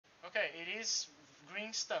Okay, it is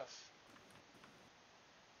green stuff.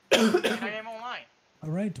 And I am online.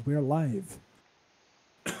 Alright, we're live.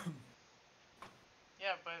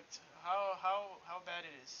 Yeah, but how bad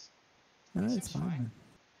it is? It It's seems fine, fine. man.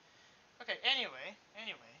 Okay, anyway.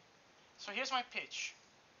 So here's my pitch.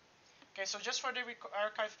 Okay, so just for the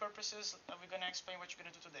archive purposes, we're gonna explain what you're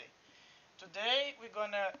gonna do today. Today we're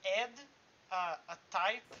gonna add a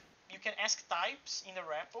type. You can ask types in the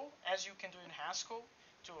REPL as you can do in Haskell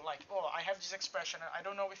to like, oh, I have this expression. I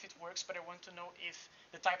don't know if it works, but I want to know if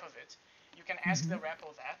the type of it. You can ask the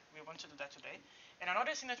REPL that. We want to do that today. And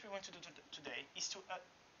another thing that we want to do today is to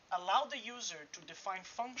allow the user to define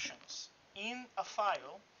functions in a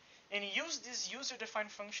file and use these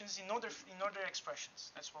user-defined functions in other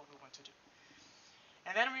expressions. That's what we want to do.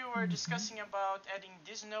 And then we were discussing about adding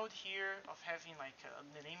this node here of having like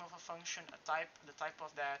the name of a function, the type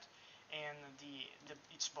of that, and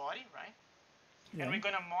its body, right? Yeah. And we're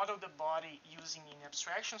gonna model the body using in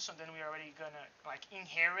abstraction. So then we're already gonna like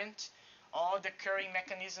inherit all the currying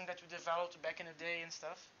mechanism that we developed back in the day and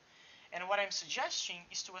stuff. And what I'm suggesting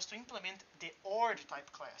is to us to implement the OR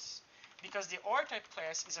type class, because the OR type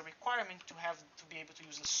class is a requirement to be able to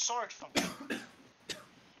use the sort function.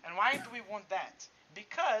 And why do we want that?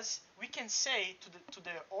 Because we can say to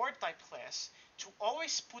the OR type class to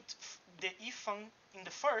always put the ifun in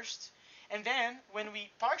the first, and then when we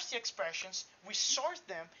parse the expressions, we sort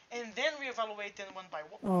them, and then we evaluate them one by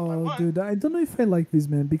Oh, one. dude, I don't know if I like this,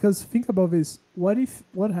 man. Because think about this.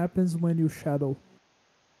 What happens when you shadow?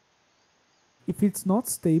 If it's not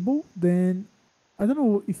stable, then I don't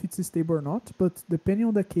know if it's stable or not. But depending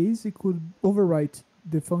on the case, it could overwrite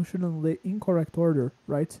the function in the incorrect order,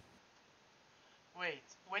 right? Wait,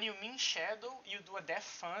 when you mean shadow, you do a def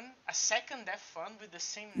fun, a second def fun with the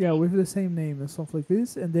same name? Yeah, with the same name and something like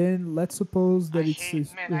this. And then let's suppose that it's I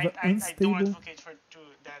don't unstable. advocate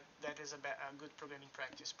that is a good programming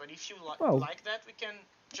practice. But if you Well, like that, we can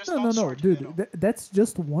just no, don't no, no, sort it at all. dude. That's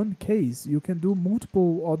just one case. You can do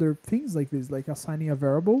multiple other things like this, like assigning a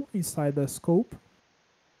variable inside the scope,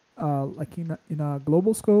 like in a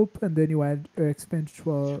global scope, and then you expand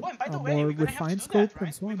to Oh, and by the a way, more we're gonna have to refined do that, scope, and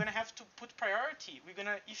right? so We're on. gonna have to put priority.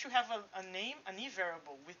 If you have a name, an e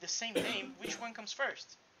variable with the same name, which one comes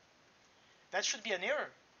first? That should be an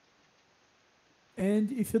error.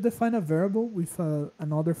 And if you define a variable with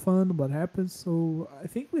another fun, what happens? So I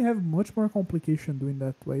think we have much more complication doing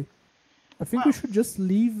that way. I think we Well, should just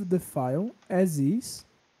leave the file as is,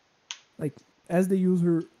 like as the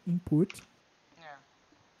user input yeah.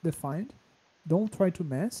 defined. Don't try to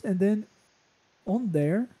mess, and then on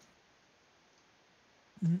there,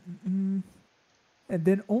 and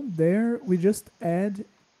then on there we just add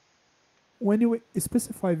when you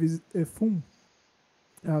specify this fun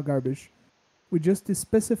garbage. We just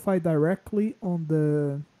specify directly on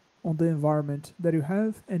the environment that you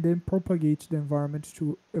have, and then propagate the environment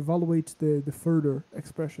to evaluate the further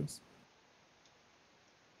expressions.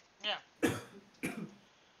 Yeah.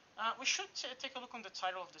 We should take a look on the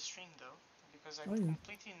title of the stream though, because I'm Oh yeah,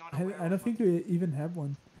 completely not aware I of don't what. think we even have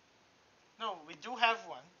one. No, we do have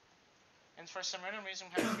one, and for some random reason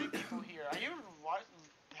we have 3 people here. Are you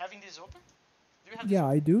having this open? Do you have this Yeah,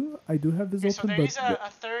 open? I do have this Okay, so open, there but is a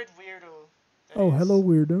third weirdo that oh, hello is.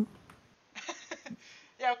 weirdo.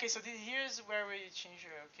 Yeah, okay, so here's where we change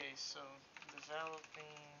your. Okay, so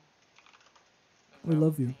developing. We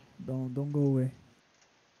love you. Developing. Don't go away.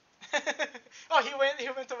 Oh, he went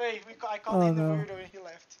away. I called Oh him the no. weirdo and he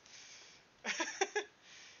left.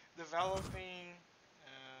 Developing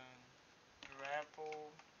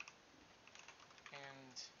REPL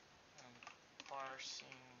and parsing.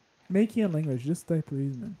 Making a language, just type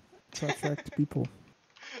please, man, to attract people.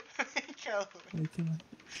 Calvin. Making a...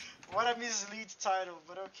 What a mislead title,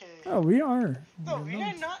 but okay. Oh, we are. We No, are we are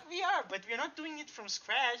not. not. We are, but we are not doing it from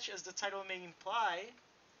scratch, as the title may imply,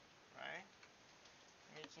 right?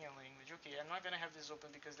 Making a language. Okay, I'm not gonna have this open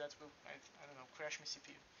because that will, I don't know, crash my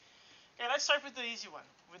CPU. Okay, let's start with the easy one.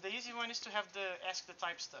 With the easy one is to have the ask the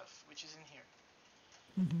type stuff, which is in here.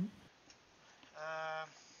 Mm-hmm. Uh,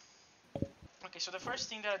 okay, so the first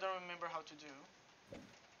thing that I don't remember how to do.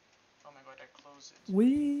 Oh my god, I closed it.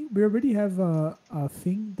 We already have a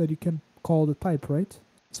thing that you can call the type, right?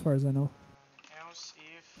 As far as I know. Else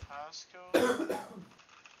if Haskell. We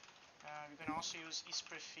can also use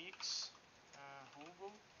isPrefix.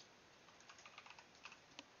 Google.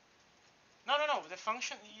 No. The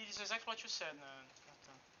function is exactly what you said,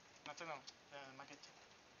 Nathan. No, Mageto.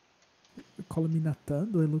 You're calling me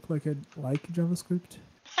Nathan? Do I look like I like JavaScript?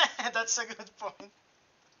 That's a good point.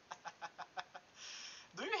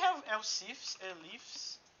 Do you have else ifs in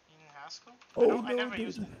Haskell? Oh I no, never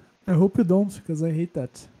used dude. it. I hope you don't, because I hate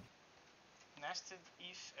that. nested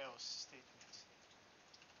if-else statement.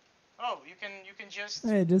 Oh, you can just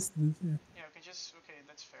É, just this, yeah. yeah, okay, just okay,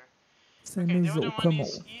 that's fair. Same Okay, the as other one OCaml.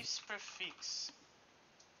 is ifs prefix.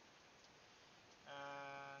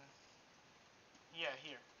 Yeah,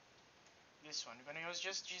 here. This one. We're gonna use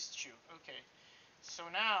just these two. Okay. So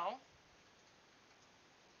now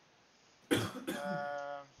we're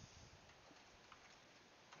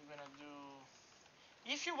gonna do.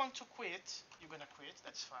 If you want to quit, you're gonna quit.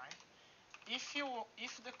 That's fine. If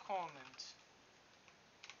the comment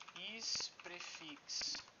is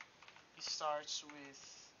prefix, it starts with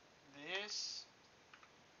this.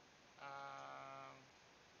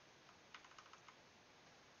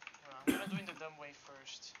 Well, I'm gonna do it the dumb way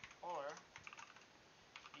first. Or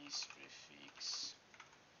is prefix.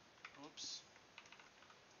 Oops.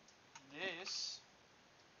 This.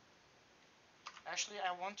 Actually,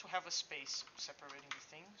 I want to have a space separating the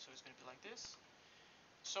thing, so it's gonna be like this.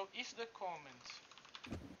 So if the comment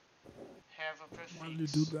have a prefix. While you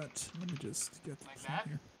do that, let me just get like this that,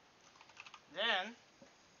 here. Then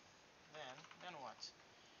what?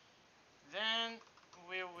 Then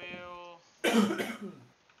we will.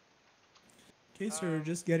 Okay, so you're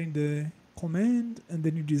just getting the command and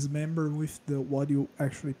then you dismember with the what you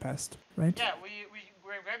actually passed, right? Yeah,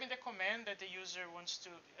 we're grabbing the command that the user wants to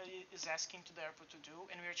is asking to the output to do,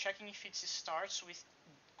 and we're checking if it starts with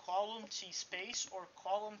column T space or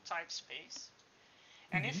column type space.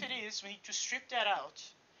 And if it is, we need to strip that out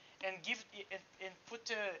and give and put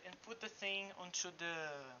the thing onto the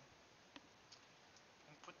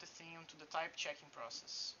type checking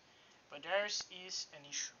process. But there is an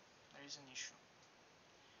issue. There is an issue.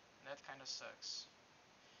 And that kind of sucks.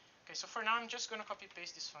 Okay, so for now I'm just gonna copy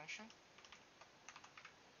paste this function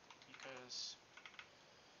because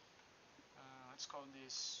let's call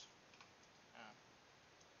this I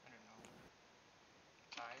don't know,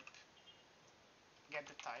 type. Get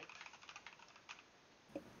the type.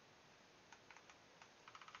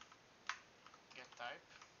 Get type.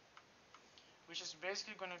 Which is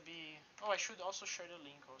basically gonna be. Oh, I should also share the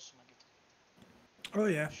link also, Magita. Oh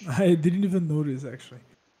yeah, I didn't even notice actually.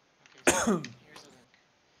 Okay, so here's the link.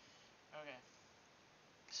 Okay.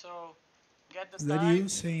 So get the Is type. that you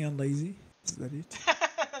saying I'm lazy? Is that it?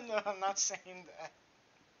 No, I'm not saying that.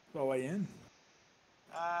 Well, I am.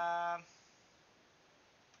 Type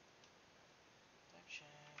check.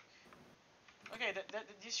 Okay,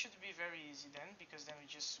 this should be very easy then, because then we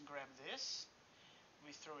just grab this,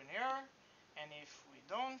 we throw an error, and if we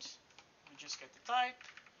don't, we just get the type,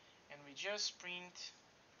 and we just print,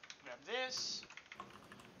 grab this.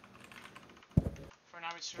 For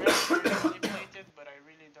now it's very manipulated, but I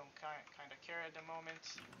really don't kind of care at the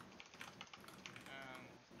moment.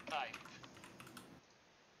 Type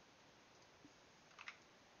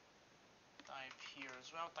here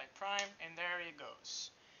as well, type prime, and there it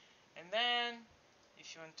goes. And then,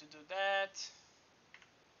 if you want to do that,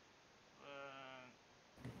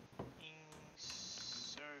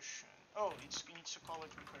 insertion. Oh, it needs to call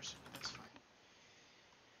it recursively, that's fine.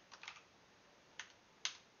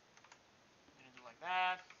 I'm going to do like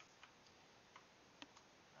that.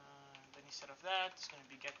 Then instead of that, it's going to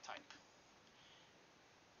be get type.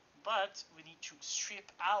 But we need to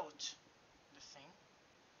strip out the thing.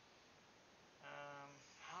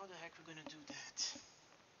 How the heck are we going to do that?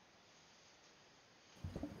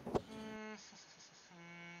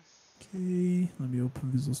 Okay, let me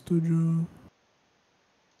open Visual Studio.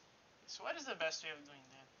 So what is the best way of doing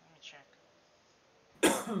that? Let me check.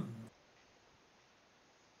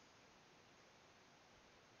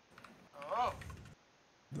 Oh.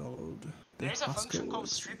 Download the There's a function Haskell called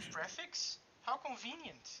strip extension. prefix? How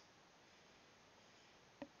convenient.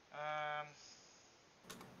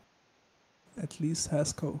 At least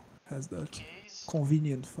Haskell has that Case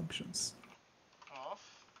convenient functions. of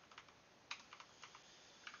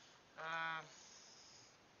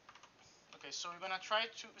okay, so we're gonna try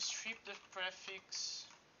to strip the prefix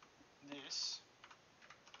this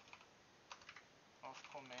of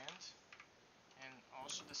command, and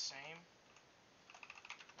also the same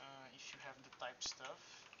if you have the type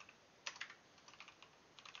stuff.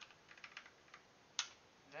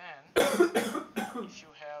 Then if you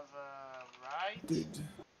have write,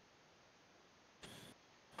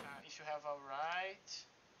 if you have a write,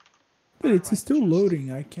 But it's still just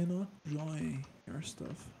loading. I cannot join your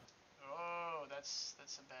stuff. oh, that's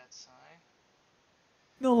a bad sign.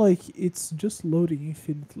 No, like it's just loading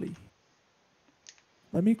infinitely.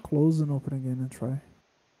 Let me close and open again and try.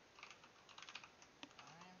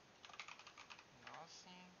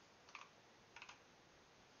 Nothing.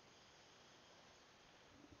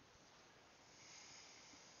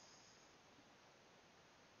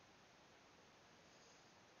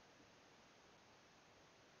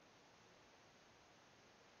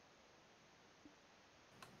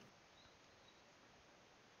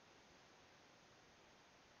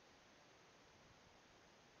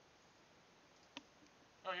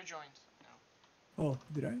 Oh, you joined. No. Oh,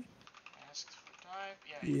 did I? Asked for type.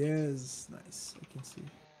 Yeah, you did. Yes, nice. I can see.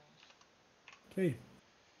 Okay.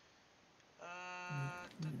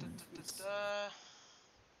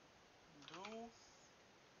 Do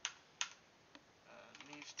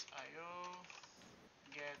lift IO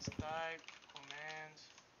get type command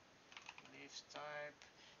lift type.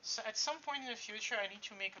 So at some point in the future, I need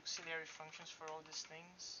to make auxiliary functions for all these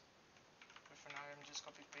things. But for now, I'm just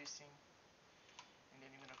copy pasting, and then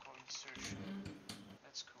you're gonna call insertion.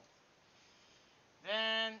 That's cool.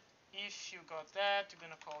 Then, if you got that, you're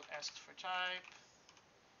gonna call ask for type,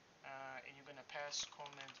 and you're gonna pass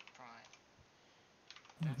command prime.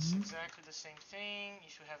 That's exactly the same thing.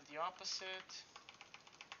 If you have the opposite,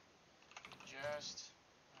 just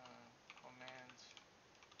command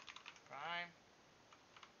prime,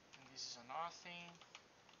 and this is a nothing,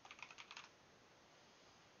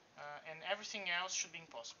 and everything else should be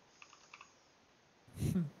impossible.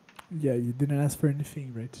 Yeah, you didn't ask for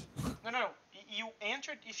anything, right? No. You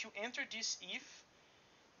entered. If you enter this if,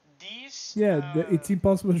 this. Yeah, it's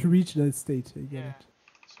impossible to reach that state. I get Yeah. it.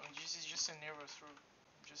 So this is just an error through,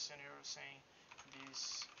 just an error saying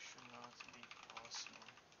this should not be possible.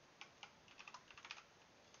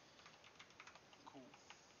 Cool.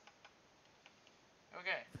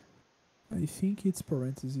 Okay. I think it's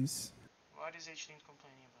parentheses. What is HLint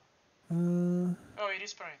complaining about? Uh, Oh, it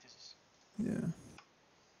is parentheses. yeah.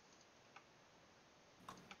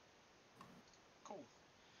 Cool.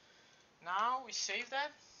 Now we save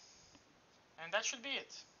that, and that should be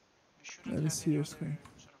it. We shouldn't Let me have see any your other screen.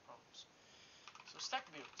 sort of problems. So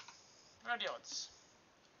stack build. What are the odds?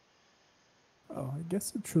 Oh, I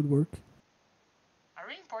guess it should work. Are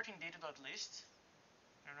we importing data.list?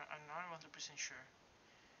 I'm not 100% sure.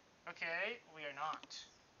 Okay, we are not.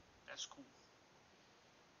 That's cool.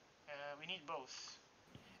 We need both.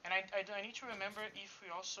 And I need to remember if we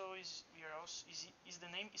also is the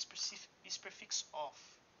name is prefix off.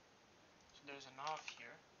 So there's an off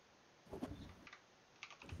here.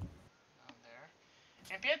 Down there.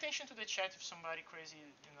 And pay attention to the chat if somebody crazy,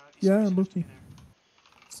 is Yeah, crazy I'm enough to be looking. there.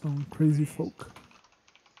 Some crazy folk.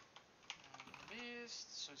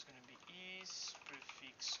 List, so it's gonna be is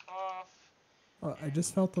prefix off. I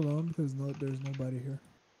just felt alone because there's nobody here.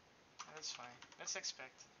 That's fine. Let's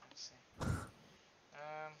expect. Let's see.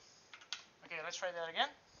 Okay, let's try that again.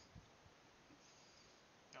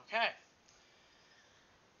 Okay.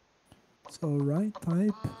 So right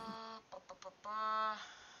type.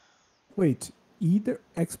 Wait, either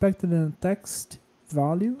expected in a text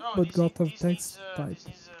value, Oh, but this got a needs text type. this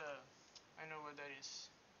needs I know what that is.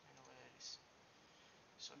 I know what that is.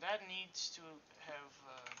 So that needs to have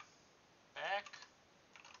back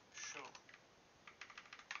show.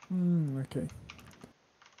 Okay.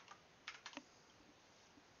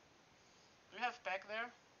 Do we have back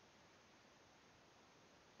there?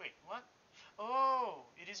 Wait, what? Oh,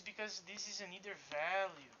 it is because this is an either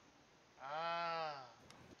value. Ah.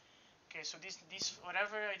 Okay, so this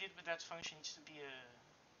whatever I did with that function needs to be a.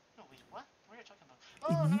 No, wait, what? What are you talking about? It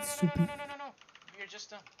Oh, needs to be. no. We are just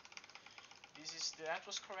done. That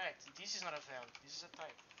was correct. This is not a value. This is a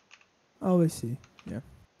type. Oh, I see. Yeah.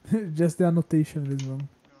 Just the annotation is wrong.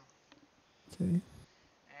 Okay. And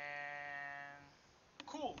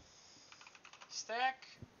cool. Stack,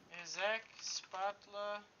 exec,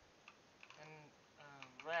 spatula, and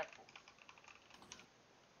REPL.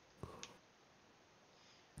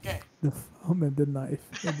 Okay. Oh man, the knife.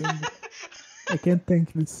 I can't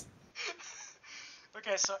think this.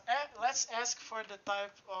 Okay, so let's ask for the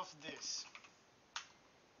type of this.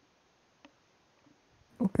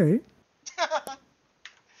 Okay.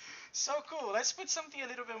 So cool. Let's put something a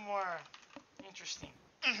little bit more interesting.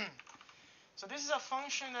 So this is a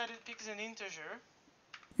function that it picks an integer.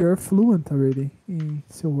 You're fluent already in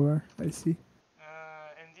Silverware, I see.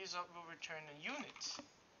 And this will return a unit.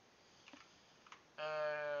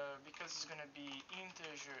 Because it's going to be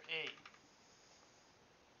integer a.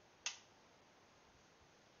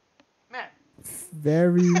 Man.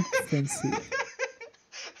 Very fancy.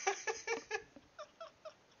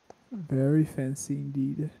 Very fancy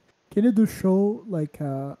indeed. Can you do show like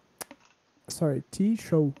sorry, T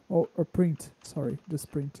show or print? Sorry, just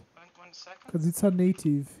print. 1 second. Because it's a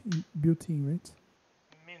native built-in, right?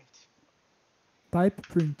 Mint. Type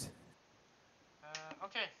print.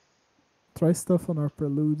 Okay. Try stuff on our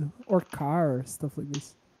prelude or car stuff like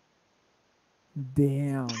this.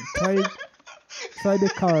 Damn. Try the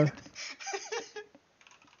car.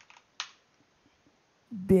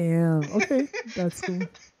 Damn. Okay, that's cool.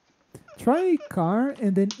 Try car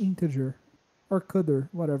and then integer. Or cudder,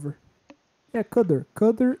 whatever. Yeah, cudder.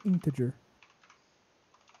 Cudder integer.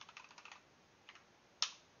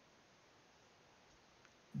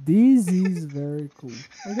 This is very cool.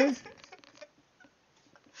 Okay.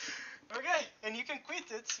 Okay, and you can quit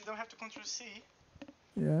it. You don't have to Control C.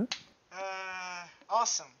 Yeah.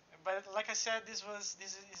 Awesome. But like I said, this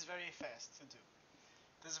is very fast to do.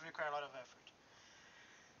 Doesn't require a lot of effort.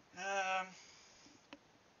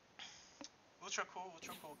 Ultra cool,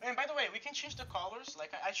 ultra cool. And by the way, we can change the colors.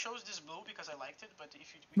 Like I chose this blue because I liked it, but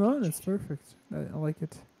if you we No, can that's change perfect. I like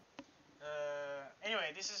it.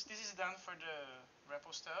 Anyway, this is done for the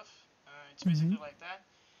REPL stuff. It's Mm-hmm. basically like that.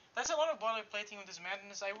 That's a lot of boilerplating on this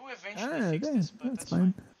madness. I will eventually fix Yeah, this, but that's that's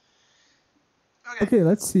fine. Okay,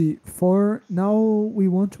 let's see. For now, we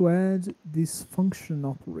want to add this function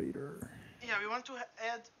operator. Yeah, we want to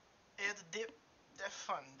add the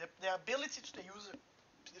fun, the ability to the user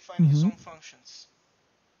to define his own functions.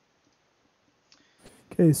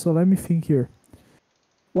 Okay, so let me think here.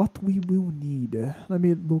 What we will need. Let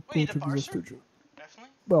me look We need go a to Visual parser, Studio.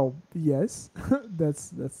 definitely. Well, yes, that's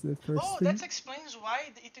the first Oh, thing. that explains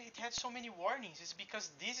why it had so many warnings. It's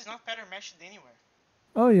because this is not pattern matched anywhere.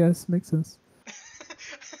 Oh yes, makes sense.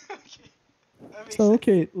 Okay. That makes So sense.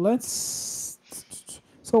 okay, let's.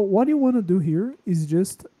 So what you want to do here is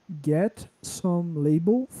just get some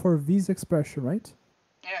label for this expression, right?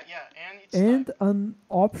 Yeah, and it's And type. an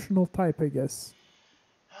optional type, I guess.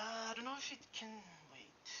 I don't know if it can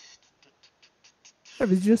wait.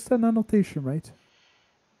 Yeah, it's just an annotation, right?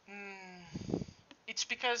 It's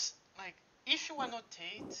because like if you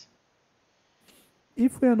annotate.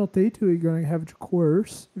 If we annotate, we're gonna have to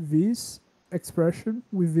coerce this expression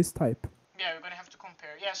with this type. Yeah, we're gonna have to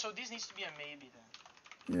compare. Yeah, so this needs to be a maybe then.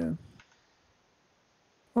 Yeah.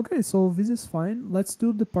 Okay, so this is fine. Let's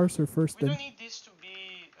do the parser first We then. don't need this to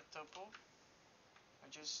be a tuple. I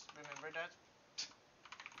just remember that.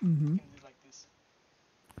 Mm-hmm. We can do it like this.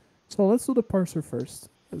 So let's do the parser first.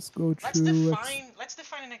 Let's go to Let's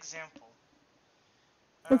define an example.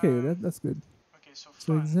 Okay, that's good. Okay, so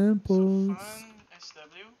So fun. examples. So fun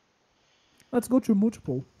SW. Let's go to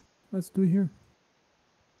multiple. Let's do it here.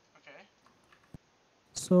 Okay.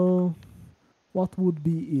 So what would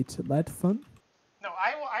be it? Let fun? No,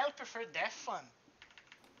 I'll prefer def fun.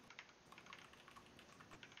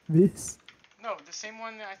 This? No, the same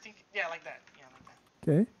one. I think. Yeah, like that. Yeah, like that.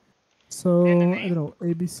 Okay. So And the I name? don't know,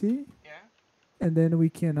 ABC. Yeah. And then we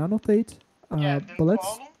can annotate. Yeah. Then But let's.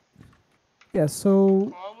 column. Yeah.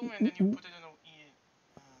 So. Column, and then you put it in a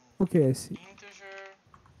Okay, I see. integer.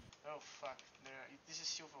 Oh fuck! This is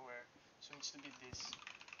Silverware, so it needs to be this.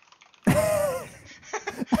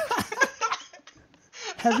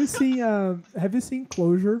 Have you seen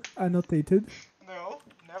closure annotated? No,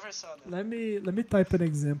 never saw that. Let me type an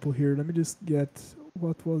example here. Let me just get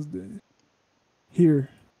what was the here.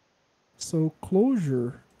 So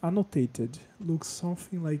closure annotated looks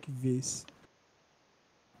something like this.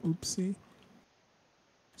 Oopsie.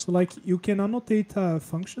 So like you can annotate a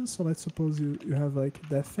function. So let's suppose you have like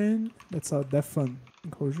defn. That's a defun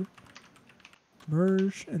enclosure.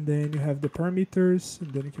 Merge, and then you have the parameters,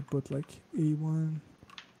 and then you can put like a1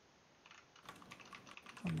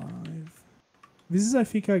 alive. This is I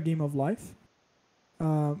think a game of life.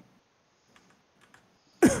 Oh,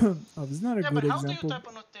 this is not a good but how example. do you type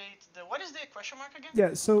annotate what is the question mark again?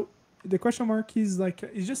 Yeah, so the question mark is like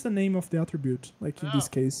it's just the name of the attribute, like in this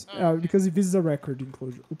case, okay. because if this is a record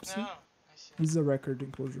enclosure. Oopsie, I see. this is a record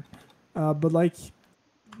enclosure. But like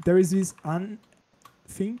there is this un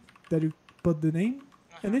thing that you put the name,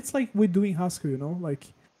 and it's like we do in Haskell, you know, like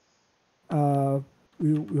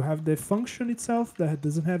we have the function itself that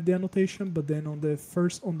doesn't have the annotation, but then on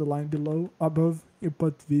the line below above you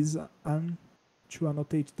put this un to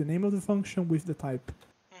annotate the name of the function with the type,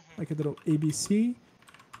 like I don't know ABC,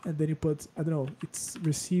 and then you put I don't know it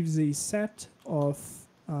receives a set of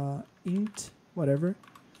int whatever,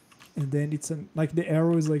 and then it's like the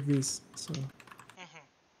arrow is like this, so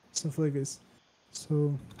something like this.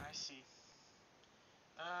 So I see.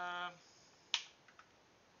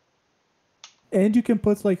 And you can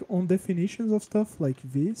put like on definitions of stuff like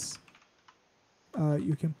this.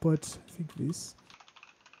 You can put I think this.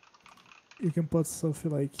 You can put something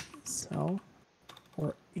like cell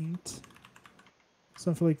or int,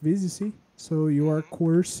 something like this. You see, so you are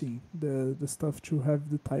coercing the stuff to have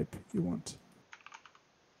the type you want.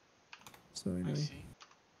 So anyway,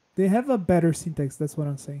 they have a better syntax. That's what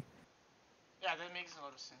I'm saying. Yeah, that makes a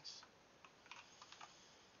lot of sense.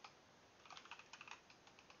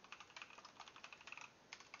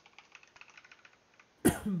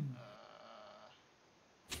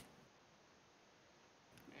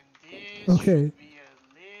 And this should be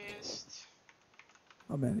a list.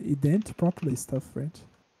 Oh man, ident properly stuff, right?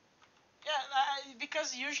 Yeah,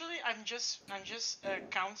 because usually I'm just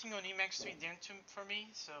counting on Emacs to indent for me,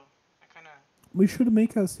 so I kind of. We should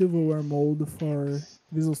make a silverware mold for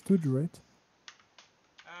Visual Studio, right?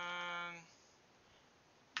 Um,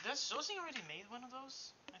 does Zosing already made one of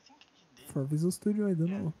those? I think he did. For Visual Studio, I don't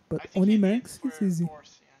know. But I think on he did Emacs, for it's easy.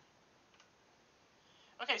 fourth,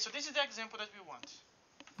 yeah. Okay, so this is the example that we want.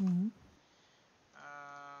 Mm-hmm.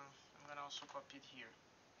 I'm gonna also copy it here.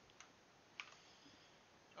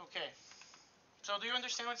 Okay, so do you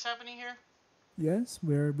understand what's happening here? Yes,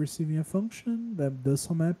 we're receiving a function that does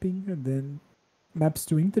some mapping and then maps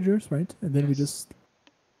to integers, right? And then we just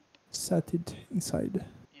set it inside.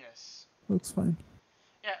 Yes. Looks fine.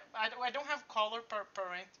 Yeah, I don't have color per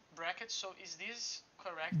parent brackets, so is this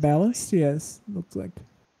correct? Balanced, yes, looks like.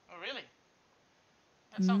 Oh, really?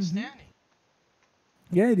 That's outstanding.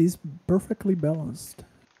 Yeah, it is perfectly balanced.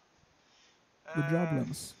 Good job,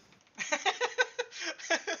 Lemos.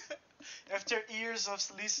 After years of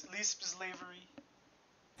Lisp slavery.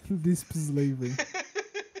 Lisp slavery.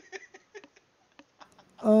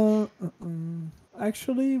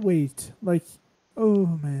 Actually, wait. Like, oh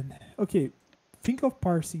man. Okay, think of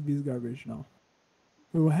parsing this garbage now.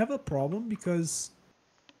 We will have a problem because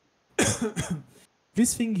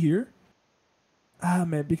this thing here. Ah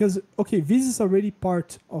man, because okay, this is already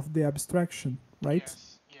part of the abstraction, right?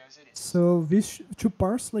 Yes, it is. So this to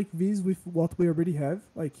parse like this with what we already have,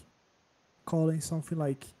 like calling something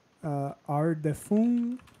like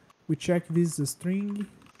r-defun, we check this a string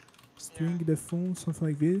defun, something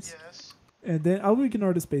like this. Yes. And then I will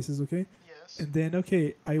ignore the spaces, okay? Yes. And then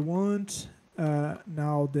okay, I want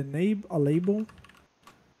now the a label,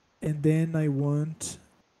 and then I want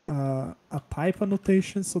a type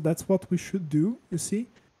annotation. So that's what we should do, you see,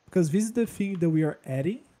 because this is the thing that we are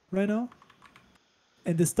adding right now,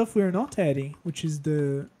 and the stuff we are not adding, which is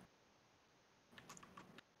the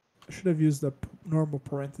I should have used the normal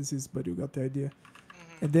parentheses, but you got the idea.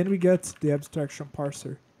 Mm-hmm. And then we get the abstraction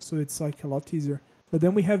parser, so it's like a lot easier. But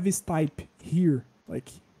then we have this type here, like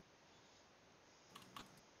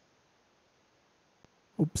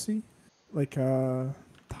oopsie, like a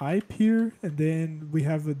type here, and then we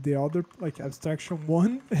have the other like abstraction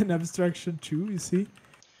 1 and abstraction 2, you see?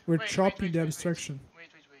 We're chopping the abstraction. Wait.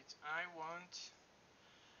 I want...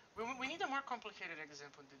 We need a more complicated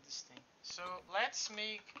example than this thing. So let's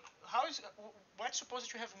make... Let's suppose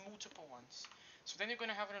that you have multiple ones. So then you're going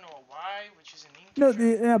to have, I don't know, a y, which is an integer. No,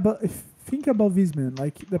 yeah, but think about this, man.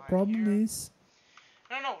 Like, the problem here. is...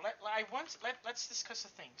 No, let's discuss a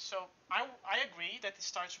thing. So I agree that it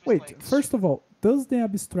starts with Wait, like... first of all, does the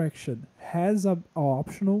abstraction has a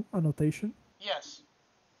optional annotation? Yes,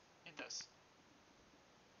 it does.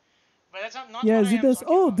 But that's not Yes, what I it am does.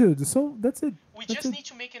 talking Oh, about. dude, so that's it. We That's just it. need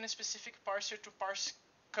to make a specific parser to parse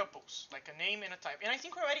couples, like a name and a type. And I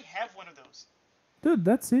think we already have one of those. Dude,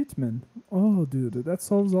 that's it, man. Oh, dude, that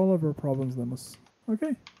solves all of our problems, Lemos.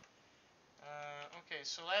 Okay. Okay,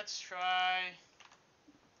 so let's try...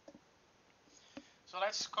 So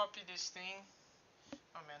let's copy this thing.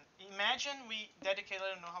 Oh man, imagine we dedicate I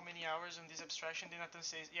don't know how many hours on this abstraction, then Nathan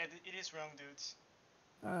says, yeah, it is wrong, dudes.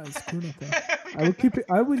 Screw Nathan. I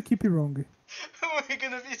will keep it wrong.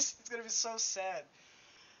 It's gonna be so sad.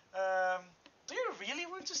 Do you really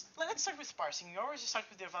want to... Let's start with parsing. You always start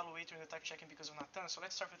with the evaluator and the type checking because of Nathan, so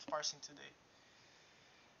let's start with parsing today.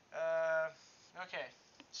 Okay.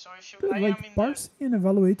 So if you... Dude, parsing and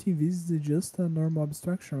evaluating this is just a normal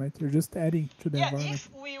abstraction, right? You're just adding to the environment.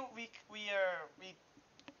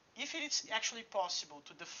 If if it is actually possible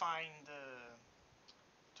to define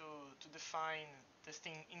to define the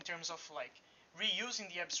thing in terms of like reusing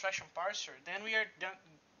the abstraction parser, then we are done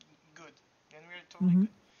good. Then we are totally good.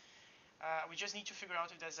 We just need to figure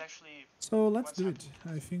out if that's actually... So let's do it.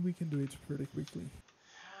 I think we can do it pretty quickly.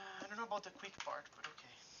 I don't know about the quick part, but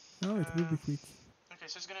okay. No, it will be quick. Okay,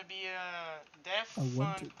 so it's gonna be def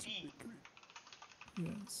fun p.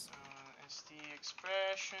 Yes. St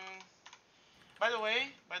expression. By the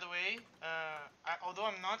way, although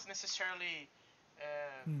I'm not necessarily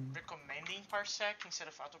recommending parsec instead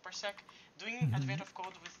of autoparsec, doing advent of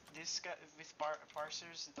code with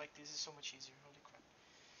parsers like this is so much easier. Holy crap.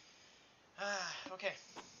 Okay.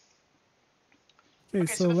 Okay,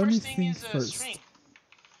 so the let me first thing think is first. string.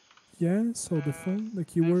 Yeah, so the fun, the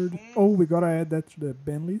keyword. Oh, we gotta add that to the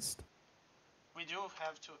band list. We do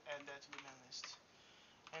have to add that to the band list.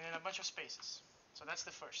 And then a bunch of spaces. So that's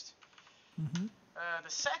the first. The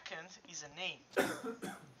second is a name.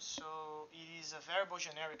 So it is a variable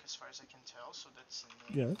generic as far as I can tell. So that's a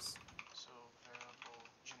name. Yes. So variable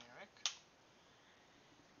generic.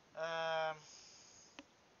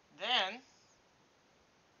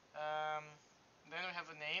 Then we have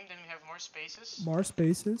a name. Then we have more spaces. More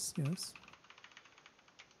spaces, yes.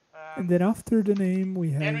 Um, And then after the name, we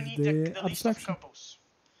then we have need the the list of abstraction. couples.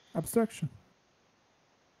 Abstraction.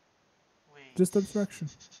 Wait. Just abstraction.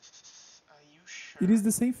 Are you sure? It is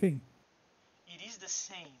the same thing. It is the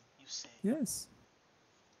same, you say. Yes.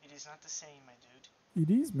 It is not the same, my dude. It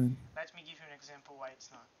is, man. Let me give you an example why it's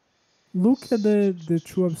not. Look at the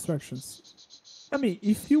two abstractions. I mean,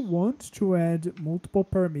 if you want to add multiple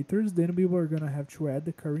parameters, then we were gonna have to add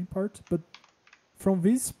the current part, but from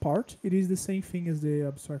this part, it is the same thing as the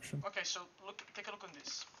abstraction. Okay, so take a look on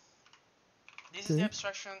this. This is Okay. the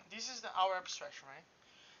abstraction. This is our abstraction, right?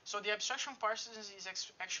 So the abstraction parser is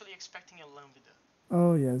actually expecting a lambda.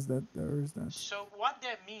 Oh yes, there is that. So what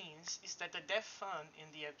that means is that the def fun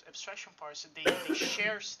in the abstraction parser they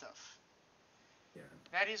share stuff. Yeah.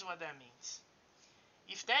 That is what that means.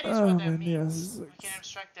 If that is what that man, means, yes. we can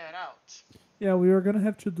abstract that out. Yeah, we are gonna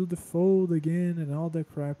have to do the fold again and all that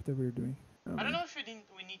crap that we're doing. I don't Man. know if we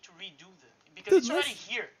need to redo them because Dude, it's already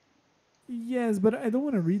here. Yes, but I don't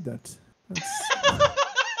want to read that.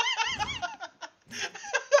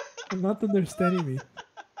 I'm not understanding me.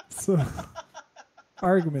 So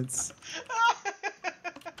arguments.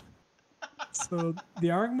 So the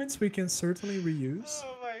arguments we can certainly reuse.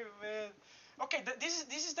 Oh my man. Okay, this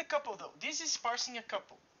is the couple though. This is parsing a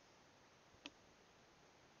couple.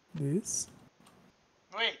 This.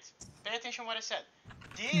 Wait, pay attention what I said.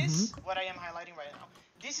 This, what I am highlighting right now,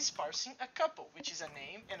 this is parsing a couple, which is a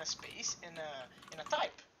name and a space and a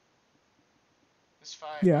type. As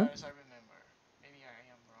far as I remember. Maybe I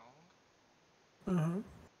am wrong.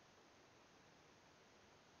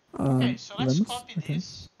 Okay, so let's copy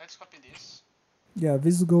this. Let's copy this. Yeah,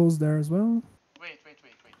 this goes there as well. Wait.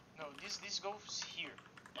 No, this goes here.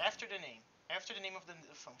 After the name of the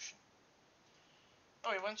function.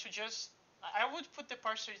 Oh, you want to just... I would put the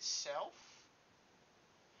parser itself.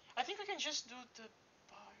 I think we can just do the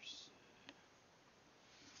parser.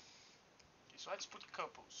 Okay, so let's put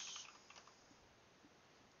couples.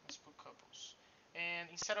 And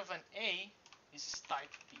instead of an A, this is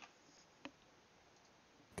type P.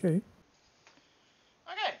 Okay.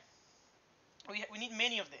 Okay. We need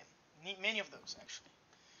many of them. We need many of those, actually.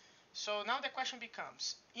 So now the question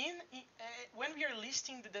becomes, when we are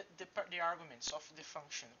listing the arguments of the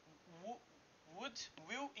function,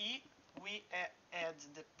 will we add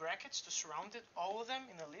the brackets to surround it, all of them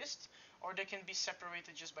in a list, or they can be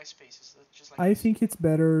separated just by spaces, just like I this? think it's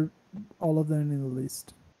better all of them in the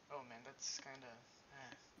list. Oh man, that's kind of...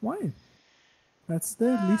 Why? That's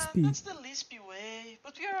the Lispy. That's the Lispy way,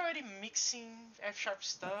 but we are already mixing F-sharp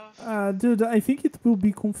stuff. Dude, I think it will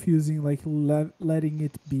be confusing, like letting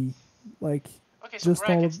it be, like Okay, so just all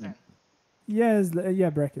brackets of them. then. Yes, yeah,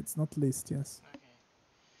 brackets, not list. Yes.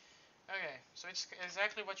 Okay, so it's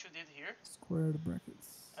exactly what you did here. Squared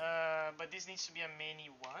brackets. But this needs to be a many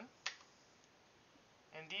one,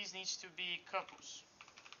 and these needs to be couples.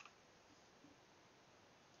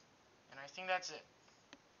 And I think that's it.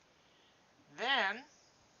 Then,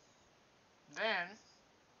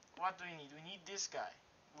 what do we need? We need this guy.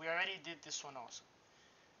 We already did this one also.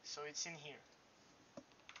 So it's in here.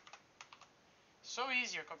 So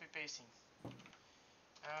easier copy pasting.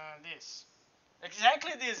 This.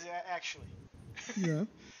 Exactly this, actually. Yeah.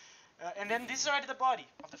 And then this is already the body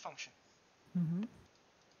of the function. Mm-hmm.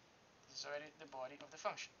 This is already the body of the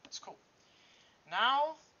function. That's cool.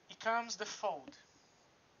 Now it comes the fold.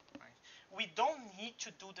 Right? We don't need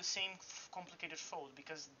to do the same complicated fold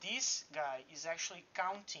because this guy is actually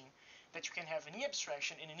counting that you can have an E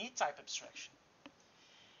abstraction and an E type abstraction.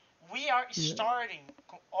 We are starting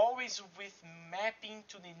always with mapping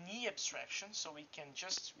to the E abstraction, so we can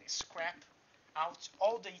just scrap out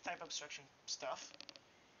all the E type abstraction stuff.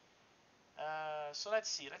 So let's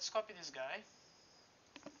see. Let's copy this guy.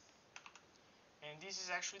 And this is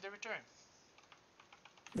actually the return.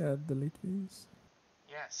 Yeah, delete these.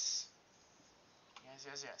 Yes.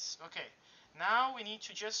 Okay. Now we need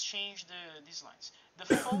to just change these lines.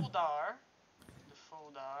 The foldar.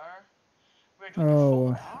 We're doing a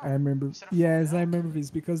foldar. I remember. Yes, I remember this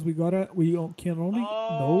because we can only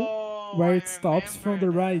know where it stops from the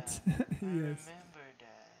right. Yes. I remember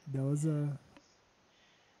that. That was a...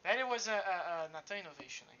 That was a Natan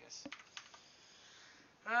innovation, I guess.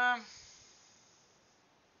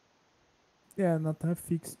 Yeah, Natan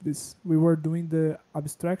fixed this. We were doing the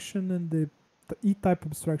abstraction and the E-type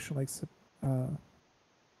abstraction, like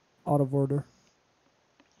out of order.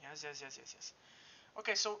 Yes.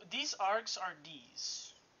 Okay, so these args are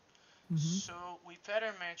these. So we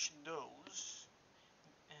better match those.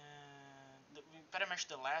 We better match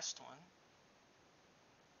the last one.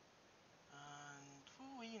 And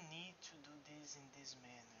we need to do this in this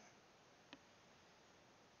manner?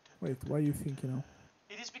 Wait, why are you thinking now?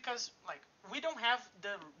 It is because, like, we don't have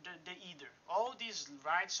the either. All these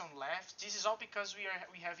rights on left, this is all because we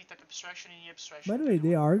have E type abstraction and E abstraction. By the way,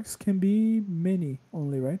 the args can be many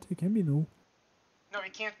only, right? It can be null. No,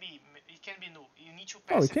 it can't be. It can be null. You need to Oh,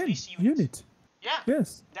 pass it at can. least Unit. Yeah.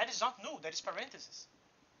 Yes. That is not null. That is parentheses.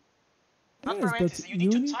 Not Yes, parentheses. but You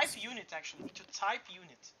need unit... to type unit. Actually, you need to type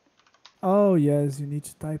unit. Oh yes, you need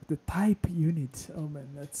to type the type unit. Oh man,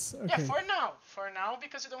 that's okay. Yeah, for now. For now,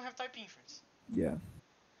 because you don't have type inference. Yeah.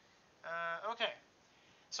 Okay.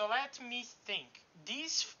 So let me think.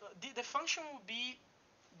 The function will be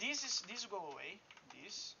this will go away.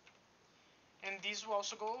 This. And these will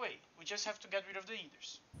also go away. We just have to get rid of the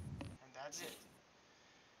either's. And that's it.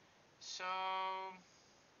 So,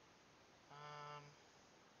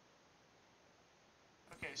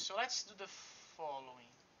 okay, so let's do the following.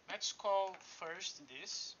 Let's call first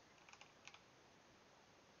this.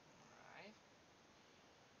 Alright.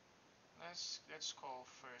 Let's call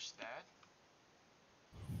first that.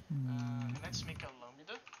 Let's make a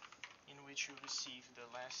lambda in which you receive the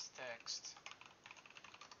last text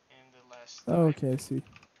and the last type. Oh, okay, I see.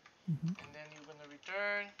 And then you're gonna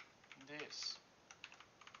return this.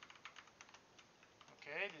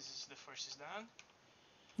 Okay, this is the first is done.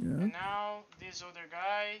 Yeah. And now this other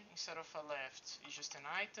guy, instead of a left, is just an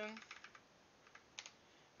item.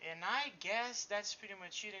 And I guess that's pretty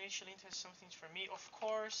much it. Initial int has some things for me. Of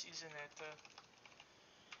course, isn't it?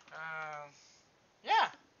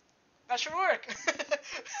 Yeah, that should work.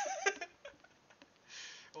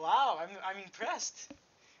 Wow, I'm impressed.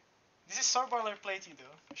 This is so boilerplatey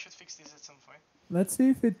though. I should fix this at some point. Let's see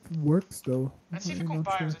if it works though. Let's see if it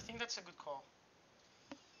compiles. I think that's a good call.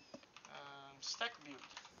 Stack build.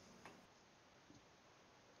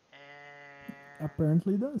 And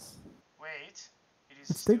apparently it does. wait,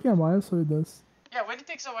 it's taking a while, so it does. Yeah, when it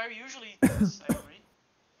takes a while, usually it does. I agree.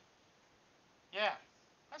 Yeah,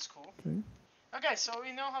 that's cool. Okay, so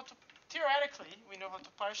we know how to, theoretically, we know how to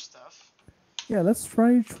parse stuff. Yeah, let's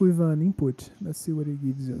try it with an input. Let's see what it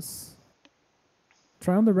gives us.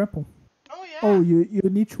 Try on the REPL. Oh yeah. Oh, you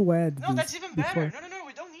need to add. No, that's even better. No,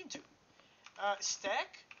 we don't need to.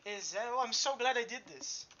 Stack is. Oh, I'm so glad I did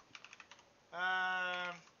this.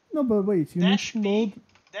 No, but wait, you need to load.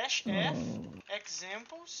 Dash F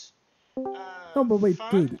examples. No, but wait,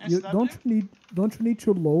 dude, don't you need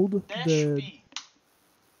to load dash the. P.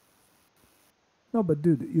 No, but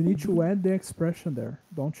dude, you need to add the expression there,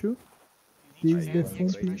 don't you? This is the full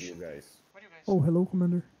expression. You guys. What do you guys? Oh, hello,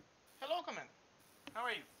 Commander. Hello, Commander. How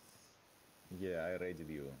are you? Yeah, I raided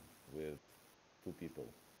you with 2 people.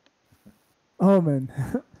 Oh man.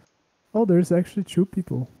 Oh, there's actually 2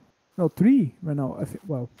 people. No, 3 right now. I think.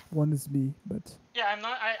 Well, one is me, but. Yeah, I'm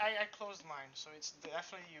not. I closed mine, so it's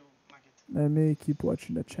definitely you, Maggot. Let me keep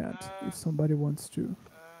watching the chat if somebody wants to.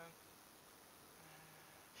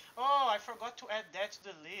 Oh, I forgot to add that to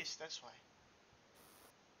the list. That's why.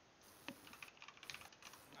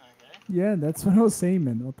 Okay. Yeah, that's what I was saying,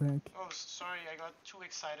 man. What the heck? Oh, sorry, I got too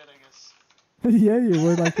excited, I guess. Yeah, you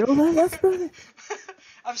were like, oh, that's pretty.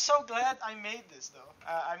 I'm so glad I made this, though.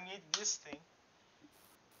 I made this thing.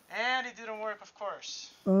 And it didn't work, of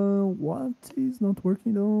course. What is not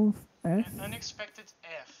working though? F? An unexpected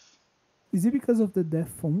F. Is it because of the def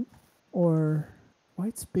font? Or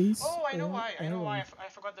white space? Oh, I know why. I know why. I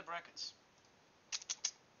forgot the brackets.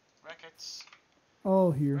 Brackets.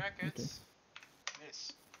 Oh, here. Brackets. Okay.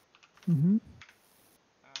 This.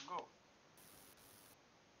 Go.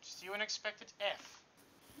 Still unexpected F.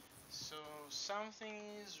 So something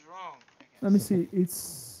is wrong, I guess. Let me see.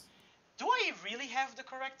 It's... Do I really have the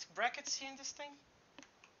correct brackets here in this thing?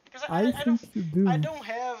 Because I think you do. I don't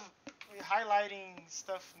have highlighting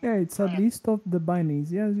stuff. Yeah, it's a list of the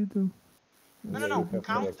bindings. Yes, you do. No.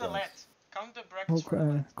 Count the let. Count the brackets for the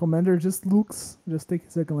let. Commander just looks, just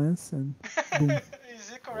takes a glance, and boom.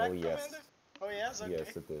 Is it correct, Oh, yes. Commander? Oh, yes? Okay.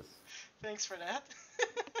 Yes, it is. Thanks for that.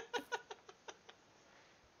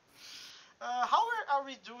 How are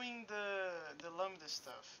we doing the lambda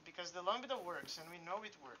stuff? Because the lambda works, and we know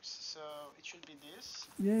it works, so it should be this.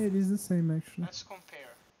 Yeah, it is the same, actually. Let's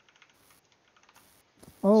compare.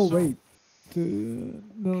 Oh, So, wait.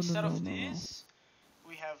 No, instead no, of no, this,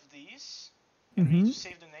 we have these. And we need to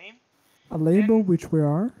save the name. A label, which we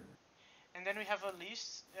are. And then we have a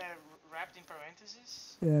list wrapped in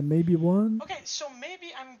parentheses. Yeah, maybe one. Okay, so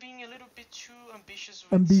maybe I'm being a little bit too ambitious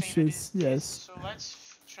with Ambitious, saying that yes. So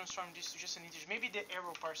let's transform this to just an integer. Maybe the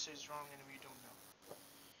arrow parser is wrong and we don't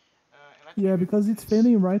know. Yeah, because it's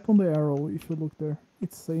failing right on the arrow, if you look there.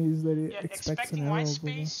 It says that it expects an expecting arrow. white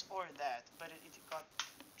space or that, but it got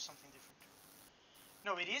something different. No,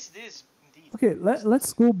 No, it is this indeed. Okay,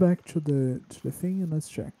 let's go back to the thing and let's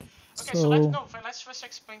check. Okay, so let's first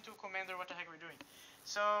explain to Commander what the heck we're doing.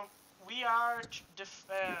 So we are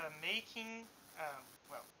making,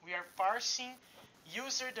 we are parsing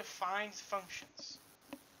user-defined functions.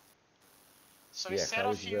 So Yeah, instead how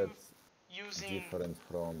of is you that using, different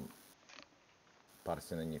from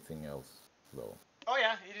parsing anything else, though? oh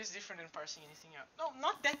yeah, it is different than parsing anything else. No,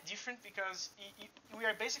 not that different because we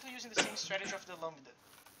are basically using the same strategy of the lambda,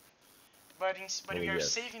 but we are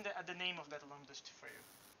yes. saving the name of that lambda for you.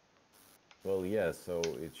 Well, yeah, so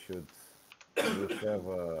it should... You have,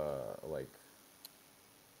 like...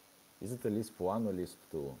 Is it a Lisp 1 or Lisp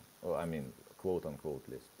 2? Oh, I mean, quote-unquote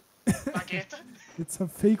Lisp. Baguette? It's a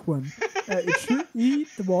fake one.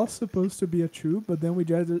 It was supposed to be a 2, but then we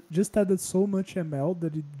just added so much ML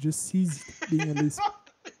that it just ceased being a Lisp.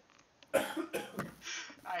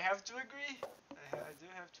 I have to agree. I do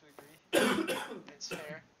have to agree. It's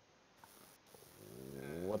fair.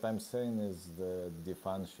 What I'm saying is the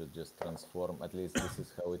define should just transform, at least this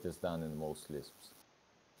is how it is done in most Lisps.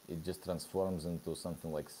 It just transforms into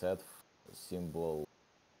something like set symbol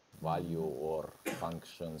value or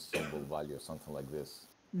function symbol value, something like this.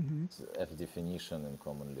 Mm-hmm. It's F definition in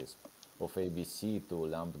Common Lisp. Of ABC to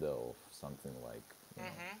lambda of something like...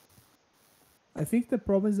 I think the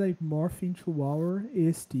problem is like morph into our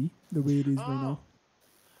AST the way it is right now.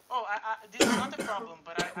 Oh, this is not a problem,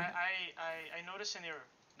 but I noticed an error.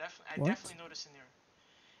 I definitely noticed an error.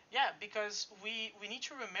 Yeah, because we need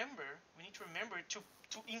to remember to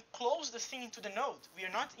enclose the thing into the node. We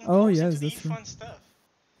are not enclosing to the if-fun stuff.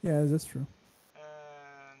 Yeah, that's true.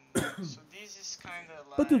 So this is kind of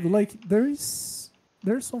like... But dude, like there's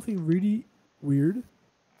something really weird.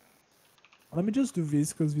 Let me just do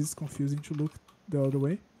this because this is confusing to look the other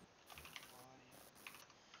way.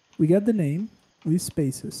 We get the name with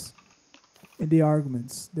spaces. And the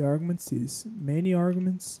arguments. The arguments is many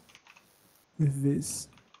arguments with this.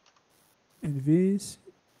 And this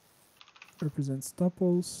represents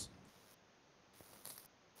tuples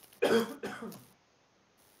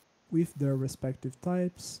with their respective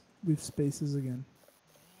types with spaces again.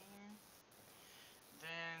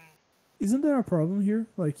 Then isn't there a problem here?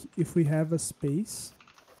 Like if we have a space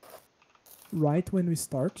right when we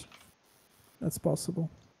start, that's possible.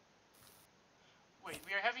 Wait,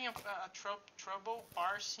 we are having a trouble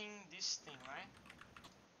parsing this thing, right?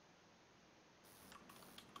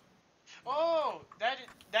 Oh, that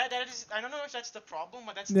is. I don't know if that's the problem,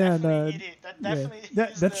 but that's definitely it. That definitely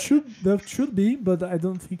that should be, but I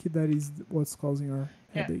don't think that is what's causing our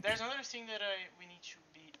headache. There's another thing that we need to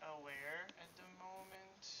be aware at the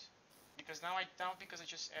moment, because now because I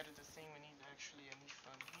just added the thing, we need actually an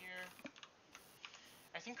if-fun here.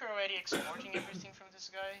 I think we're already exporting everything from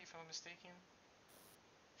this guy, if I'm not mistaken.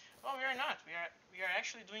 Oh, we are not. We are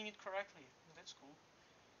actually doing it correctly. That's cool.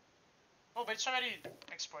 Oh, but it's already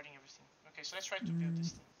exporting everything. Okay, so let's try to build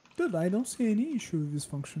this thing. Dude, I don't see any issue with this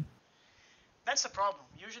function. That's the problem.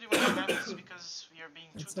 Usually when that happens, because we are being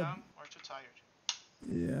too dumb or too tired.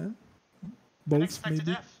 Yeah. Both, unexpected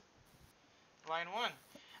maybe. F. Line 1.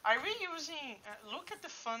 Are we using... look at the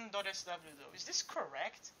fun.sw though. Is this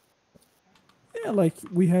correct? Yeah, like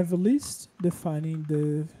we have a list defining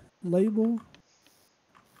the label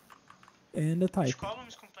and the type. Which column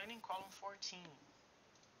is complaining? Column 14.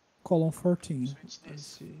 Column 14. So it's this. Let's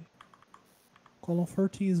see. Column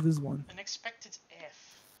 14 is this one. Unexpected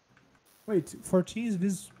F. Wait, 14 is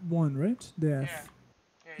this one, right? The F.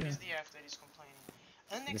 Yeah, it is the F that is complaining.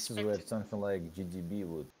 Unexpected. This is where something like GDB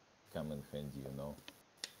would come in handy, you know.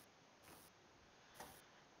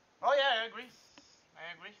 Oh yeah, I agree.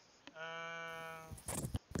 Wait.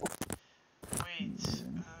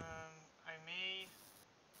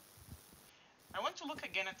 I want to look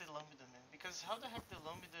again at the lambda, man, because how the heck the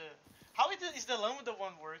lambda... How is the lambda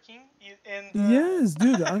one working? Yes,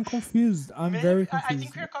 dude, I'm confused. I'm very confused. I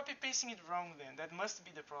think we're copy-pasting it wrong then. That must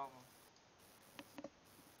be the problem.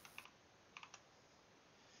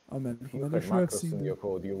 Oh man, if you had macros in your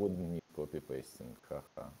code, you wouldn't need copy-pasting.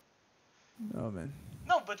 Haha. Oh man.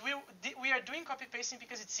 No, but we are doing copy-pasting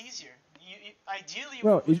because it's easier. Ideally,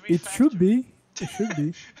 well, it should be. It should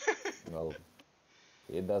be. Well,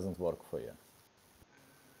 it doesn't work for you.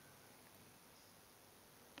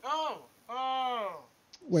 Oh.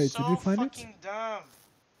 Wait, so did you find it? fucking dumb.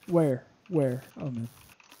 Where? Oh man.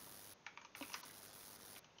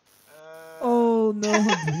 Oh no.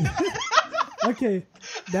 Okay,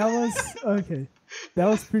 that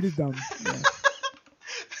was pretty dumb. Yeah.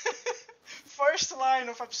 First line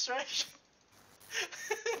of abstraction.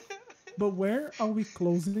 But where are we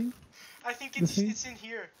closing? I think it's in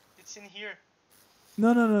here. It's in here.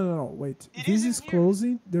 No. Wait. It This is in is here.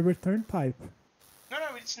 closing the return type. No,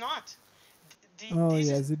 it's not. Oh, This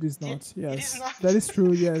yes, it is the- not. It is Yes. not. That is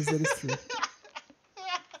true. Yes, that is true.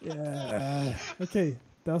 Yeah. Okay,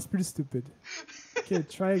 that was pretty stupid. Okay,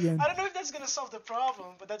 try again. I don't know if that's gonna solve the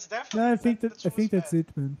problem, but that's definitely. No, I think was that's bad.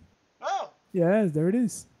 it, man. Oh, Yes, there it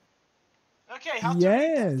is. okay. How to read that?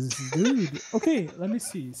 Yes, dude. Okay, let me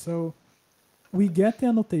see. So we get the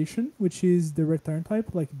annotation, which is the return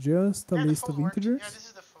type, like just a Yeah, the list fold of worked. integers. Yeah, this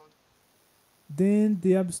is the fold. Then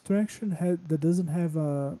the abstraction that doesn't have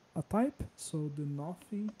a type, so the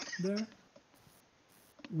nothing there.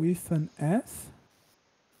 With an F.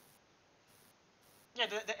 Yeah,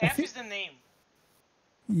 the F is the name.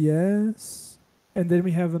 Yes. And then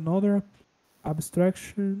we have another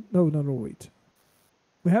abstraction. No, wait.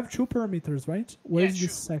 We have two parameters, right? Where's the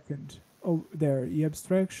two. second? Oh, there. E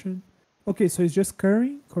abstraction. Okay, so it's just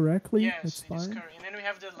currying correctly. Yes, That's it is fine. curry. And then we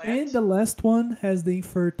have the let. And the last one has the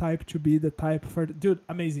infer type to be the type for dude.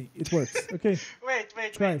 Amazing, it works. Okay.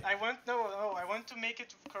 wait. Try. I want I want to make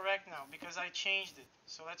it correct now because I changed it.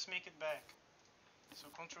 So let's make it back. So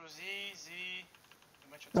Control Z,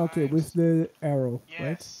 a bunch of Okay, times. with the arrow, right?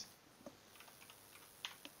 Yes.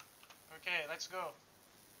 Okay, let's go.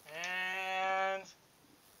 And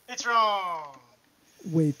it's wrong.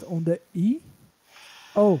 Wait, on the E?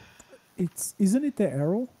 Oh, isn't it the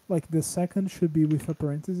arrow? Like the second should be with a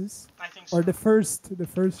parenthesis? I think so. Or the first,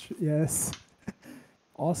 yes.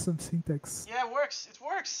 Awesome syntax. Yeah, it works. It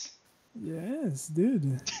works. Yes,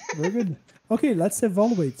 dude. Very good. Okay, let's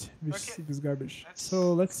evaluate this garbage.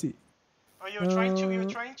 So let's see. Oh, you're trying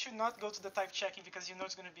to not go to the type checking because you know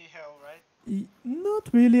it's gonna be hell, right? Not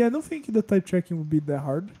really. I don't think the type checking would be that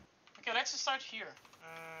hard. Okay, let's start here.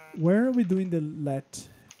 Where are we doing the let?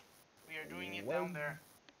 We are doing it down there.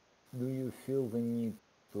 Do you feel the need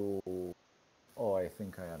to... Oh, I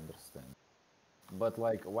think I understand. But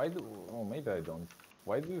like, why do... Oh, maybe I don't.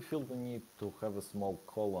 Why do you feel the need to have a small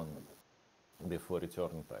colon before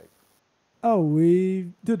return type? Oh,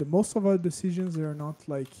 dude, most of our decisions are not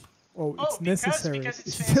like, it's necessary. Because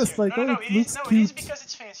it's just like, it looks it cute. is because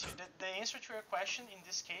it's fancier. The answer to your question in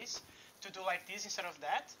this case, to do like this instead of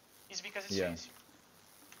that, is because it's fancier.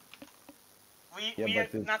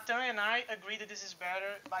 Nathan and I agree that this is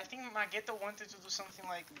better, but I think Magetta wanted to do something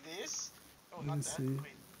like this. Oh, not that. See.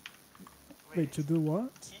 Wait, to do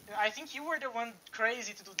what? I think you were the one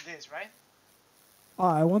crazy to do this, right?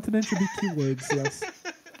 I wanted them to be keywords, yes.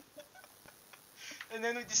 And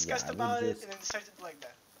then we discussed about it and then decided to do like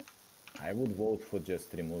that. I would vote for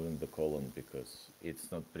just removing the colon because it's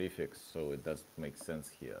not prefix, so it doesn't make sense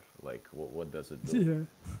here. Like, what does it do? Yeah.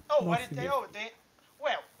 Oh, what did they? Oh, they.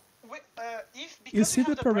 Well, because you see we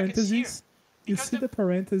have the parentheses. Here, you see the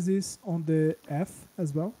parentheses on the F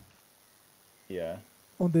as well. Yeah.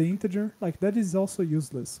 On the integer, like that is also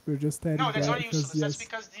useless. We're just adding. No, that's that not useless. Yes.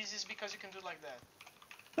 That's because you can do it like that.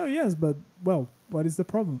 Oh yes, but what is the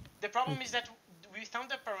problem? The problem is that without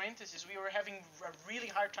the parentheses, we were having a really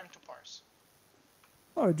hard time to parse.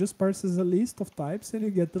 Oh, it just parses a list of types and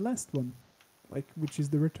you get the last one, like which is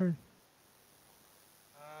the return.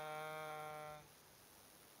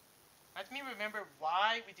 Let me remember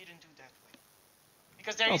why we didn't do that way.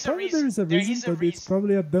 Because there is a probably reason. There is a reason, but it's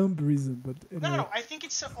probably a dumb reason. But anyway. No. I think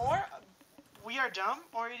it's or we are dumb,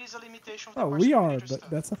 or it is a limitation of the we are, but stuff.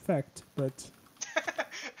 that's a fact. But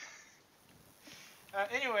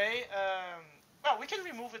anyway, well, we can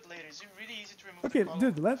remove it later. It's really easy to remove. Okay,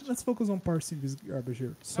 dude, let's focus on parsing this garbage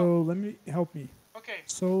here. So help me. Okay.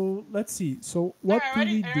 So let's see. So what do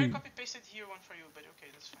we do? I already copy pasted here one for you, but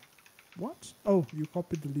okay, that's fine. What? Oh, you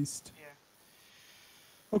copied the list. Yeah.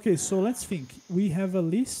 Okay, so let's think. We have a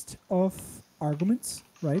list of arguments,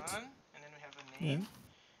 right? And then we have a name.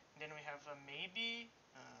 And then we have a maybe.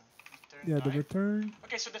 Return the type. return.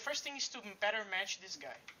 Okay, so the first thing is to better match this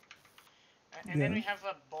guy. And then we have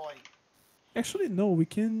a body. Actually, no, we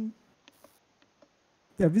can...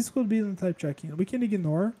 Yeah, this could be in type checking. We can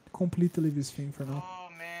ignore completely this thing for now. Oh,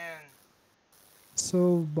 man.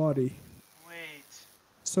 So, body. Wait.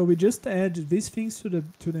 So we just add these things to the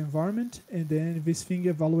environment, and then this thing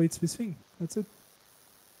evaluates this thing. That's it.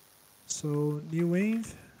 So, new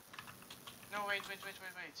env. No, wait.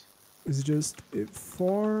 Is just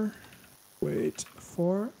for... Wait,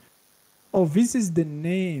 for... Oh, this is the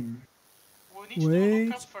name.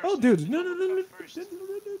 Wait. Oh, dude. No.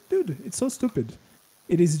 Dude, it's so stupid.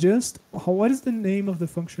 It is just... What is the name of the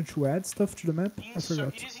function to add stuff to the map? I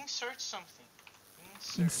forgot. It is insert something.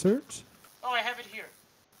 Insert? Oh, I have it here.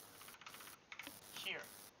 Here.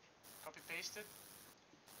 Copy paste it.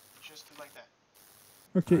 Just do like that.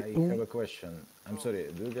 Okay. I have a question. I'm sorry.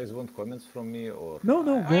 Do you guys want comments from me or? No.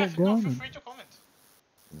 Go Feel on. free to comment.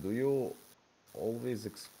 Do you always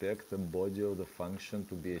expect the body of the function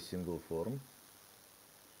to be a single form?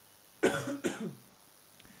 What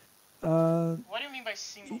do you mean by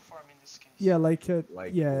single form in this case? Yeah, like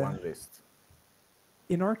Like yeah. one list.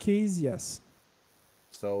 In our case, yes.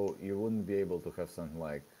 So you wouldn't be able to have something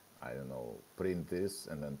like, I don't know, print this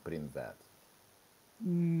and then print that.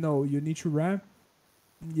 No, you need to wrap.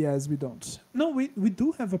 Yes, we don't. No, we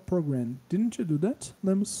do have a program. Didn't you do that,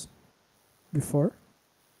 Lemus? Before?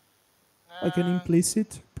 Like an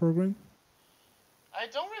implicit program? I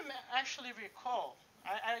don't actually recall.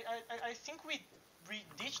 I think we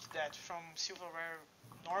ditched that from Silverware,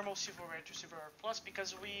 normal Silverware to Silverware Plus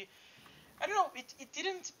because I don't know, it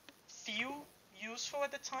didn't feel useful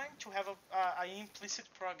at the time to have an implicit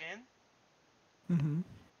plugin. Mm-hmm.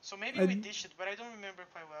 So maybe we ditched it, but I don't remember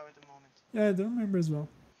quite well at the moment. Yeah, I don't remember as well.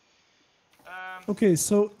 Okay,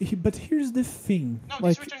 so but here's the thing. No,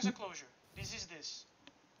 like, this returns a closure. This is this.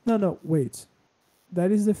 No, wait. That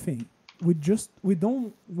is the thing. We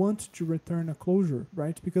don't want to return a closure,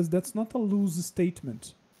 right? Because that's not a loose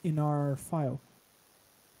statement in our file.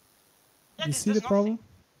 Yeah, You see the problem?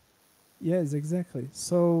 Yes, exactly.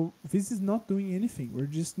 So this is not doing anything. We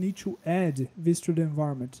just need to add this to the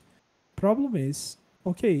environment. Problem is,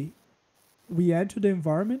 okay, we add to the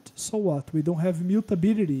environment, so what? We don't have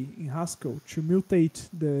mutability in Haskell to mutate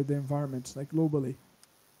the environment, like globally.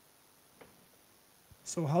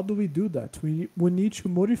 So how do we do that? We need to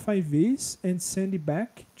modify this and send it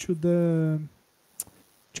back to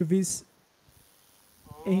this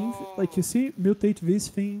env. Like you see, mutate this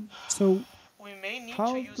thing. So we may need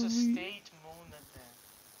to use a state monad then.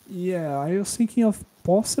 Yeah, I was thinking of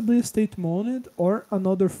possibly a state monad or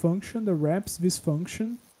another function that wraps this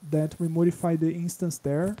function that we modify the instance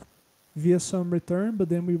there via some return, but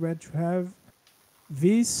then we want to have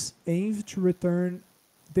this env to return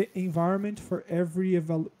the environment for every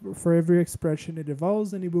expression it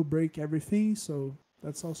evolves, and it will break everything. So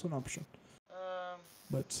that's also an option,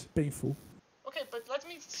 but painful. Okay, but let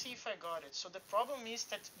me see if I got it. So the problem is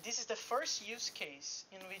that this is the first use case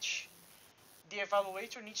in which the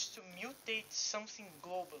evaluator needs to mutate something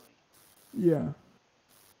globally. Yeah.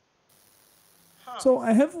 So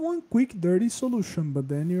I have one quick dirty solution, but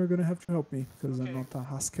then you're gonna have to help me because I'm not a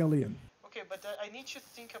Haskellian. Okay, but I need to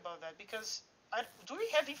think about that because do we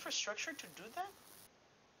have infrastructure to do that?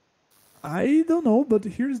 I don't know, but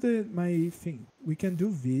here's my thing. We can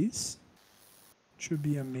do this. Should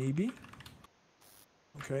be a maybe.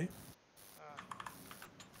 Okay.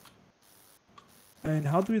 And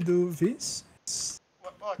how do we do this?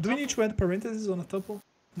 Do we need to add parentheses on a tuple?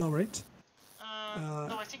 No, right?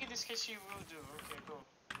 No, I think in this case you will do. Okay, go.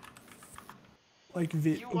 Like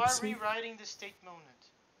you are rewriting the state monad.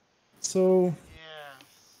 So yeah.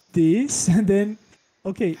 This and then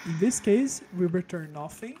okay, in this case we return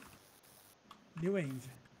nothing. New env.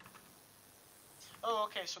 Oh,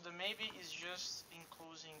 okay, so the maybe is just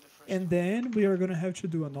enclosing the first and then we are gonna have to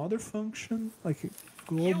do another function like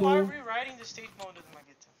global. You are rewriting the state monad,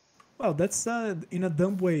 Magita. Well, that's in a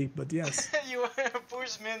dumb way, but yes. You are a poor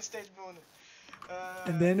man state monad.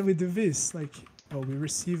 And then we do this, like, we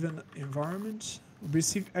receive an environment. We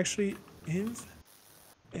receive actually env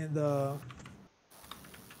and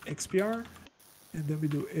XPR, and then we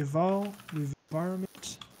do eval with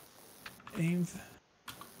environment, env.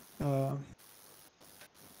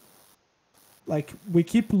 Like we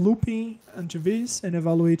keep looping until this and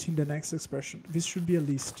evaluating the next expression. This should be a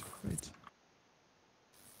list, right?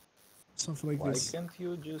 Something like this. Why can't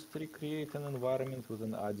you just recreate an environment with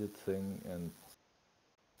an added thing and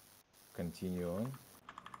continue on?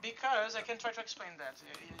 Because I can try to explain that.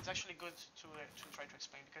 It's actually good to try to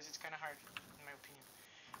explain because it's kind of hard in my opinion.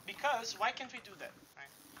 Because why can't we do that,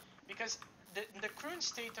 right? Because the current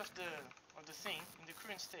state of the thing, in the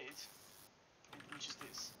current state, which is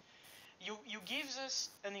this, you gives us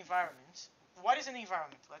an environment. What is an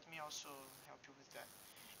environment? Let me also help you with that.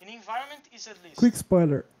 An environment is a list. Quick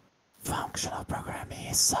spoiler. Functional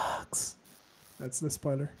programming sucks. That's the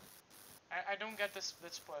spoiler. I don't get that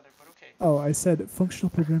spoiler, but okay. Oh, I said functional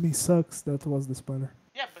programming sucks. That was the spoiler.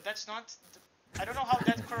 Yeah, but that's not. I don't know how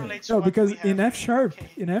that correlates. No, because in F sharp,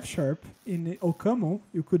 in OCaml,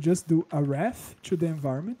 you could just do a ref to the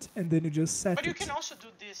environment, and then you just set it. But you can also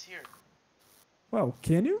do this here. Well,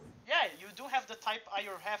 can you? Yeah, you do have the type I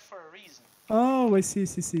or have for a reason. Oh, I see.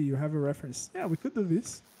 You have a reference. Yeah, we could do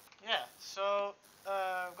this. Yeah. So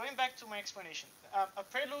going back to my explanation, a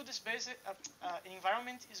prelude is basic.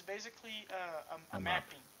 Environment is basically a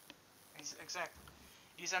mapping. Exactly.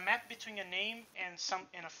 It's a map between a name and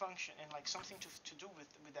a function and like something to do with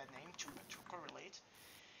that name to correlate.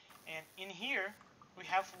 And in here, we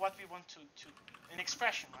have what we want to an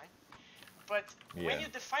expression, right? But when you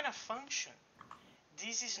define a function,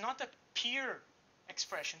 this is not a pure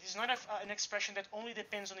expression. This is not an expression that only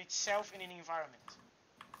depends on itself in an environment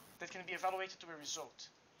that can be evaluated to a result.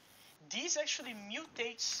 This actually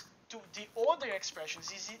mutates to the other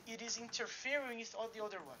expressions. It is interfering with all the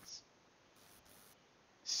other ones.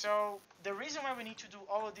 So the reason why we need to do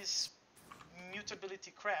all of this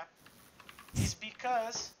mutability crap is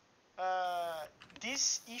because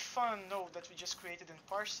this if-fun node that we just created and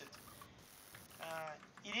parsed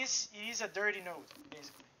it is a dirty node,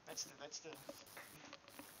 basically. That's the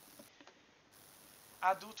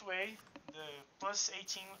adult way, the plus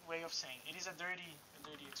 18 way of saying it is a dirty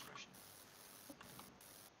expression.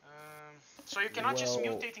 So you cannot just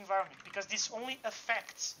mutate environment, because this only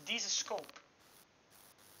affects this scope.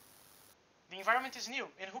 The environment is new,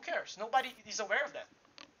 and who cares? Nobody is aware of that.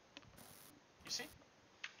 You see?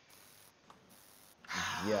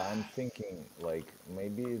 Yeah, I'm thinking like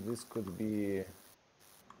maybe this could be.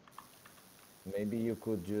 Maybe you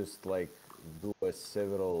could just like do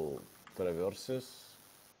several traverses,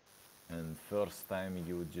 and first time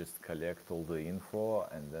you just collect all the info,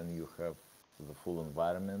 and then you have the full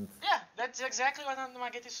environment. Yeah, that's exactly what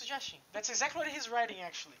Namaget is suggesting. That's exactly what he's writing,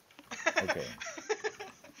 actually. Okay.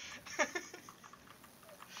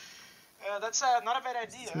 That's not a bad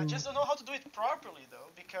idea. I just don't know how to do it properly,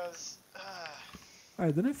 though, because...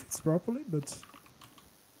 I don't know if it's properly, but...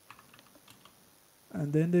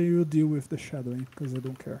 And then they will deal with the shadowing, because I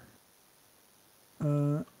don't care.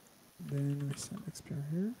 Then we send experience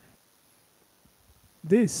here.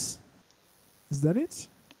 This. Is that it?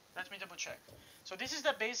 Let me double check. So this is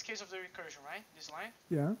the base case of the recursion, right? This line?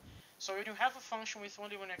 Yeah. So when you have a function with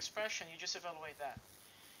only one expression, you just evaluate that.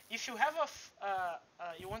 If you have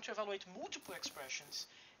you want to evaluate multiple expressions,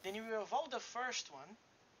 then you will evaluate the first one.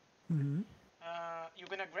 Mm-hmm. You're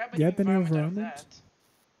gonna grab an environment out of that.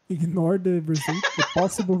 Ignore the result, the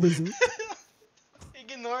possible result.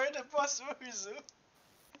 Ignore the possible result.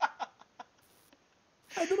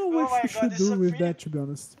 I don't know what we should do with that, to be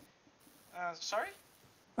honest. Sorry?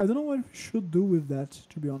 I don't know what we should do with that,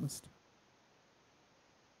 to be honest.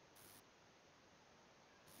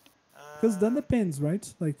 Because that depends,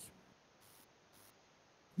 right? Like.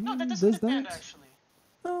 No, that doesn't depend, actually.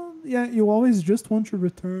 Yeah, you always just want to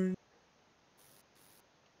return.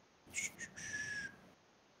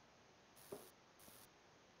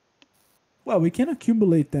 Well, we can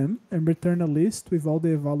accumulate them and return a list with all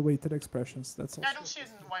the evaluated expressions. That's also. I don't see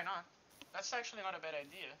why not. That's actually not a bad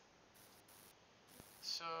idea.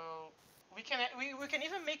 So we can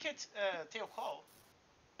even make it tail call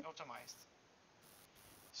optimized.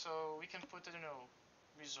 So we can put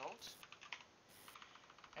result,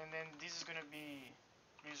 and then this is gonna be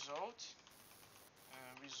result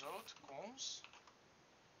cons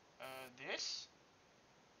this.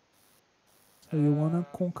 So you wanna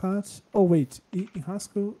concat? Oh wait, in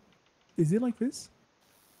Haskell, is it like this?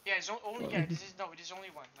 Yeah, it's only it is only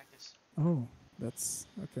one like this. Oh, that's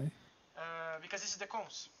okay. Because this is the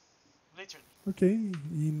cons, literally. Okay,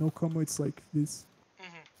 in Nekoma it's like this.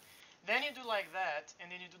 Mm-hmm. Then you do like that,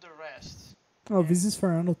 and then you do the rest. Oh, this is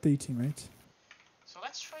for annotating, right? So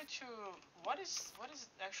let's try to what is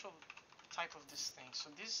the actual type of this thing? So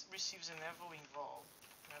this receives an eval involve,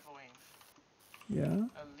 eval inv. Yeah.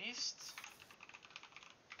 A list.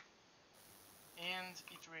 And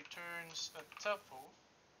it returns a tuple,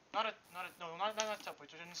 not a tuple.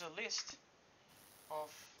 It returns a list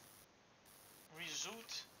of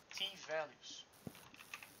result t values.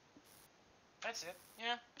 That's it.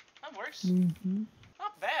 Yeah, that works. Mm-hmm.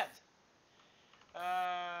 Not bad.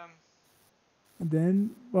 And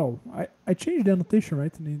then, well, I changed the annotation,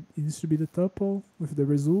 right? And it needs to be the tuple with the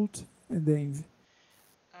result and the inv.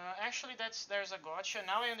 Actually, there's a gotcha.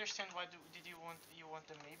 Now I understand why did you want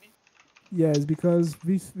them maybe. Yes, because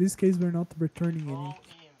this case we're not returning any. All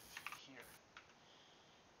inv here.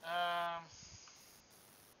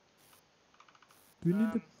 Do we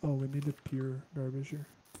need the? Oh, we need the pure garbage here.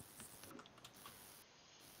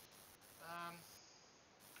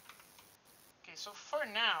 Okay, so for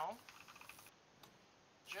now,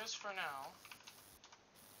 just for now,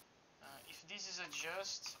 if this is a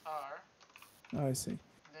just R. Oh, I see.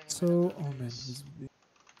 Then so, oh man, this.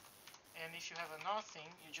 And if you have a nothing,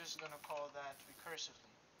 you're just gonna call that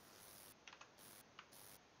recursively.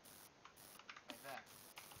 Like that.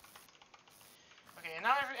 Okay, and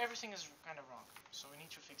now everything is kind of wrong, so we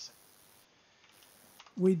need to fix it.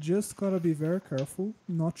 We just gotta be very careful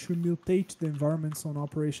not to mutate the environments on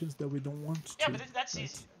operations that we don't want to. Yeah, but that's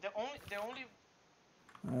easy. The only.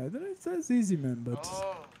 That's easy, man. But.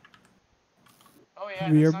 Oh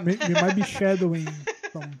yeah, that's not. We might be shadowing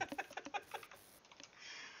some.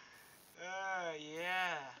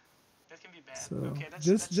 Yeah, that can be bad. So Okay,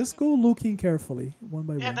 just go looking carefully, one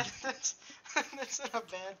by yeah, one. that's not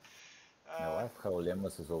bad. I love how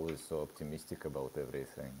Lemus is always so optimistic about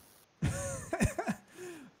everything.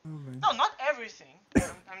 Oh, man. No, not everything.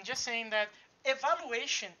 I'm just saying that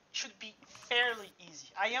evaluation should be fairly easy.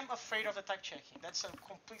 I am afraid of the type checking. That's a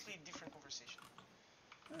completely different conversation.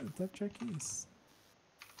 Type checking is.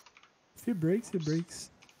 If it breaks, it breaks.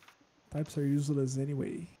 Types are useless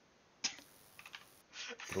anyway.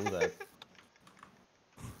 True that.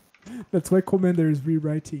 That's why Commander is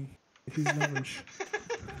rewriting his language.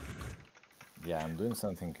 Yeah, I'm doing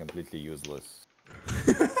something completely useless.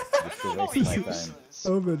 Just to waste my time. Useless.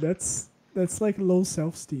 Oh, but that's like low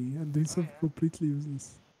self-esteem. I'm doing something completely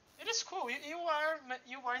useless. It is cool.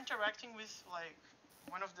 You are interacting with like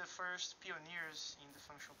one of the first pioneers in the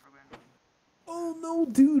functional programming. Oh no,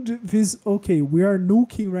 dude! Okay, we are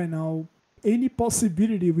nuking right now any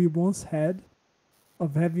possibility we once had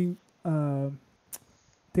of having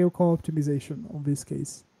tail call optimization on this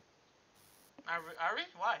case. Are we?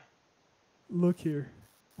 Why? Look here,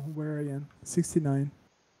 where I am, 69.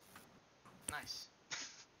 Nice.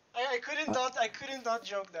 I couldn't not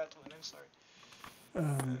joke that one. I'm sorry.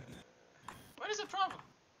 What is the problem?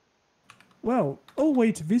 Well, oh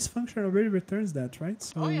wait, this function already returns that, right?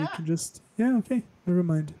 So we can just okay, never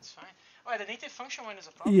mind. It's fine. Oh, the native function one is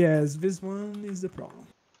a problem. Yes, this one is the problem.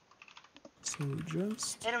 So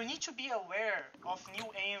just. And we need to be aware of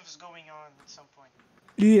new AIMs going on at some point.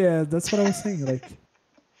 Yeah, that's what I was saying. Like,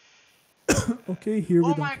 okay, here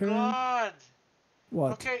we don't care. Oh my god!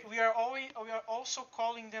 What? Okay, we are also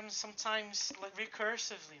calling them sometimes like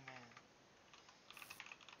recursively, man.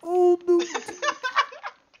 Oh no!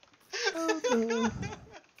 Oh no!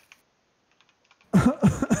 Oh,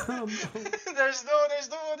 no. There's no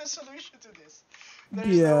other solution to this.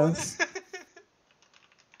 Yes.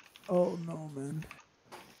 Oh no, man.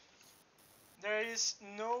 There is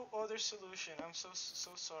no other solution. I'm so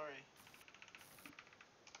sorry.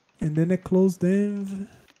 And then a closed env.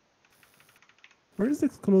 Where is the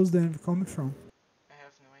closed env coming from? I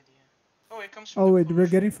have no idea. Oh, it comes from. Oh the wait, closure. we're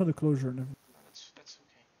getting from the closure. Never. No, that's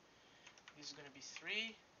okay. This is gonna be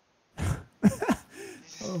 3.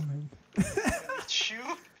 Oh man. This is gonna be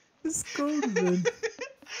 2. It's cold, man.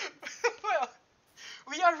 Well,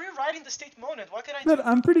 we are rewriting the state monad. What can I But do?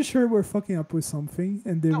 I'm pretty sure we're fucking up with something,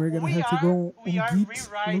 and then No, we're gonna we have to go we on are Git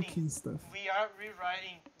rewriting. looking stuff. We are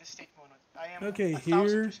rewriting the state monad. I am Okay,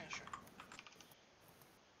 1000% sure.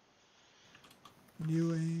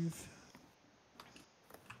 New wave.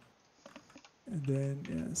 And then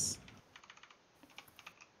yes.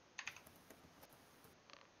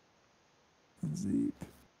 Zip.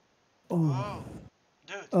 Oh,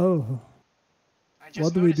 dude. Oh. I just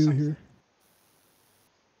What do we noticed do something. here?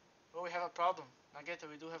 Oh, we have a problem. Nageta,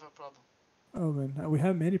 we do have a problem. Oh man, we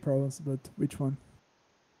have many problems, but which one?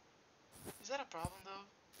 Is that a problem though?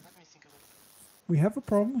 Let me think of it. We have a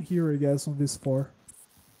problem here, I guess, on this 4.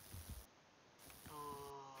 Oh,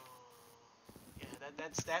 yeah,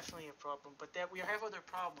 that's definitely a problem. But we have other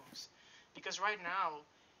problems, because right now,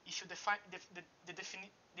 if you define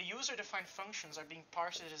the user-defined functions are being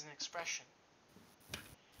parsed as an expression.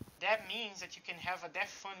 That means that you can have a def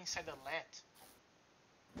fun inside a let.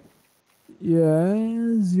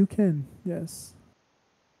 Yes, you can. Yes.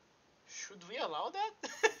 Should we allow that?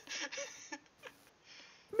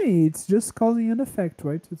 I mean, it's just causing an effect,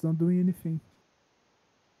 right? It's not doing anything.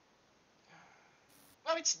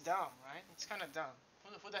 Well, it's dumb, right? It's kind of dumb.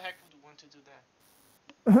 Who the heck would want to do that?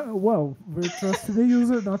 Well, we're trusting the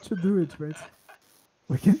user not to do it, right?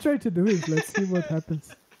 We can try to do it. Let's see what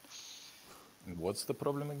happens. What's the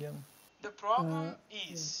problem again? The problem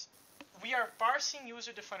is we are parsing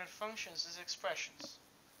user-defined functions as expressions.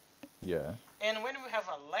 Yeah. And when we have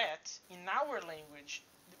a let, in our language,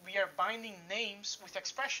 we are binding names with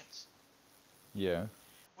expressions. Yeah.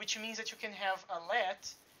 Which means that you can have a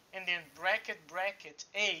let and then bracket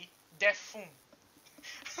a def fun.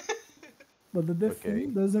 But the def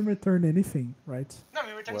doesn't return anything, right? No,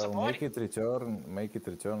 it returns a Well, body. make it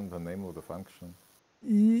return the name of the function.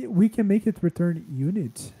 We can make it return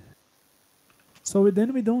unit. So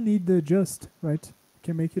then we don't need the just, right? We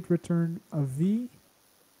can make it return a v.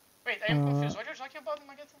 Wait, I am confused. What are you talking about,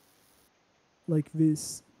 Mageta? Like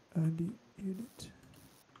this, the unit.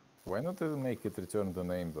 Why not make it return the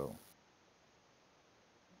name though?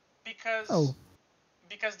 Because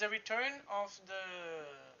the return of the...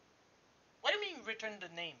 What do you mean return the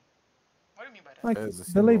name? What do you mean by that? Like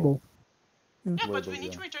the label. Yeah, but we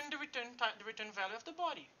need to return the return value of the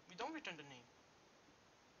body. We don't return the name.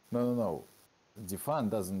 No. define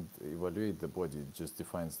doesn't evaluate the body; it just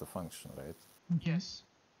defines the function, right? Yes.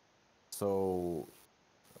 So,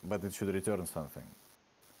 but it should return something.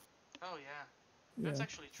 Oh yeah. That's Yeah.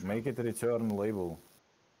 actually true. Make it return label.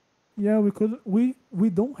 Yeah, we could. We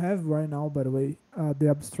don't have right now, by the way, the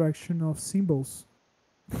abstraction of symbols.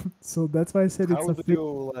 So that's why I said it's How a do fake.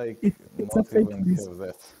 you like It's a not fake even Lisp. have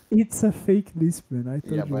that? It's a fake Lisp, man. I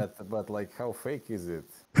Yeah, told you. but like, how fake is it?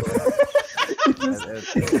 It just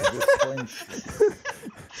At this point,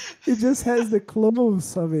 it just has the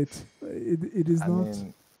close of it. It is I not.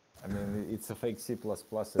 mean, it's a fake C++ at this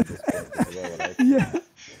point as well, right? Yeah.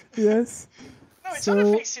 Yes. No, it's So not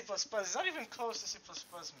a fake C++. It's not even close to C++,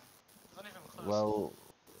 man. It's not even close. Well,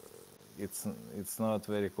 it's not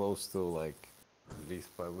very close to like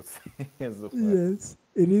Lisp, I would say, as of now. yes,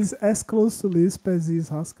 it is as close to Lisp as is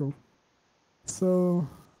Haskell. So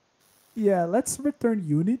yeah, let's return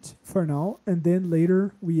unit for now, and then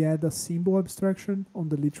later we add a symbol abstraction on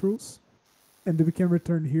the literals, and then we can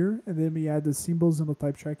return here, and then we add the symbols and the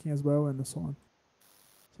type checking as well, and so on.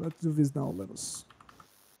 So let's do this now, Linus.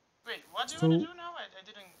 Wait, what do you So- want to do now? I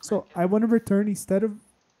didn't. So get I want to return instead of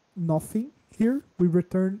nothing here, we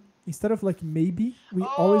return instead of like maybe, we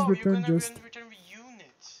always return you're just gonna return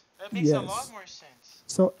unit. That makes a lot Yes. more sense.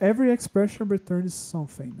 so every expression returns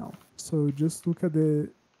something now. So just look at the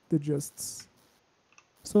justs.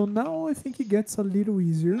 So now I think it gets a little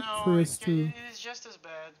easier No, for it, us to. it is just as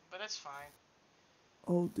bad, but that's fine.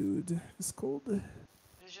 Oh, dude, it's cold.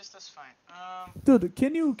 It's just as fine. Dude,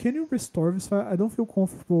 can you restore this file? I don't feel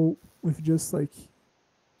comfortable with just like.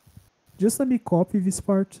 Just let me copy this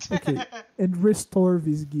part, okay, and restore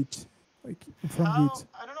this git, like from git.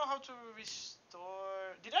 I don't know how to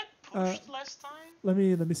restore. Did I push it last time? Let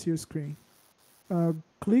me see your screen.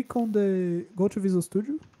 Click on the go to Visual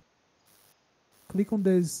Studio. Click on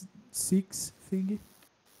the 6 thingy.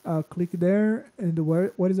 Click there, and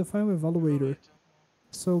what is the file evaluator?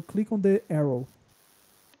 So click on the arrow.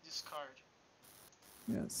 Discard.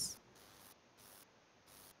 Yes.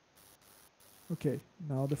 Okay,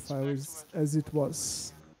 now the file back to is what- as it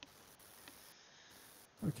was.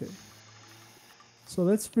 Okay. So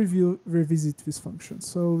let's revisit this function.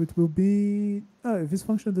 So it will be this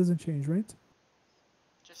function doesn't change, right?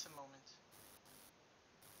 Just a moment.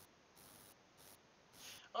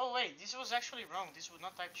 Oh wait, this was actually wrong. This would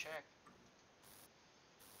not type check.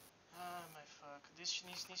 Ah, my fuck. This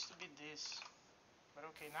needs to be this. But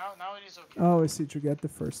okay, now it is okay. Oh, I see. To get the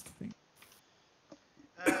first thing.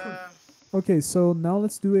 Uh, Okay, so now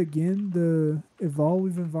let's do again the eval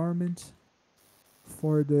with environment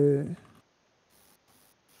for the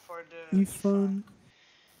for the ifun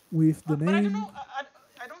with the But I don't name. know.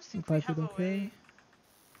 I don't think we type have I a don't care. way.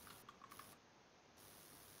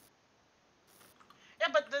 Yeah,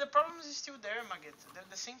 but the problem is still there, Maggot.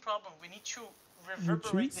 The same problem. We need to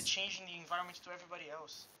reverberate the is? change in the environment to everybody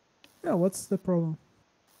else. Yeah, what's the problem?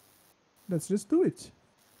 Let's just do it.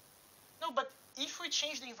 No, but if we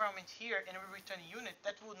change the environment here and we return a unit,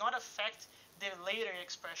 that will not affect the later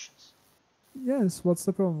expressions. Yes, what's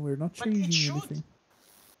the problem? We're not But it changing should. anything.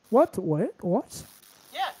 What? What?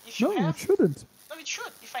 Yeah, if you No, have... it shouldn't. No, it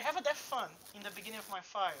should. If I have a def fun in the beginning of my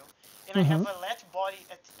file, and I have a let body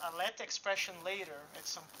a let expression later at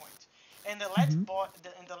some point, and the let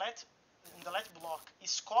the let block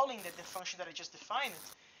is calling the function that I just defined,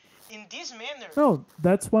 in this manner, No,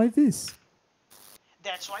 that's why this.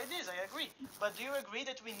 that's why it is. I agree. But do you agree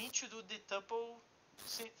that we need to do the tuple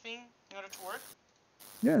thing in order to work?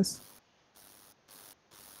 Yes.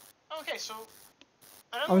 Okay, so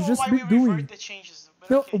I don't I was know just why we redoing. revert the changes. But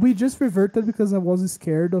No, okay. we just reverted because I was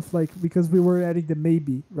scared of because we were adding the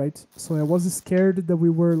maybe, right? So I was scared that we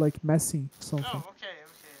were messing something. Oh, okay.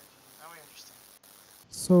 Now I understand.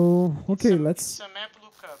 So okay, It's a map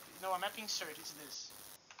lookup. No, a map insert. It's this.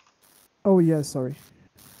 Oh yeah, sorry.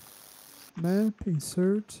 Map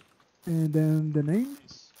insert, and then the name.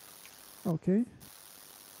 This. Okay.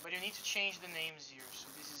 But you need to change the names here. So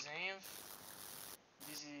this is env.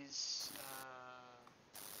 This is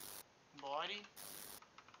body.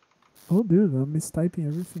 Oh dude, I'm mistyping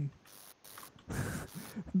everything.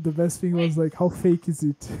 The best thing was Wait. how fake is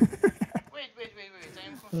it? Wait. I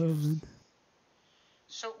am Oh, confused. man.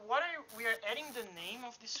 So we are adding the name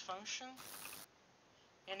of this function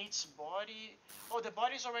and its body. Oh, the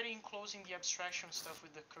body is already enclosing the abstraction stuff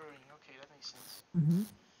with the currying. Okay, that makes sense. Mm-hmm.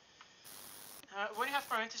 When you have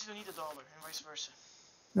parentheses, you need a dollar and vice versa.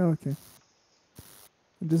 Oh, okay.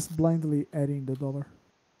 I'm just blindly adding the dollar.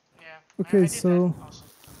 Yeah. Okay, I did so that also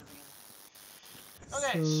from the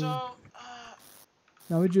beginning. Okay, so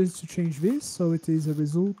now we just to change this, so it is a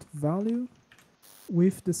result value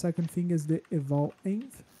with the second thing is the eval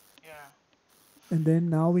env. yeah. and then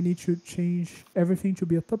now we need to change everything to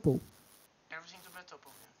be a tuple. Everything to be a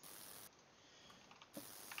tuple. Yeah.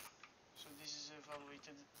 So this is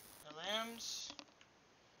evaluated lambs,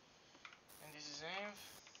 and this is env.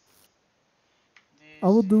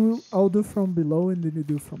 I'll do from below, and then you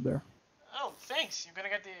do from there. Oh, thanks. You're gonna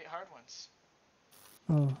get the hard ones.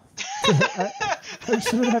 Oh, I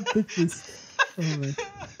should have picked this. Oh man.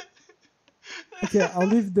 Okay, I'll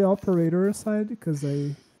leave the operator aside because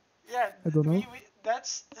I don't know.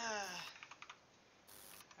 That's.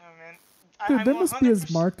 Oh man. Dude, there must be a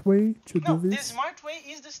smart way to do this. No, the smart way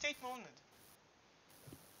is the state monad.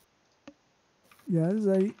 Yes,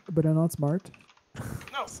 but I'm not smart.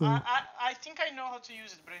 No, So. I think I know how to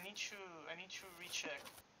use it, but I need to recheck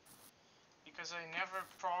because I never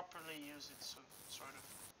properly use it. So sort of.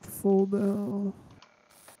 Fold out.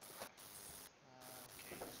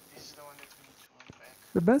 Okay, so this is the one that we need to unpack.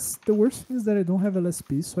 The worst thing is that I don't have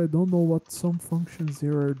LSP, so I don't know what some functions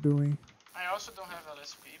here are doing. I also don't have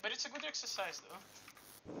LSP, but it's a good exercise though.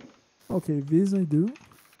 Okay, this I do.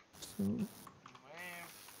 So.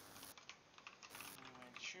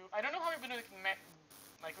 I don't know how we're gonna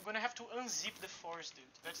like we're gonna have to unzip the force, dude.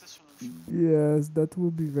 That's the solution. Yes, that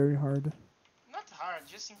will be very hard. Not hard,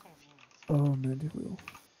 just inconvenient. Oh man, it will.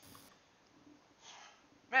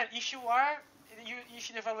 Man, if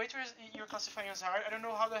the evaluator you're classifying as hard, I don't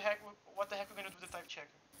know what the heck we're gonna do with the type checker.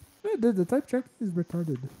 Yeah, the type checker is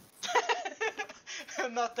retarded.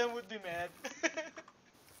 Nathan would be mad.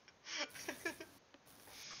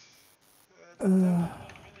 Really mad.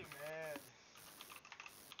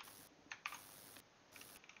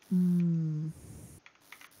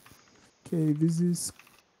 Okay, this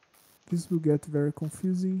will get very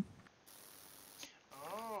confusing.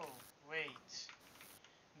 Oh, wait.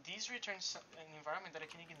 These returns an environment that I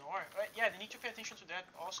can ignore. Yeah, they need to pay attention to that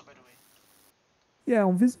also, by the way. Yeah,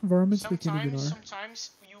 on these environments we can ignore.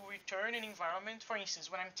 Sometimes you return an environment. For instance,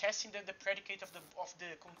 when I'm testing the predicate of the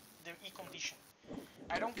e condition,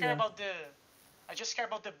 I don't care about I just care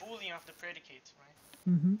about the boolean of the predicate, right?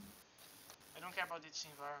 I don't care about its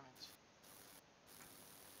environment.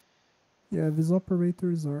 Yeah, these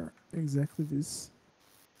operators are exactly this.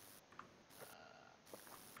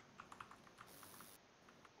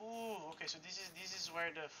 Okay, so this is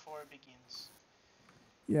where the for begins.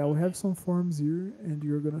 Yeah, we have some forms here, and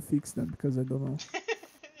you're gonna fix them because I don't know.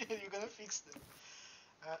 You're gonna fix them.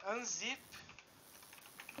 Unzip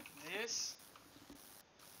this.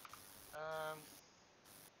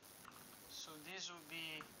 So this will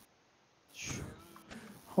be true.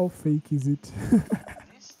 How fake is it?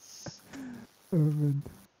 Lists. Oh man.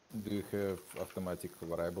 Do you have automatic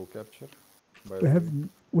variable capture?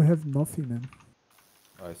 We have nothing, man.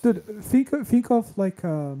 I see. Dude, think of like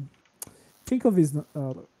think of his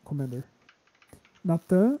commander.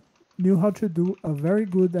 Nathan knew how to do a very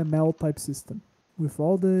good ML type system with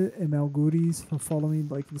all the ML goodies for following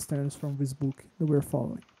like the standards from this book that we're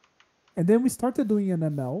following. And then we started doing an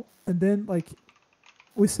ML, and then like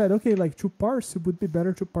we said, okay, like to parse, it would be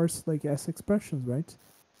better to parse like S expressions, right?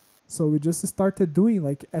 So we just started doing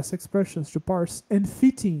like S expressions to parse and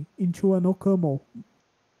fitting into an OCaml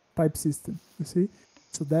type system, you see?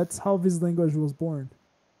 So that's how this language was born.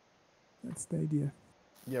 That's the idea.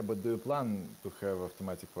 Yeah, but do you plan to have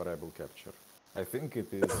automatic variable capture? I think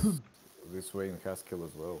it is this way in Haskell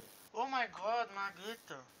as well. Oh my god,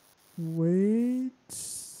 Magito. Wait.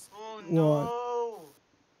 Oh no.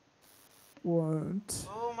 What?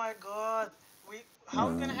 Oh my god. How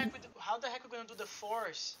the heck we're gonna do the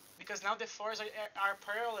force? Because now the force are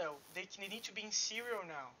parallel. They need to be in serial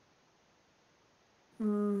now.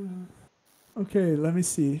 Okay, let me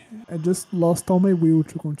see. I just lost all my will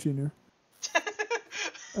to continue.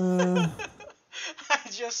 I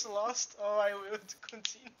just lost all my will to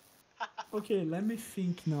continue. Okay, let me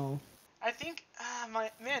think now. I think,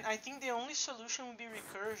 I think the only solution would be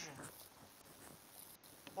recursion.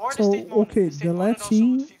 Or So, the state mode. okay, The state the mode also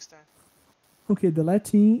Latin. would fix that. Okay, the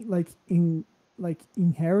Latin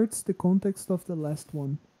inherits the context of the last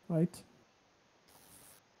one, right?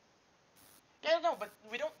 Yeah, no, but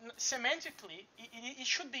we don't semantically. It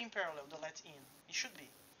should be in parallel. The let in. It should be.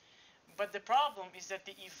 But the problem is that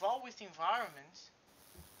the evolve with environment.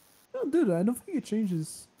 No, dude, I don't think it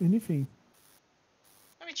changes anything.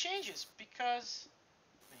 No, it changes because.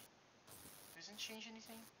 Wait, doesn't change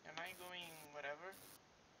anything? Am I going whatever?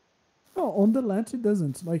 No, on the lat it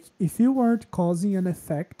doesn't. Like, if you weren't causing an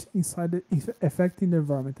effect inside the effect in the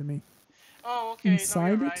environment, I mean. Oh, okay.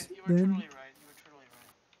 Inside no, you're it, right. You were then. totally right. You were totally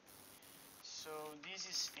right. So this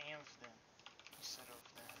is env then, instead of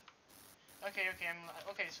that. Okay.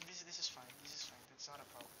 Okay. So this is fine. This is fine. That's not a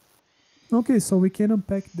problem. Okay, so we can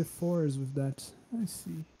unpack the fours with that. I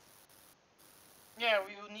see. Yeah,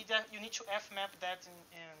 you need that. You need to fmap that to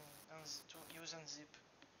use unzip.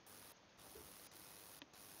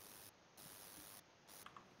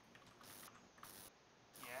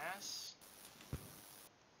 Yes.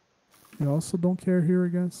 You also don't care here, I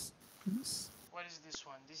guess. Yes. What is this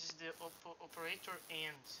one? This is the operator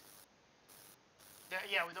and.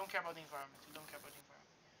 Yeah, we don't care about the environment. We don't care about the environment.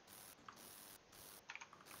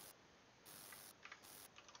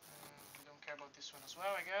 We don't care about this one as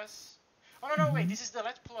well, I guess. Oh no, wait. This is the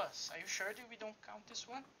let plus. Are you sure that we don't count this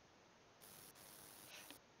one?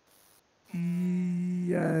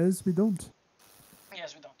 Yes, we don't.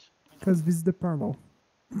 Yes, we don't. Because this is the parallel.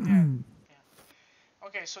 Yeah.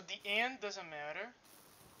 Okay, so the and doesn't matter.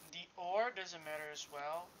 The or doesn't matter as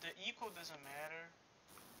well. The equal doesn't matter.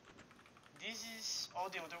 This is all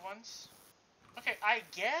the other ones. Okay, I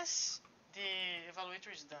guess the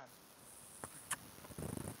evaluator is done.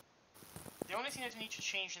 The only thing that we need to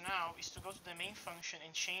change now is to go to the main function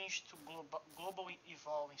and change to global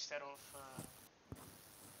eval instead of...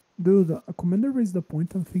 Dude, a commander raised the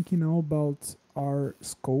point. I'm thinking now about our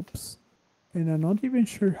scopes. And I'm not even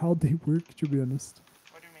sure how they work, to be honest.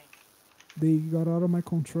 What do you mean? They got out of my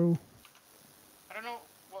control. I don't know.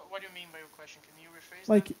 What do you mean by your question? Can you rephrase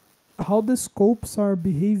like, that? How the scopes are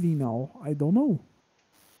behaving now, I don't know.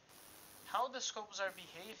 How the scopes are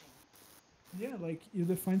behaving? Yeah, like you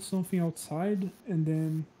define something outside and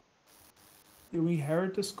then you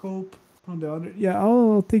inherit the scope from the other. Yeah,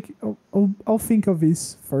 I'll think of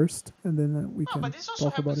this first and then we can but this also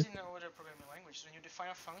talk about happens it. in other programming languages. When you define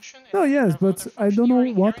a function and No, then you yes, have but another I function, don't you know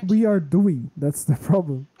are what inheriting. we are doing. That's the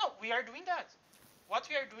problem. No, we are doing that. What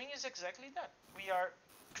we are doing is exactly that. We are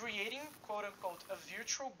creating, quote-unquote, a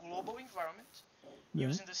virtual global environment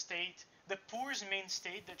using the state, the Poor's main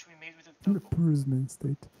state that we made with the tuple. The Poor's main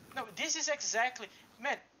state. No, this is exactly...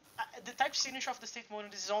 Man, the type signature of the state model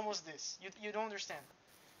is almost this. You don't understand.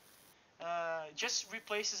 Just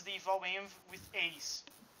replaces the eval env with A's,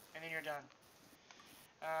 and then you're done.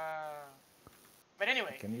 But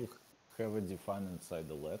anyway... Can you have a define inside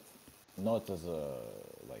the let? Not as a,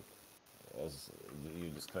 like, as you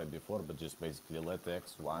described before, but just basically let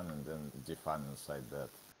x1 and then define inside that.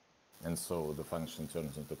 And so the function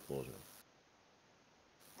turns into closure.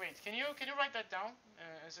 Wait, can you write that down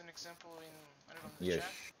as an example in, I don't know, the yes, chat?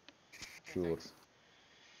 Okay, sure. thanks.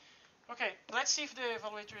 Okay, let's see if the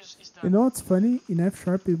evaluator is done. You know what's funny? In F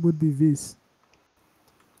sharp it would be this.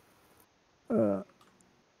 No,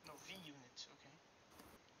 V unit, okay.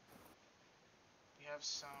 We have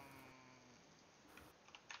some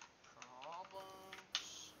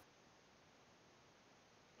problems.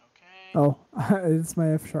 Okay. Oh, it's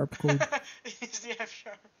my F sharp code. It's the F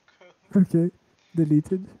sharp code. Okay,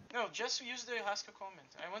 deleted. No, just use the Haskell comment.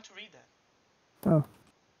 I want to read that. Oh.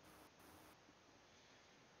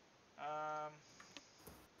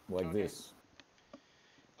 Like this.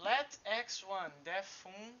 Let x1 def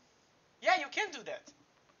fun. Yeah, you can do that.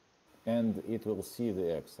 And it will see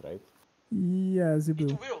the x, right? Yes, it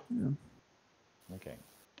will. It will. Yeah. Okay.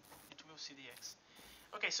 It will see the x.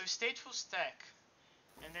 Okay, so stateful stack.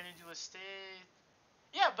 And then you do a state...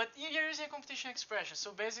 Yeah, but you're using a competition expression.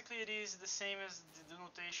 So basically it is the same as the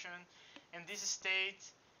notation. And this state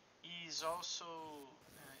is also...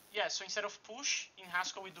 yeah, so instead of push, in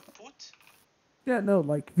Haskell we do put. Yeah, no,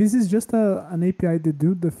 like this is just an API the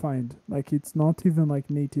dude defined. Like it's not even like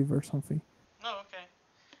native or something. No, okay.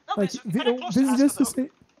 No, Like but it's kind of close this to is Haskell just to say.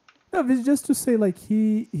 No, this is just to say like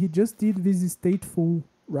he just did this stateful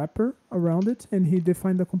wrapper around it and he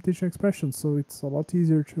defined the competition expression, so it's a lot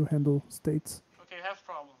easier to handle states. Okay, we have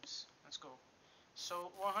problems. Let's go.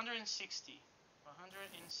 So 160.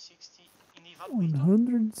 160 in evaluator.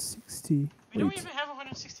 160. We don't even have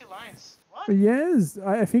 160 lines. What? Yes,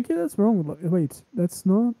 I think that's wrong. Wait, that's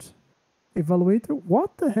not evaluator.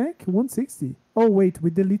 What the heck? 160. Oh wait, we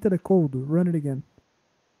deleted the code. Run it again.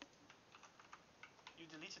 You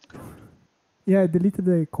deleted code. Yeah, I deleted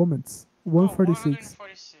the comments. 146.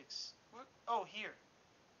 146. What? Oh, here.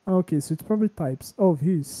 Okay, so it's probably types. Oh,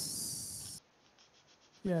 this.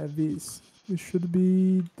 Yeah, this. It should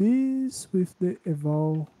be this with the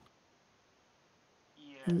eval.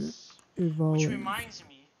 Yes. Eval. Which reminds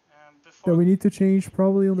me, that we need to change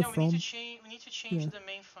probably on the we front. We need to change the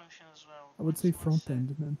main function as well. I would say front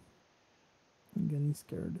end, man. I'm getting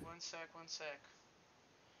scared. One sec.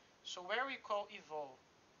 So where we call eval,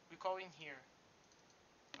 we call in here.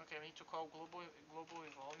 Okay, we need to call global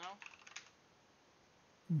eval now.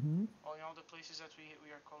 All the places that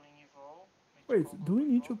we are calling eval. Wait, do we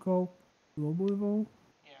need to call global eval?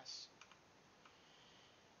 Yes.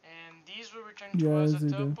 And these will return to us a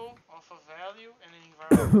tuple of a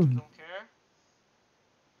Don't care.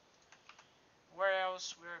 Where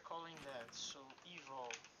else we are calling that? So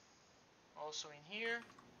eval. Also in here.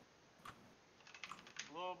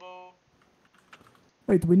 Global.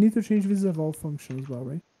 Wait, we need to change this eval function as well,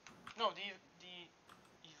 right? No, the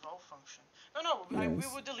eval function. No, we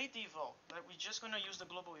Yes. would delete the eval. Like, we're just gonna use the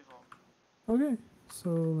global eval. Okay, so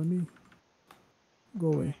let me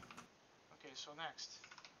go away. Okay, so next.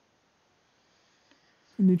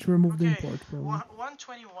 We need to remove the Okay, import probably.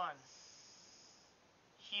 121.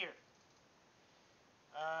 Here.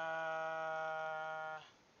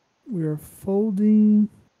 We are folding.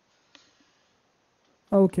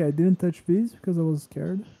 Okay, I didn't touch these because I was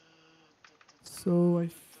scared. So I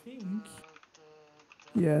think...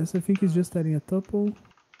 Yes, I think it's just adding a tuple.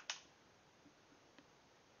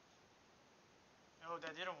 Oh,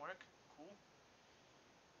 that didn't work. Cool.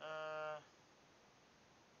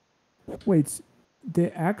 Wait,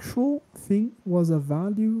 the actual thing was a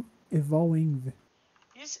value evolving.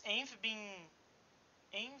 Is env being...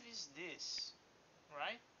 env is this,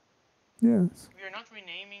 right? Yes. We are not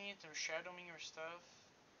renaming it or shadowing or stuff.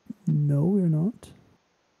 No, we're not.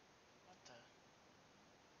 What the...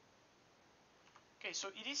 Okay, so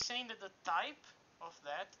it is saying that the type of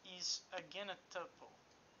that is again a tuple,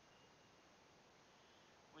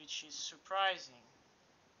 which is surprising.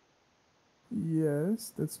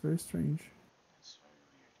 Yes, that's very strange. That's very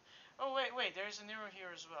weird. Oh, wait, there's an error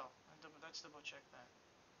here as well. Let's double check that.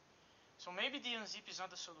 So maybe the unzip is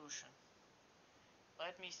not the solution.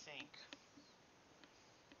 Let me think.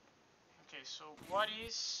 Okay, so what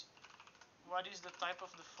is the type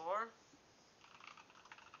of the for?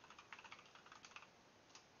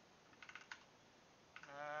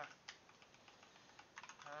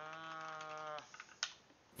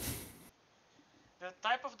 The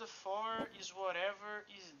type of the for is whatever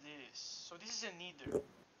is this. So this is a neither.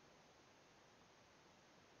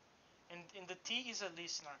 And the T is a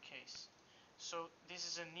list in our case. So this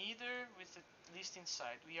is a neither with a list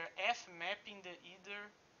inside. We are F mapping the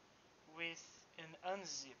either with an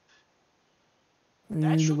unzip.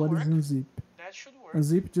 That And should what work. is unzip? That should work.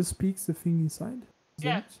 Unzip just speaks the thing inside.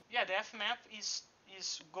 Yeah, the F map is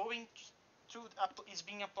going to is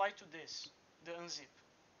being applied to this, the unzip.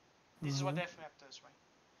 This is what the F map does, right?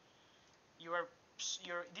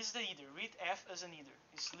 This is the either. Read F as an either.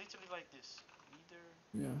 It's literally like this.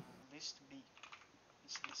 Either list B.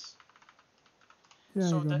 It's this. Yeah,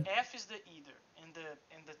 So the F is the either, and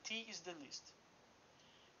the T is the list.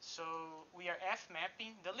 So we are F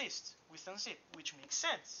mapping the list with unzip, which makes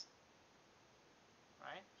sense,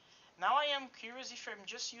 right? Now I am curious if I'm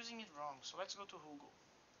just using it wrong. So let's go to Google.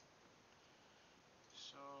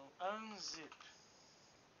 So unzip.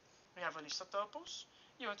 We have a list of tuples.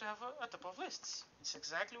 You want to have a tuple of lists. It's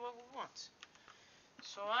exactly what we want.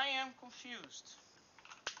 So I am confused.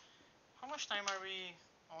 How much time are we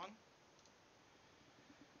on?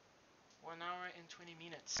 1 hour and 20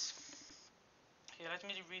 minutes. Okay, let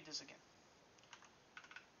me read this again.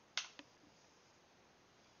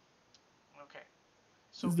 Okay.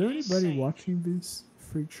 So is there it is anybody saying, watching this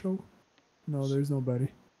freak show? No, there's nobody.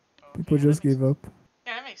 okay, People just gave up.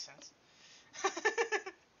 Yeah, that makes sense.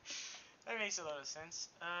 That makes a lot of sense.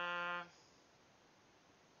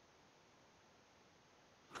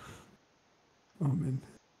 Oh man.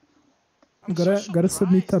 I'm Gotta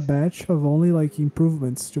submit a batch of only like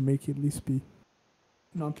improvements to make it Lisp.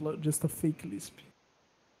 Not just a fake Lisp.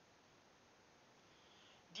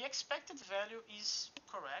 The expected value is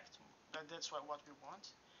correct. That's what we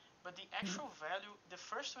want. But the actual value, the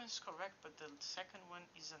first one is correct, but the second one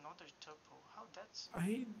is another tuple. How that's...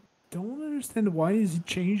 I don't understand why is it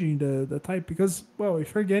changing the type, because, well,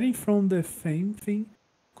 if you're getting from the same thing,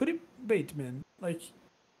 could it... Wait, man. Like...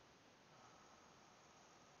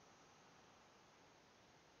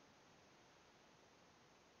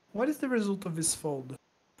 What is the result of this fold?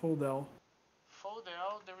 Fold-L.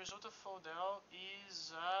 Fold-L, the result of Fold-L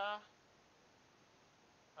is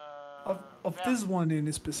Of this one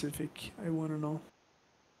in specific, I want to know.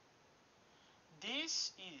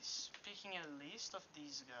 This is picking a list of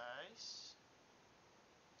these guys.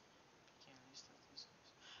 Picking a list of these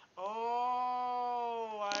guys.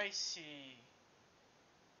 Oh, I see.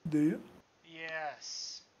 Do you?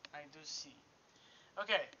 Yes, I do see.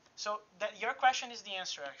 Okay, so your question is the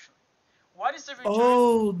answer, actually. What is the return?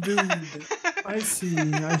 Oh, dude. I see.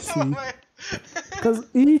 Because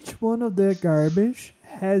each one of the garbage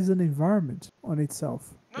has an environment on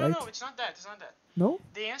itself, right? No, it's not that. It's not that. No?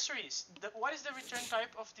 The answer is, what is the return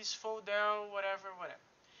type of this Fold-L, whatever.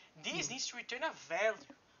 This needs to return a value,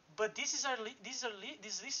 but this is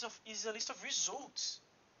a list of results,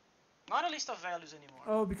 Not a list of values anymore.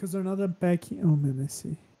 Oh, because they're not unpacking. Oh man, I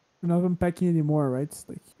see. We're not unpacking anymore, right? It's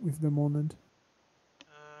like with the monad.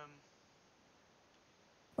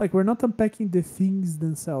 Like we're not unpacking the things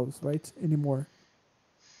themselves, right? Anymore.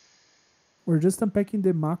 We're just unpacking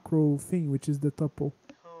the macro thing, which is the tuple.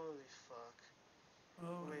 Holy fuck.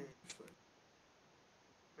 Oh.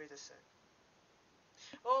 Wait a sec.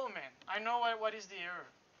 Oh man, I know what is the error.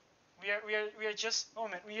 We are just, oh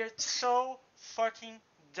man, we are so fucking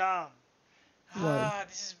dumb. Why?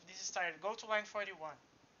 This is tired. Go to line 41.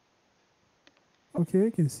 Okay, I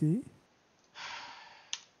can see.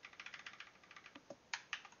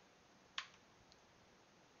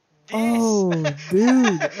 This Oh,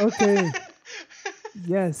 dude. Okay.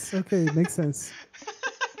 Yes. Okay, makes sense.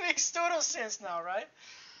 makes total sense now, right?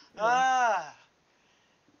 Yeah.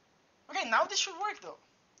 Okay, now this should work though.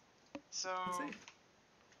 So Let's see.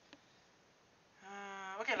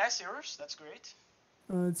 okay, less errors. That's great.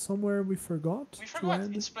 It's somewhere we forgot. We forgot. To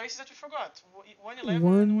add. It's places that we forgot. 111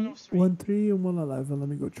 and 103. 113 and 111. Let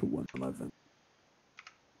me go to 111.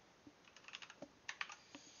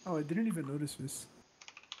 Oh, I didn't even notice this.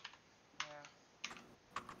 Yeah.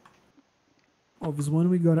 Oh, there's one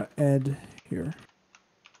we gotta add here.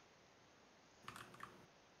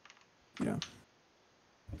 Yeah.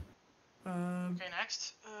 Okay,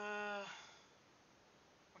 next.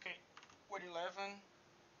 Okay, 111.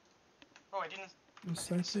 Oh, I didn't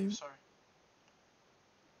save. Sorry.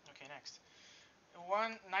 Okay, next.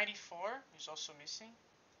 194 is also missing.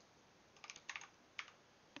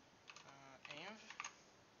 Env.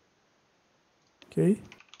 Okay.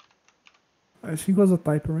 I think it was a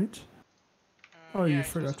typo, right? Oh, yeah, you it was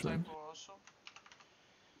forgot a to add. typo also.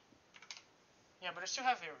 Yeah, but I still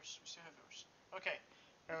have errors. Okay,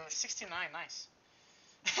 69, nice.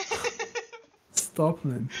 Stop,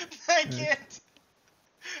 man. I can't.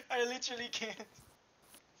 I literally can't.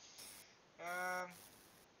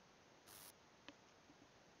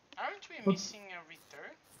 Aren't we missing a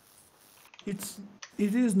return?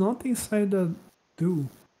 It is not inside the do.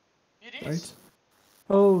 It is. Right?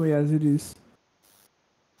 Oh yes, it is.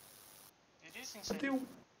 It is inside.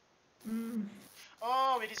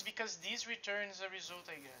 Oh, it is because this returns a result,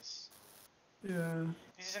 I guess. Yeah.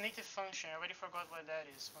 This is a native function. I already forgot what that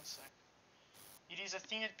is. One sec. It is a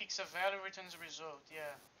thing that picks a value, returns a result.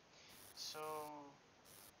 Yeah. So.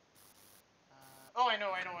 Oh, I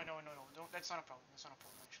know. That's not a problem.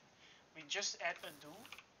 Actually. We just add a do.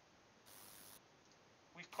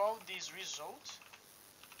 We call this result.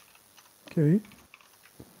 Okay.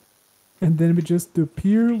 And then we just do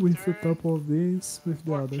peer with the top of this with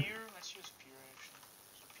the other. Peer. Let's use peer actually.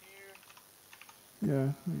 So peer.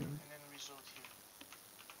 Yeah. And then result here.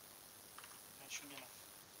 That should be enough.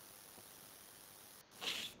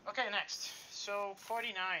 Okay, next. So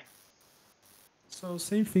 49. So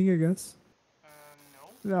same thing, I guess.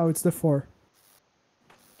 No. No, it's the 4.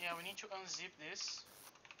 Yeah, we need to unzip this.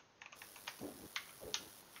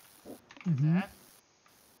 Mm-hmm. That.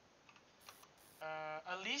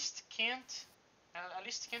 A list can't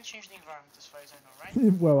change the environment as far as I know, right?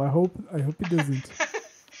 Well, I hope it doesn't.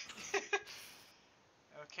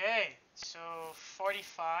 Okay, so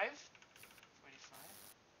 45.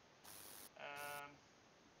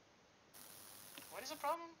 What is the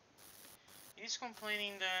problem? He's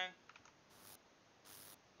complaining that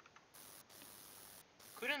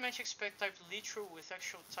couldn't match expect type literal with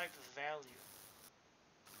actual type value.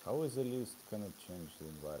 How is a list cannot change the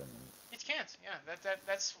environment? It can't. Yeah,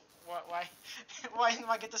 that's why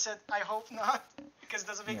Magetta said I hope not, because it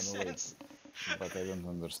doesn't make sense. But I don't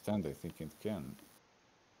understand. I think it can.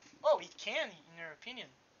 Oh, it can, in your opinion.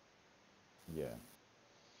 Yeah.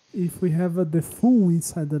 If we have a default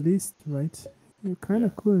inside the list, right? You kind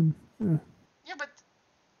of could. Yeah. Yeah, but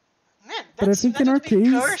man, But I think in our case,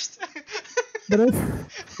 cursed. That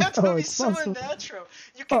would be so possible. unnatural.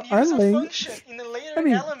 You can use a function in the later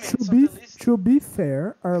elements of the list. To be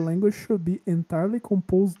fair, our language should be entirely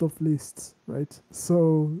composed of lists, right?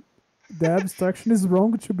 So the abstraction is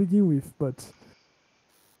wrong to begin with, but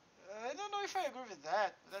I don't know if I agree with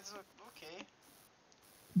that. That's okay.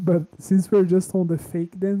 But since we're just on the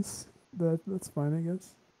fake dance, that's fine, I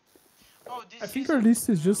guess. Oh, I think our list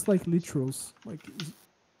is just like literals. Like,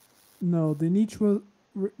 no, they need to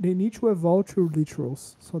evolve to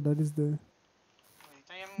literals. So that is the. Wait,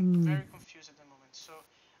 I am very confused at the moment. So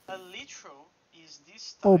a literal is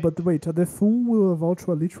this type. Oh, but wait, a default will evolve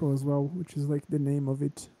to a literal as well, which is like the name of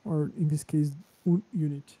it, or in this case,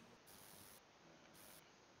 unit.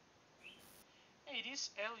 Hey, it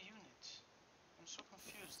is L unit. I'm so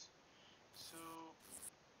confused. So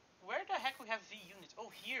where the heck we have V unit?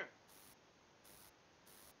 Oh, here.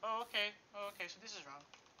 Oh, okay. So this is wrong.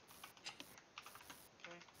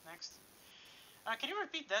 text. Can you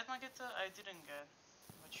repeat that, Magita? I didn't get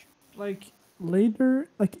what you mean. Like later,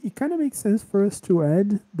 like it kind of makes sense for us to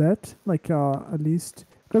add that, like a list,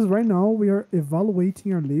 because right now we are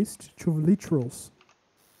evaluating our list to literals,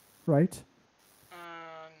 right?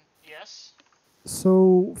 Yes.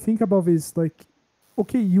 So think about this, like,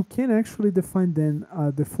 okay, you can actually define then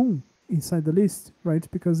the fun inside the list, right?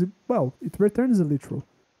 Because it returns a literal.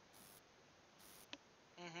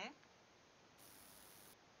 Mm-hmm.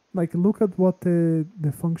 Like look at what the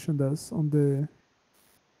function does on the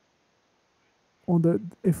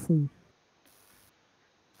fun.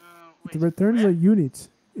 It Wait, returns a where? unit.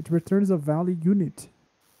 It returns a value unit.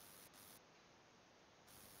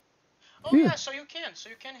 Oh yeah, Here. so you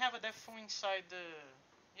can have a def fun inside the.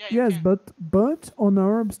 Yeah, you Yes, can. but on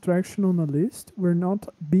our abstraction on a list, we're not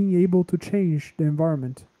being able to change the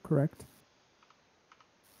environment, correct?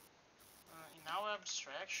 In our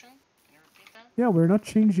abstraction, can you repeat that? Yeah, we're not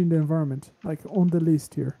changing the environment, like on the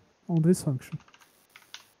list here, on this function.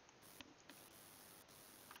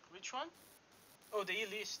 Which one? Oh, the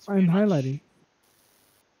list. I'm highlighting.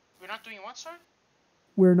 We're not doing what, sorry?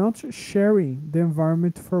 We're not sharing the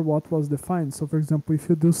environment for what was defined. So, for example, if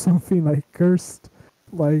you do something like cursed,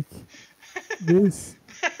 like this.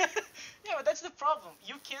 Yeah, but that's the problem.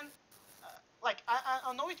 You can, like,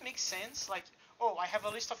 I know it makes sense. Like, oh, I have a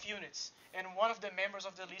list of units, and one of the members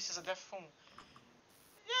of the list is a def fun.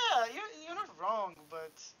 Yeah, you're not wrong,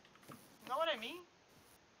 but you know what I mean?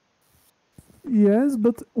 Yes,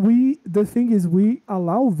 but the thing is, we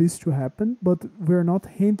allow this to happen, but we're not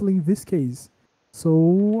handling this case.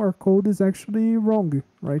 So our code is actually wrong,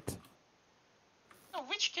 right? No,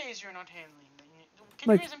 which case you're not handling? Can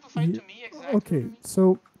you Like, exemplify to me exactly what okay, you mean?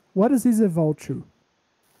 so what does this evolve to?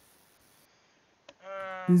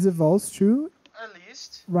 This evolves to, A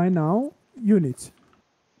list. right now, unit,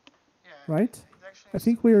 Yeah, right? it actually I needs to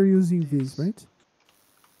think we are be using this, right?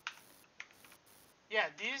 Yeah,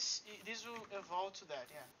 this will evolve to that.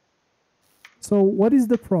 Yeah. So what is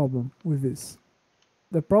the problem with this?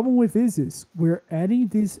 The problem with this is we're adding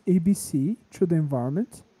this ABC to the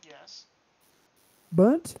environment, Yes.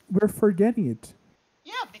 but we're forgetting it.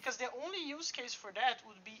 Yeah, because the only use case for that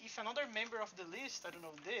would be if another member of the list, I don't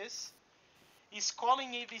know this, is calling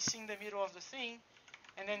ABC in the middle of the thing,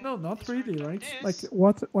 and then No, not this will really, return right? Like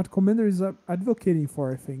this. what Commander is advocating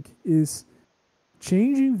for, I think, is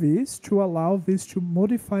changing this to allow this to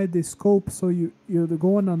modify the scope. So you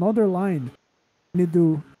go on another line and you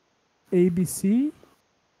do ABC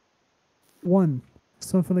 1,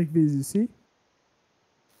 something like this. You see,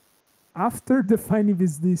 after defining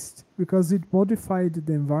this list, because it modified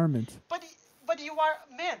the environment. But you are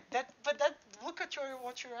man that look at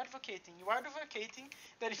what you're advocating. You are advocating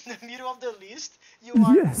that in the middle of the list you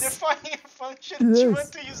are Yes. defining a function Yes. that you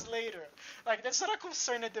want to use later. Like that's not a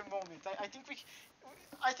concern at the moment. I think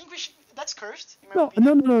we should. That's cursed. In my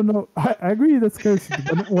opinion. No. I agree that's cursed.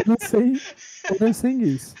 But what I'm saying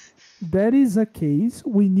is, that is a case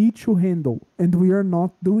we need to handle, and we are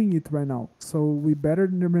not doing it right now. So we better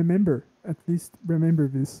remember, at least remember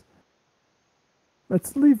this.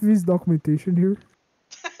 Let's leave this documentation here.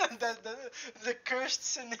 the cursed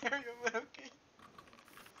scenario, but okay.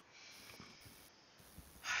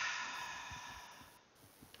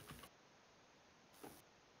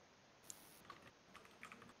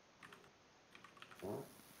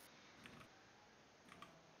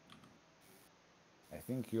 I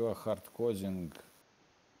think you are hard coding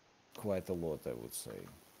quite a lot, I would say.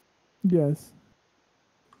 Yes.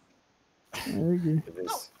 I agree.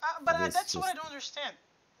 No, but that's what I don't understand.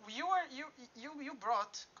 You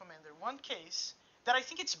brought, Commander, one case that I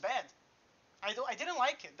think it's bad. I didn't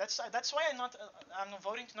like it. That's why I'm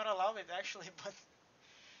voting to not allow it actually. But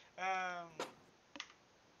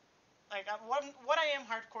like what I am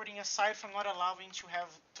hardcoding aside from not allowing to have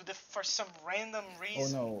for some random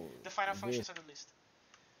reason define a function inside the list.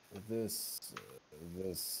 This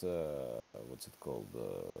what's it called?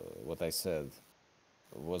 What I said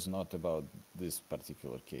was not about this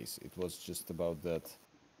particular case. It was just about that.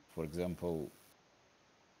 For example,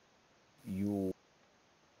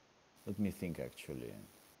 let me think actually.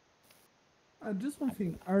 Just one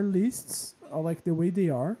thing, our lists are like the way they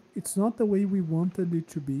are. It's not the way we wanted it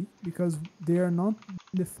to be because they are not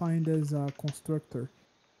defined as a constructor.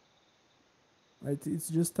 Right? It's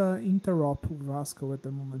just an interop with Haskell at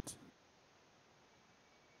the moment.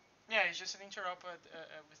 Yeah, it's just an interop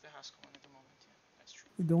with the Haskell one at the moment. Yeah, that's true.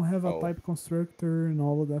 We don't have a type constructor and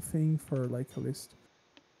all of that thing for like a list.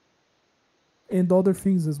 And other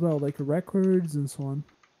things as well, like records and so on.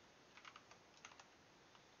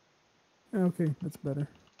 Okay, that's better.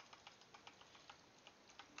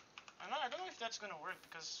 I don't know if that that's gonna work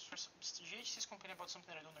because GHC is complaining about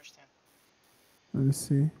something I don't understand. Let me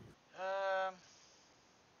see.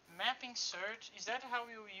 Map insert. Is that how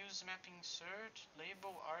we will use map insert?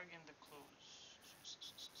 Label arg and the close.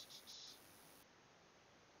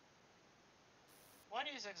 What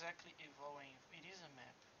is exactly evolving? It is a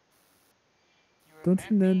map.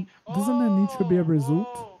 Doesn't that need to be a result?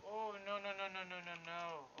 Oh, no.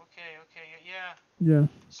 Okay, yeah. Yeah.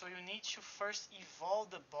 So you need to first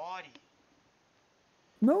evolve the body.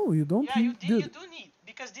 No, you don't. Yeah, you do need,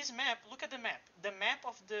 because this map, look at the map. The map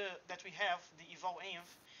of that we have, the eval-env,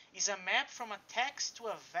 is a map from a text to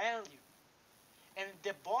a value. And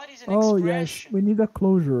the body is an expression. Yes, we need a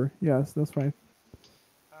closure. Yes, that's right.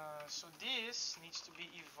 So this needs to be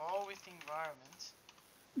evolve with environment.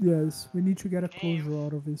 Yes, we need to get a closure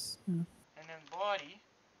out of this. Yeah. And then body.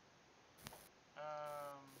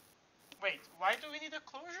 Wait, why do we need a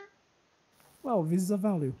closure? Well, this is a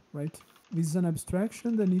value, right? This is an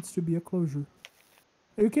abstraction that needs to be a closure.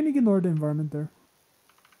 You can ignore the environment there.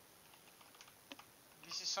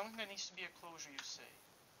 This is something that needs to be a closure, you say?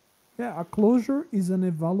 Yeah, a closure is an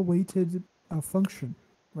evaluated function,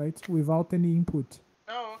 right? Without any input.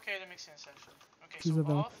 Oh, okay, that makes sense actually. Okay, So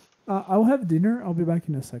off. I'll have dinner. I'll be back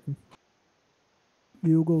in a second.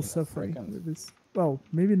 You go suffering with this. Well,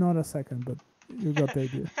 maybe not a second, but you got the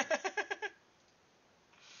idea.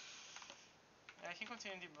 I can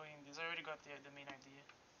continue debugging this. I already got the main idea.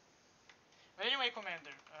 But anyway,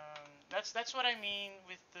 Commander, that's what I mean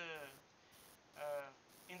with the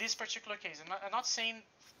in this particular case. I'm not saying.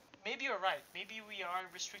 Maybe you're right. Maybe we are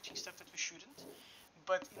restricting stuff that we shouldn't.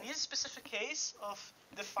 But in this specific case of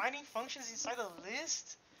defining functions inside a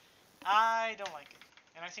list, I don't like it,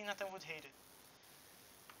 and I think Nathan would hate it.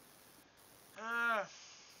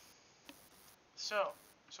 So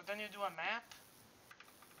then you do a map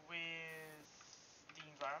with the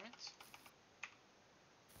environment.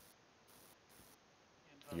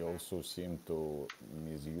 You also seem to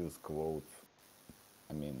misuse quote.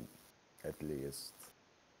 I mean, at least.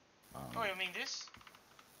 Oh, you mean this?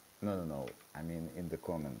 No. I mean, in the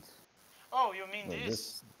comments. Oh, you mean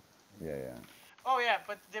this? Yeah. Oh, yeah,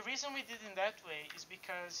 but the reason we did it in that way is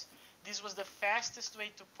because this was the fastest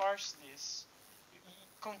way to parse this.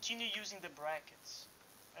 Continue using the brackets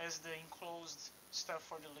as the enclosed stuff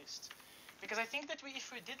for the list. Because I think that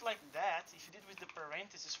if we did like that, if you did with the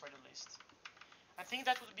parentheses for the list, I think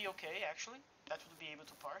that would be okay, actually. That would be able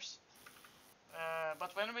to parse.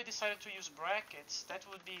 But when we decided to use brackets, that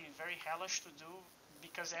would be very hellish to do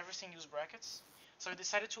because everything uses brackets. So we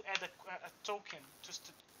decided to add a token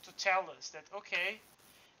to tell us that, okay,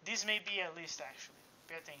 this may be a list actually.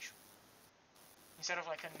 Pay attention. Instead of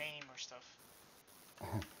like a name or stuff.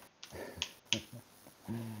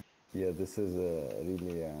 Yeah, this is a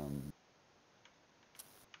really,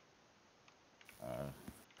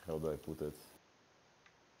 how do I put it?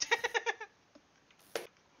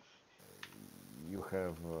 You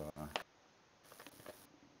have,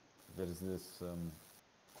 there's this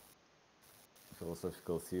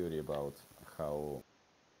philosophical theory about how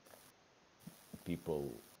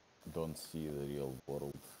people don't see the real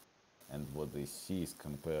world, and what they see is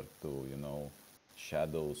compared to,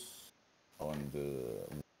 shadows on the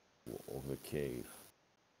of the cave,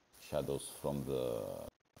 shadows from the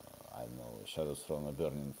shadows from a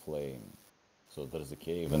burning flame. So there's a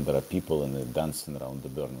cave and there are people in it dancing around the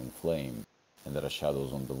burning flame, and there are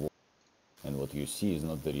shadows on the wall, and what you see is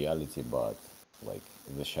not the reality but like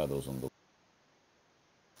the shadows on the wall.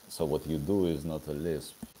 So what you do is not a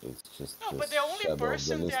Lisp, it's just no, but the only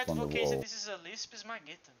person that advocates that this is a Lisp is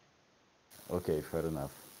Magetta. Okay, fair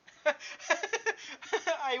enough.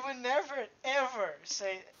 I would never ever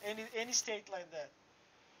say any state like that,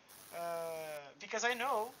 because I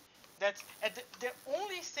know that the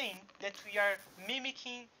only thing that we are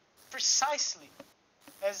mimicking precisely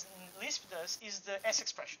as Lisp does is the S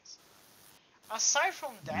expressions. Aside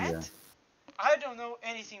from that, I don't know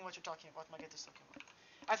anything what you're talking about. Magetta's talking about.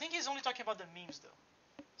 I think he's only talking about the memes though.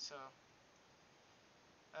 So.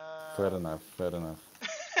 Fair enough.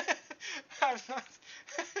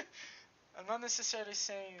 I'm not necessarily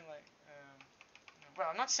saying like. Well,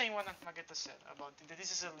 I'm not saying what Magetta said about that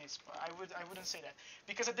this is a Lisp. I wouldn't say that,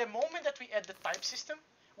 because at the moment that we add the type system,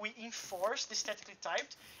 we enforce the statically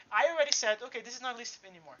typed. I already said, okay, this is not Lisp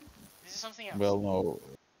anymore. This is something else. Well, no,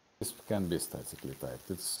 Lisp can be statically typed.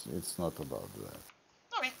 It's not about that.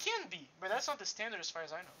 No, it can be, but that's not the standard as far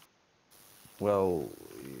as I know. Well,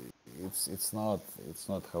 it's not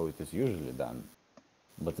how it is usually done,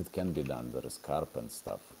 but it can be done. There is Carp and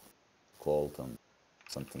stuff, Colt and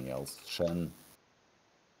something else, Shen.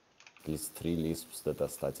 These 3 Lisps that are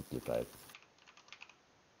statically typed.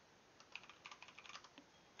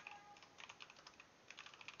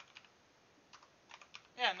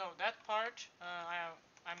 yeah, no, that part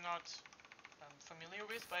I'm not familiar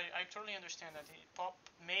with, but I totally understand that pop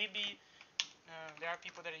maybe there are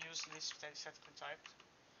people that use Lisp statically typed,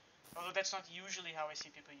 although that's not usually how I see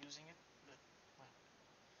people using it. But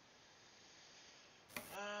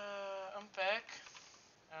well. Unpack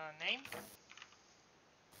name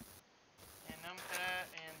and unpack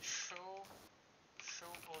and show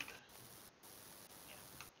order. Yeah.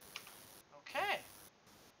 Okay.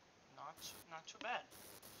 Not too bad.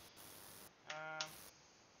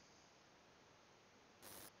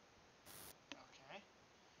 Okay.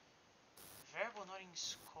 Variable not in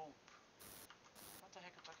scope. What the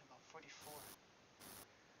heck are you talking about? 44.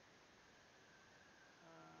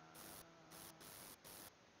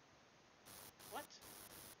 What?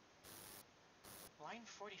 Line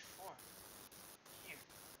 44. Here.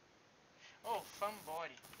 Oh, fun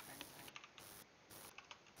body.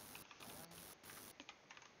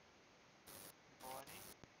 Body.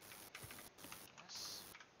 Yes.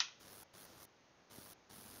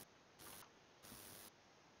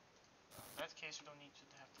 In that case, we don't need to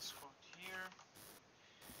have this quote here.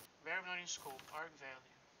 Variable not in scope, arg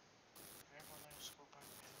value. Variable not in scope, arg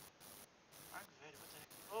value. Arg value, what the heck?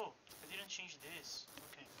 Oh, I didn't change this.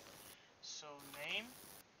 Okay. So name.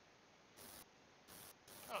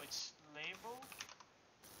 Oh, it's label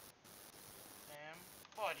and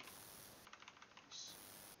body. Oops.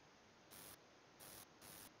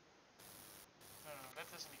 No,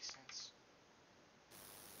 that doesn't make sense.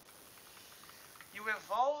 You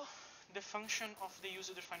evolve the function of the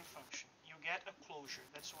user-defined function. You get a closure.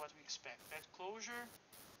 That's what we expect. That closure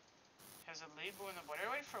has a label and a body. I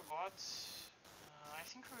already forgot. I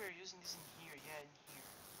think we were using this in here. Yeah, in here.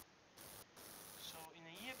 So in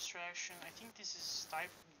the E abstraction, I think this is the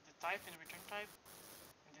type and the return type.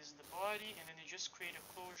 And this is the body. And then you just create a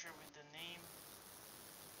closure with the name,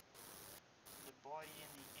 the body,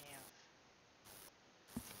 and the env.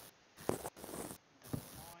 The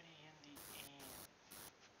body and the env.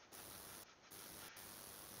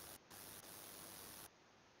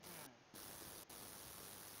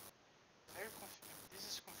 This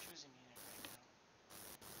is confusing me right now.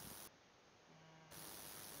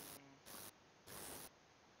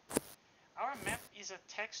 Our map is a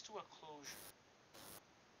text to a closure.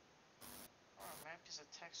 Our map is a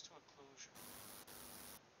text to a closure.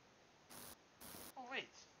 Oh wait,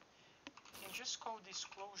 you can just call this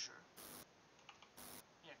closure.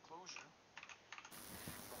 Yeah, closure.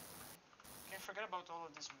 Can't forget about all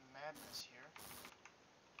of this madness here.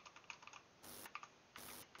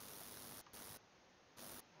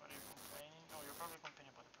 What are you complaining? Oh, you're probably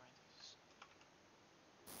complaining about the parentheses.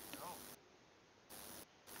 Oh.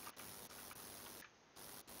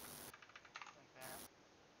 Like that.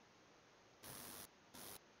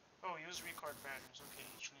 Oh, use record patterns. Okay,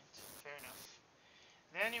 hlint. Fair enough.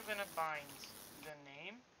 Then you're gonna bind the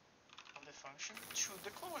name of the function to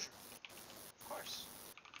the closure. Of course.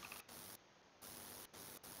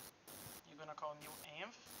 You're gonna call new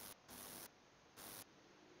env.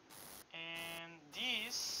 And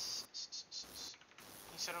this,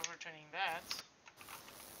 instead of returning that,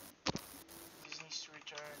 this needs to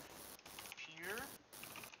return pure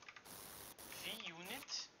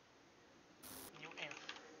vunit new env.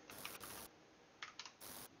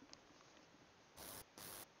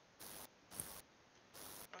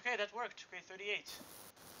 Okay, that worked. Okay, 38.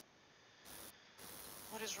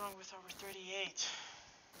 What is wrong with our 38?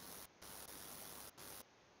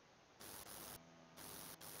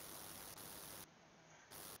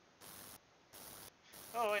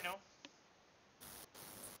 Oh, I know.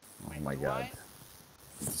 Oh my god.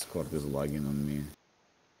 Discord is lagging on me.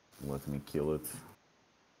 Let me kill it.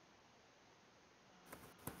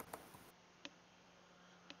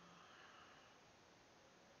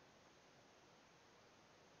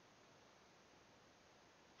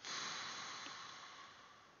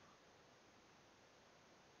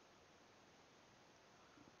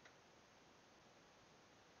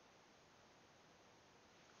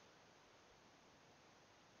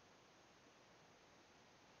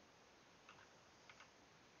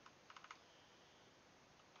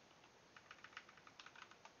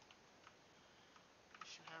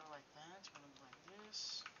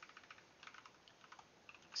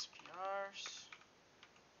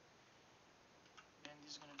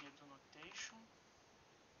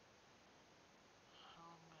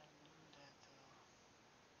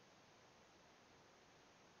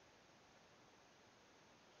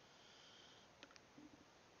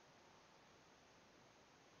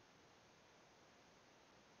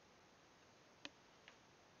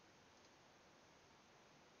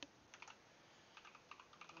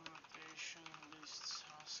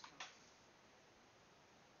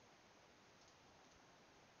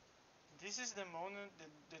 this is the moment,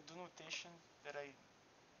 the do notation that I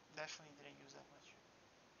definitely didn't use that much.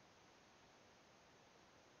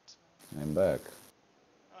 So, I'm back.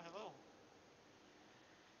 oh, hello.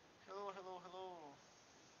 Hello, hello, hello.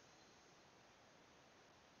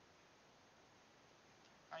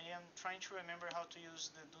 I am trying to remember how to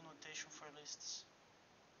use the do notation for lists,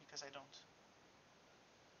 because I don't.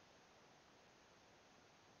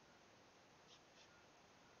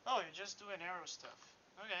 Oh, you just do an arrow stuff.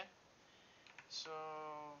 Okay. So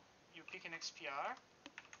you pick an XPR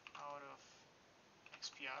out of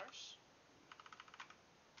XPRs.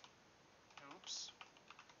 Oops.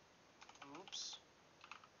 Oops.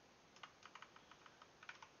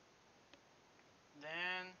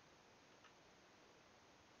 Then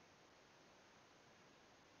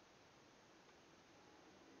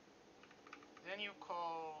you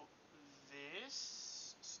call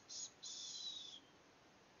this.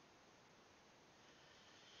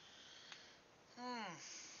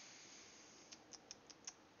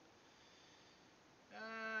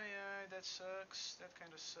 Yeah, that sucks. That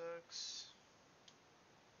kind of sucks.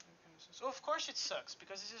 Oh, of course it sucks,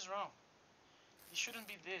 because this is wrong. It shouldn't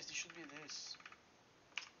be this, it should be this.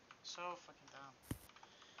 So fucking dumb.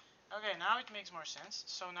 Okay, now it makes more sense.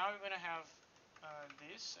 So now we're gonna have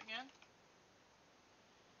this again.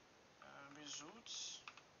 Results.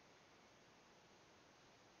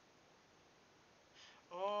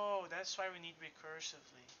 Oh, that's why we need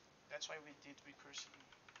recursively. That's why we did recursively.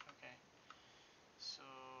 Okay. So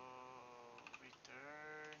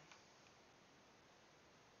return.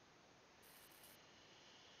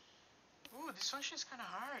 Ooh, this function is kind of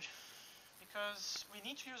hard, because we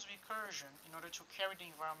need to use recursion in order to carry the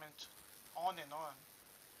environment on and on.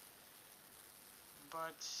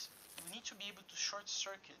 But we need to be able to short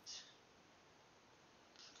circuit.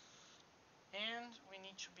 And we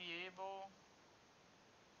need to be able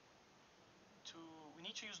to, we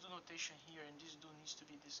need to use do notation here, and this do needs to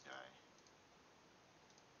be this guy.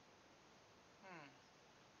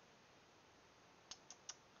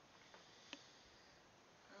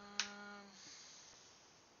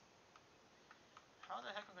 How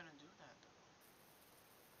the heck are we gonna do that though?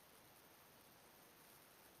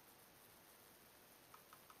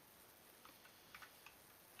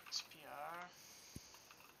 XPR.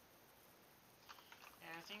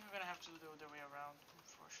 Yeah, I think we're gonna have to do the other way around,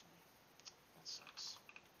 unfortunately. That sucks.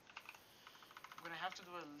 We're gonna have to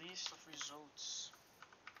do a list of results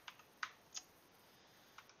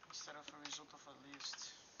instead of a result of a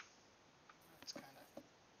list. That's kind of,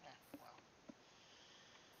 yeah, well,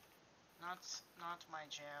 not my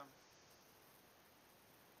jam.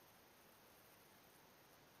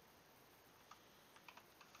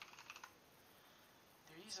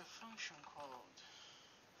 There is a function called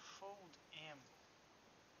foldm.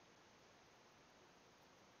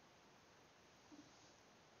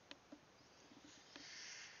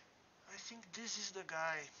 I think this is the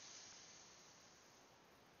guy,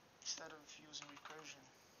 instead of using recursion.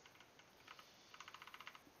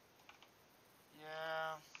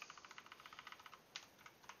 Yeah.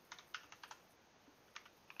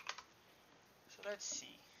 So let's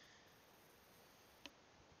see.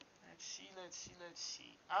 Let's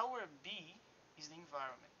see. Our B is the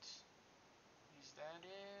environment. Is that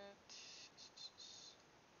it?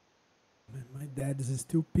 Man, my dad is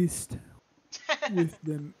still pissed with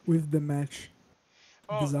the match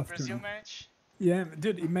Oh, this the Brazil afternoon. match? Yeah,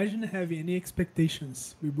 dude, imagine having any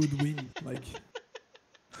expectations we would win. Like,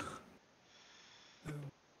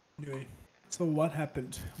 anyway. So what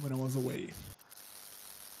happened when I was away?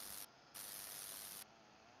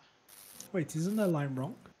 Wait, isn't that line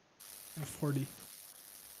wrong? 40.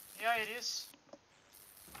 Yeah, it is.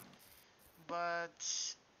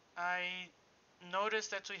 But I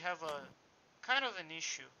noticed that we have a kind of an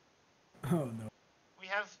issue. Oh no. We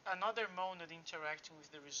have another monad interacting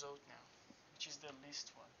with the result now, which is the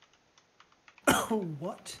list one. Oh,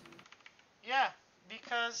 what? Yeah,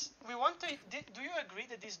 because we want to. Do you agree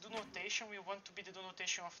that this do notation we want to be the do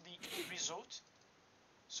notation of the result?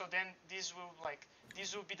 So then this will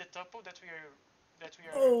be the tuple that we are.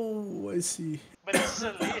 Oh, I see. But this is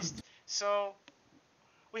a list, so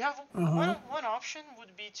we have one option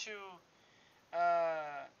would be to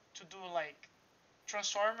do like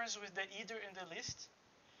transformers with the either in the list.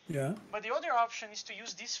 Yeah. But the other option is to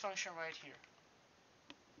use this function right here.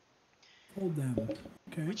 Hold them.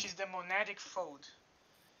 Okay. Which is the monadic fold.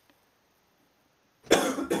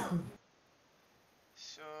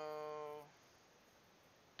 So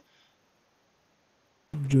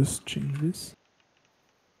just change this.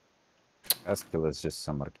 Haskell is just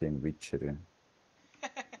some arcane witchery.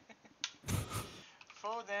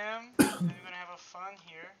 fold them, and we're gonna have a fun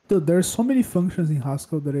here. Dude, there's so many functions in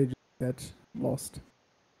Haskell that I just get lost.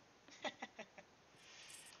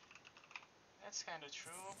 That's kind of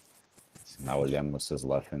true. Now Lemus is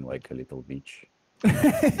laughing like a little bitch.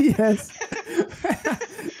 Yes.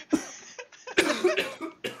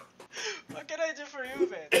 What can I do for you,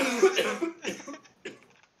 man?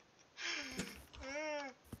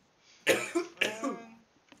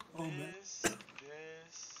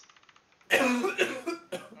 This.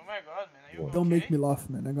 Oh my god, man, are you okay? Don't make me laugh,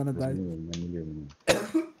 man. I'm gonna die.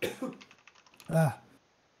 Ah.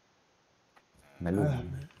 Man. Evolve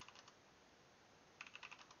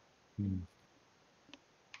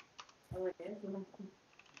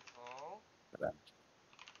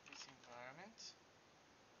this environment.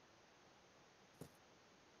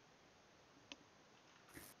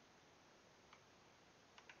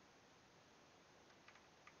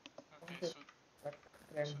 Okay,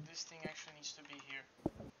 so this thing actually needs to be here.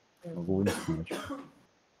 What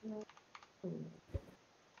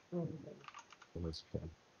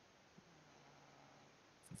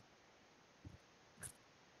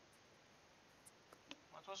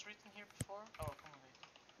was written here before? Oh, accumulator.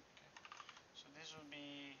 Okay. So this will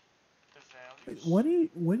be the values. What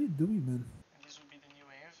are you doing, man? And this will be the new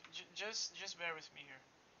env. Just bear with me here.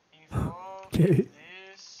 Involve Okay.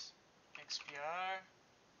 this XPR.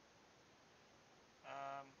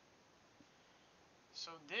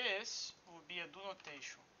 So this will be a do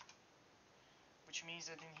notation, which means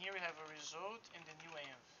that in here we have a result and the new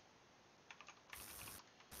env.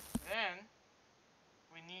 Then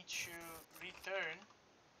we need to return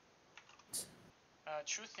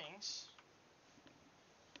two things,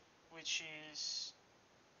 which is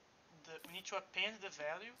we need to append the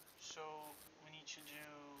value. So we need to do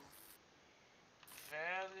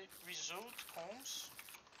value result cons,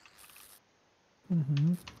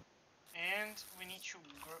 and we need to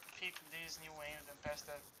pick this new env and pass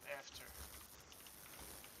that after.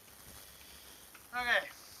 Okay,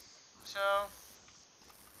 so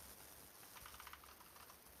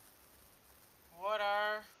what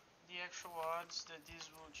are the actual odds that this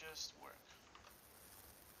will just work?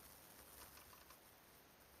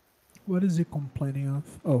 What is he complaining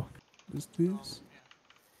of? Oh, just this.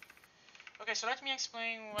 Yeah. Okay, so let me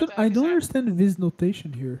explain what Dude, the heck I is don't happening. understand this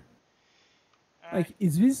notation here. Like,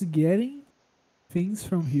 is this getting things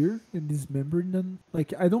from here in this member? Then,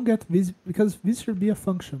 like, I don't get this because this should be a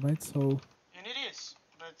function, right? So. And it is,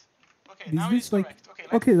 but okay, Is now this it's like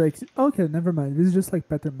correct. okay, never mind. This is just like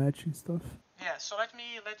pattern matching stuff. Yeah, so let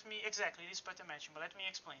me exactly, it is pattern matching, but let me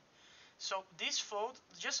explain. So this fold,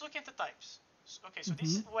 just look at the types. Okay, so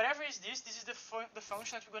this whatever is this is the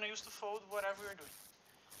function that we're gonna use to fold whatever we're doing.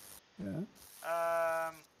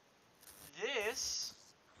 Yeah. This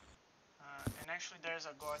and actually there's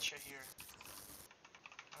a gotcha here.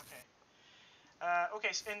 Okay.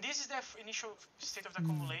 Okay, so, and this is the initial state of the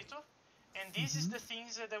accumulator, and this is the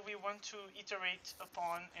things that we want to iterate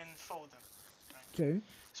upon and fold them. Right? Okay.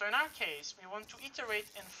 So in our case, we want to iterate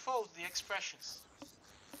and fold the expressions.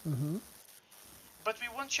 But we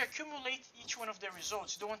want to accumulate each one of the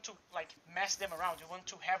results. You don't want to like mess them around. You want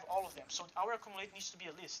to have all of them. So our accumulate needs to be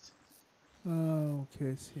a list. Oh,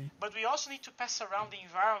 okay, I see. But we also need to pass around the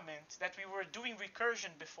environment that we were doing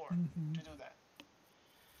recursion before to do that.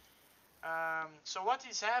 So what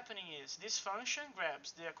is happening is this function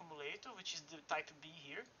grabs the accumulator, which is the type B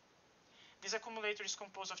here. This accumulator is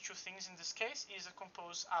composed of two things in this case. It is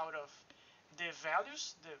composed out of the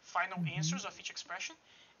values, the final answers of each expression,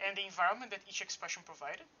 and the environment that each expression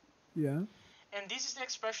provided. Yeah. And this is the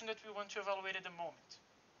expression that we want to evaluate at the moment.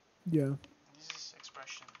 Yeah. This is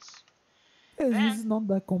expressions. Yeah, this is not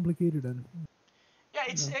that complicated then. Yeah,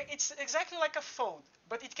 it's exactly like a fold,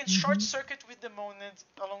 but it can short circuit with the monad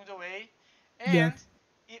along the way, and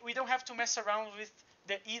we don't have to mess around with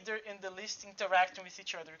the either and the list interacting with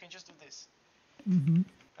each other. We can just do this.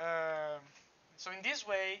 So in this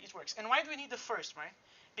way it works. And why do we need the first, right?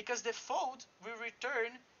 Because the fold will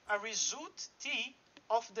return a result t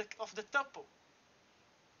of the tuple.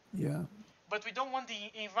 Yeah. But we don't want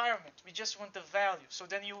the environment. We just want the value. So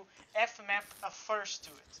then you f-map a first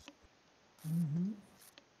to it.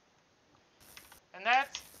 And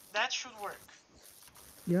that should work.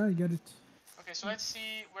 Yeah, I get it. Okay, so let's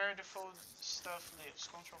see where the fold stuff lives.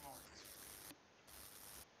 Control mode.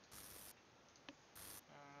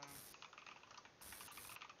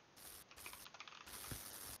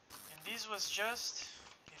 And this was just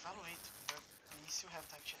evaluate, but we still have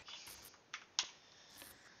type checking.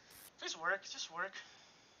 Please work, just work.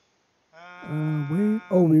 Wait.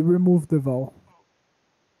 Oh, we removed the val.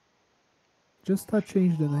 Just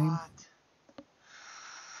change the name.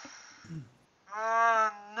 Oh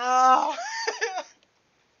no!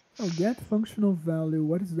 Oh, get functional value.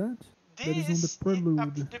 What is that? That is on the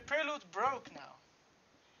prelude. The prelude broke now.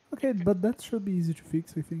 Okay, but that should be easy to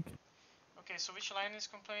fix, I think. Okay, so which line is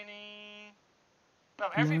complaining?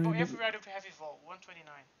 Well, every writer we have evolve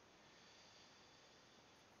 129.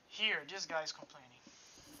 Here, this guy is complaining.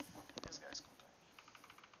 This guy is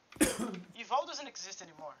complaining. Eval doesn't exist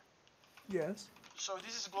anymore. Yes. So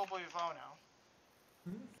this is global eval now.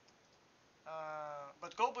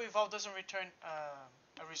 But global eval doesn't return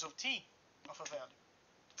a result T of a value.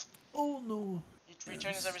 Oh no. It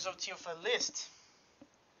returns a result T of a list.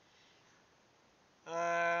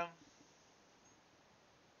 Yeah.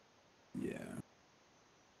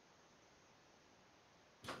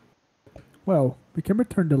 Well, we can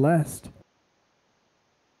return the last.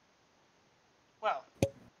 Well,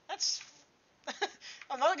 that's...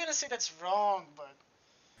 I'm not gonna say that's wrong, but...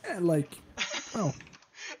 Yeah, like, well.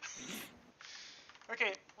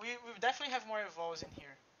 Okay, we definitely have more evolves in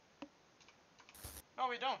here. No,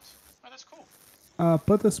 we don't. Oh, that's cool.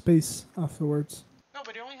 Put a space afterwards. No,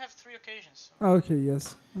 but you only have 3 occasions. So. Oh, okay,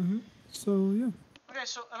 yes. So, yeah. Okay,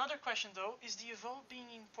 so another question though, is the evolve being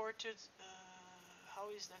imported, how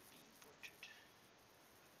is that being imported?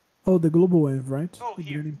 Oh, the global wave, right? Oh, we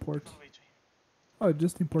here. didn't import. From way to here. Oh,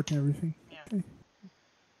 just importing everything. Yeah. Okay.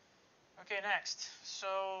 Okay, next. So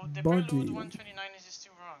the Body. prelude 129 is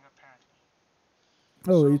still wrong, apparently.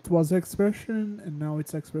 Oh, So, it was expression, and now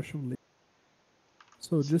it's expression list.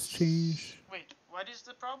 So just change. Wait, what is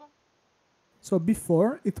the problem? So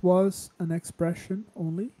before it was an expression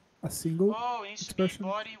only, a single. Oh, it needs expression. to be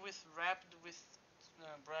body with wrapped with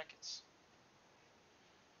brackets.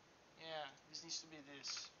 Yeah, this needs to be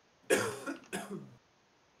this.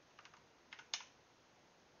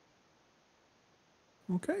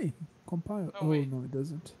 Okay, compile. Oh, wait. No, it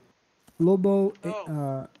doesn't. Global.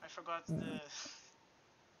 Oh, I forgot the.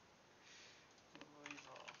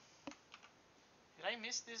 Did I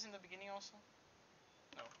miss this in the beginning also?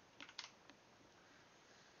 No.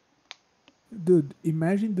 Dude,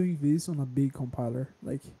 imagine doing this on a big compiler.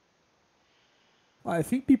 Like, I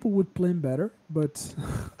think people would plan better, but.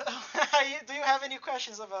 Do you have any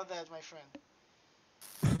questions about that, my friend?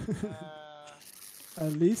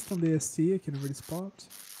 At least on the ST, I can already spot.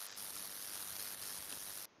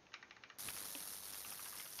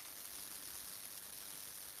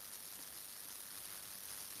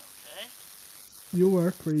 Okay. You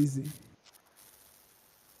are crazy.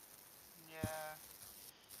 Yeah.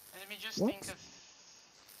 Let me just What? think of.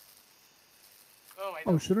 Oh, I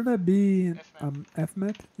know. Oh, shouldn't that be FMAT?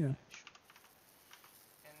 FMAT? Yeah.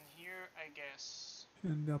 And here, I guess.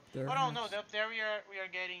 And up there. Oh no, yes. no, up there we are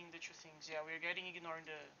getting the 2 things. Yeah, we are getting ignoring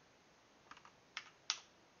the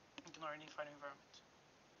final environment.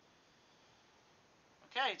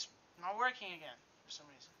 Okay, it's not working again for some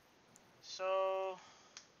reason. So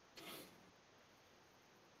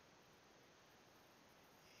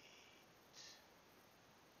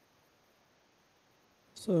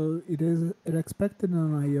So it expected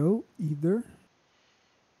an IO either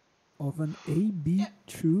of an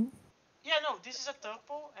AB2. Yeah, no, this is a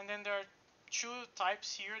tuple, and then there are 2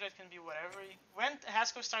 types here that can be whatever. When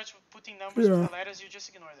Haskell starts putting numbers with the letters, you just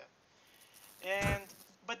ignore that.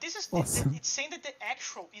 But this is awesome. it's saying that the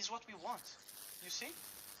actual is what we want. You see?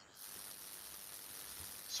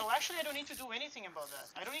 So actually, I don't need to do anything about that.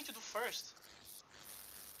 I don't need to do first.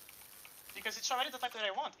 Because it's already the type that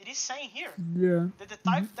I want. It is saying here that the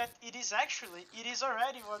type that it is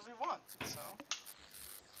already what we want. So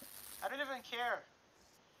I don't even care.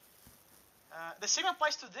 The same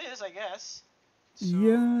applies to this, I guess. So,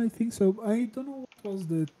 yeah, I think so. I don't know what was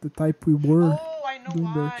the type we were. Oh, I know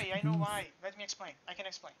why. I know why. Let me explain. I can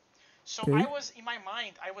explain. So okay. I was in my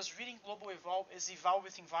mind, I was reading global eval as eval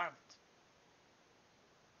with environment.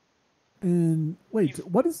 And wait,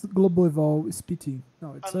 what is global eval splitting?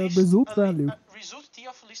 No, it's a result value. A result T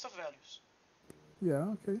of a list of values.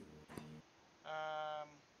 Yeah, okay.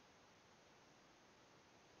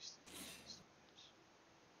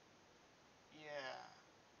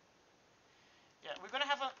 Yeah, we're gonna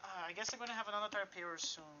have I guess I'm gonna have another type error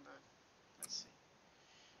soon, but let's see.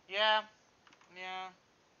 Yeah.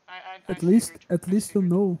 At least you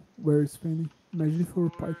know where it's failing. Imagine for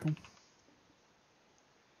Python.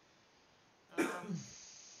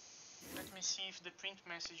 Let me see if the print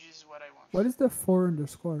message is what I want. What is the for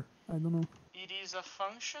underscore? I don't know. It is a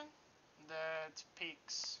function that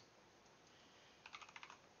picks.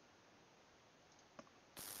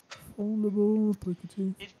 Foldable,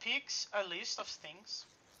 applicative. It picks a list of things.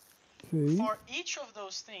 Okay. For each of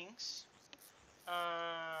those things,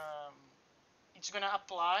 it's gonna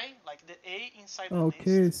apply like the A inside the list.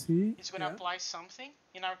 Okay, see. It's gonna apply something.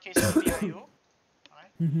 In our case, it will be IO.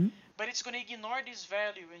 Right? Mm-hmm. But it's going to ignore this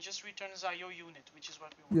value and just returns IO unit, which is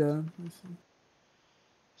what we want. Yeah, I see.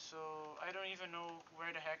 So I don't even know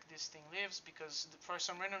where the heck this thing lives, because for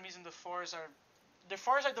some random reason the fours are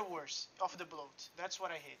the worst of the bloat. That's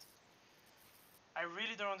what I hate. I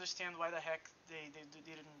really don't understand why the heck they did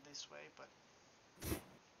it in this way, but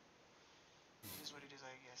it is what it is,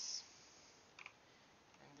 I guess.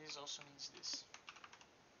 And this also needs this.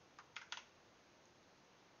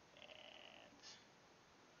 And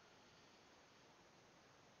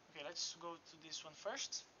okay, let's go to this one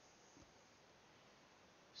first.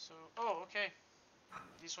 So, oh, okay.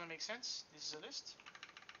 This one makes sense. This is a list.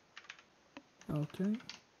 Okay.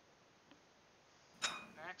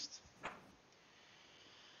 Next.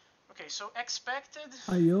 Okay, so expected.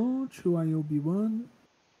 IO to IOB1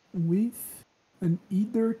 with an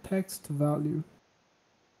either text value.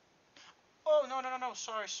 Oh, no.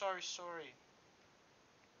 Sorry.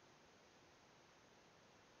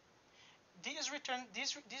 This is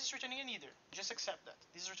returning an either. Just accept that.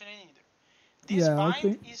 This is returning an either. This Yeah, bind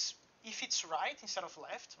okay. is, if it's right instead of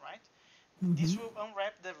left, right? Mm-hmm. This will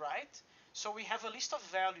unwrap the right. So we have a list of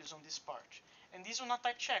values on this part. And this will not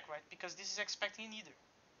type check, right? Because this is expecting an either.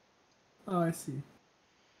 Oh, I see.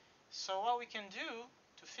 So what we can do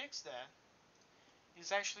to fix that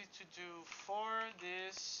is actually to do for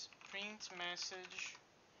this print message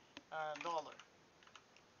dollar.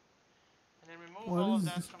 And then remove What all of is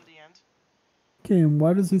that this? from the end. Okay, and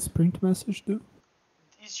what does this print message do?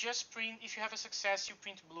 It's just print, if you have a success, you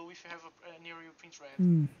print blue. If you have an error, you print red.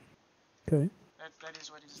 Okay. That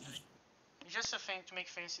is what it is doing. It's just a thing to make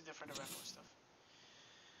fancy for the REPL stuff.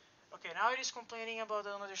 Okay, now it is complaining about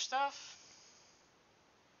another stuff.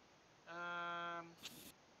 Let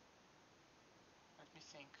me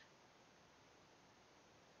think.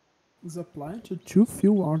 Is applied to too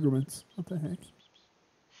few arguments. What the heck?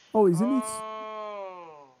 Oh, isn't it?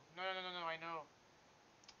 Oh, no, I know.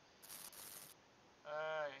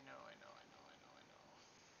 I know.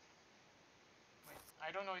 Wait,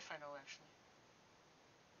 I don't know if I know actually.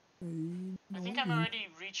 I think I'm already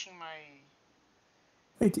reaching my...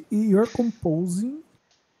 Wait, you're composing?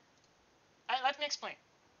 Let me explain.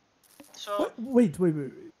 So... What? Wait.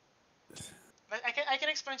 I can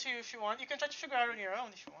explain to you if you want. You can try to figure out on your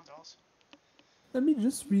own if you want also. Let me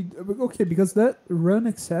just read. Okay, because that run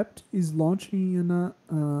accept is launching in a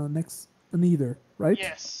an either, right?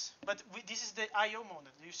 Yes, but this is the IO mode.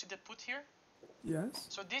 Do you see the put here? Yes.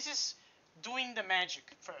 So this is doing the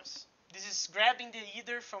magic first. This is grabbing the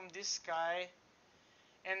either from this guy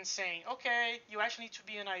and saying, okay, you actually need to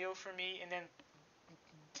be an IO for me, and then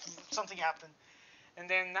something happened. And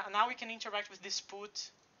then now we can interact with this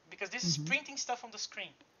put, because this is printing stuff on the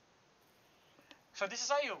screen. So this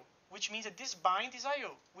is IO, which means that this bind is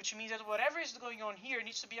IO, which means that whatever is going on here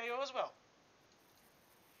needs to be IO as well.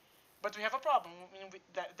 But we have a problem with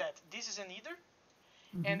that this is an either.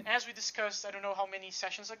 And as we discussed, I don't know how many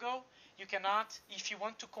sessions ago, you cannot, if you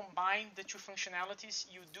want to combine the two functionalities,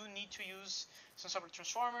 you do need to use some sort of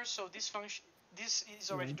transformers. So this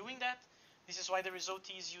is already doing that. This is why the result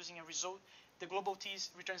T is using a result. The global T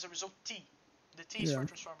returns a result T. The T is for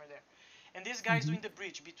transformer there. And this guy is doing the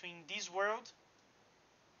bridge between this world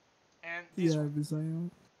and this one. This IO.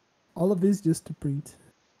 All of this just to print.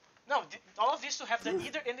 No, all of this to have the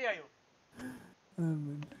either and the IO.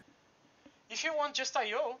 If you want just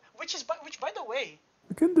IO, which by the way,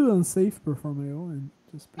 I can do unsafe perform IO and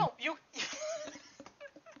just print. No, you.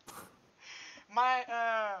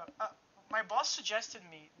 My boss suggested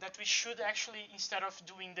me that we should actually, instead of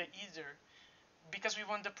doing the either, because we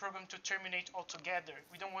want the program to terminate altogether,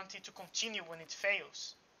 we don't want it to continue when it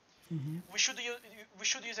fails. We should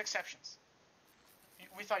use exceptions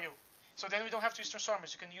with IO. So then we don't have to use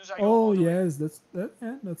transformers. You can use IO. Oh yes, that's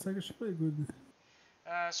actually good.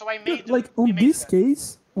 So I made on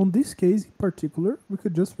this case in particular, we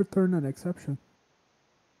could just return an exception.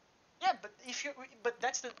 Yeah, but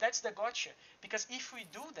that's the gotcha, because if we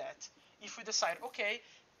do that, if we decide, okay,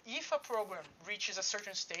 if a program reaches a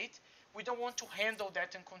certain state, we don't want to handle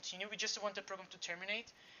that and continue. We just want the program to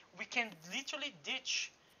terminate. We can literally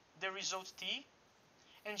ditch the result T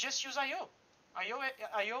and just use IO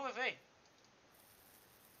of A.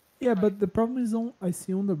 Yeah, but the problem is I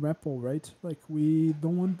see on the REPL, right? Like we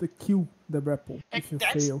don't want to kill the REPL if you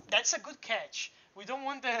fail. That's a good catch. We don't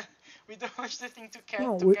want the thing to get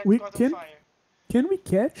caught on fire. Can we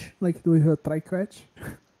catch? Like, do we have try catch?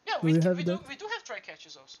 Yeah, we do have try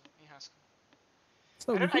catches also in Haskell.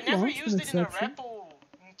 So I never used it in a REPL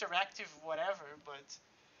interactive whatever, but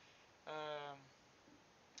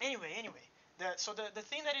anyway. The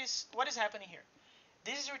thing that is, what is happening here?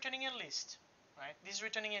 This is returning a list, right? This is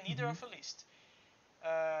returning an either of a list.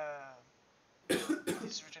 this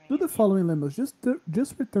is returning Do the an following limos.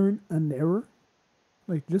 Just return an error,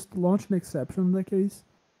 like just launch an exception in that case,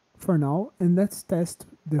 for now, and let's test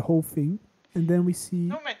the whole thing, and then we see.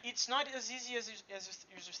 No man, it's not as easy as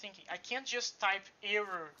you're thinking. I can't just type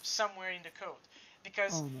error somewhere in the code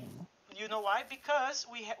because Oh no. you know why? Because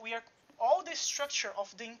we are all the structure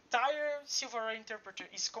of the entire Silverware interpreter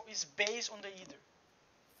is based on the either.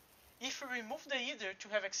 If we remove the either to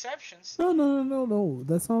have exceptions, No.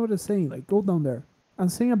 That's not what I'm saying. Like, go down there. I'm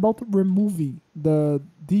saying about removing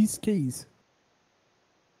these case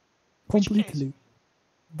which case? completely.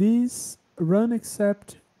 This run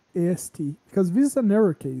except AST, because this is an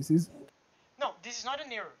error case. No, this is not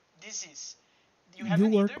an error. This is You an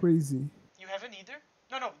are either. crazy. You have an either.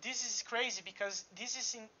 No, this is crazy because this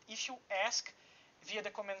is if you ask via the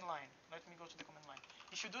command line. Let me go to the command line.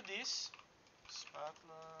 If you do this,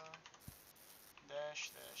 spatula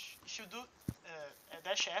dash. If you do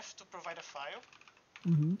dash F to provide a file,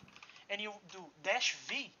 and you do dash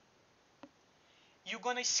V, you're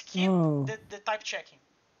gonna skip the type checking.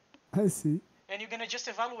 I see. And you're gonna just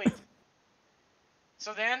evaluate it.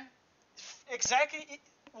 So then, exactly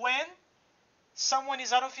when someone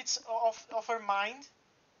is out of her mind,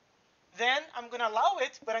 then I'm gonna allow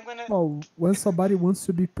it, but I'm gonna. Well, when somebody wants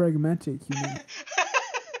to be pragmatic, you mean?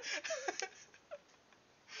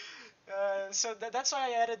 So that's why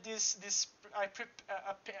I added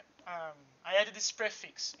I added this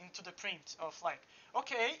prefix into the print of like,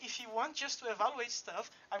 okay, if you want just to evaluate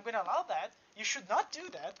stuff, I'm gonna allow that. You should not do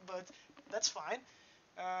that, but that's fine.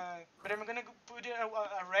 But I'm gonna put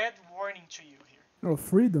a red warning to you here. Oh,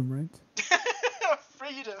 freedom, right?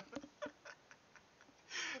 Freedom.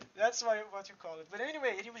 That's what you call it. But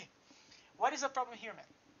anyway, what is the problem here, man?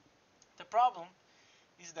 The problem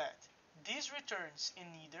is that this returns in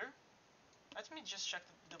either. Let me just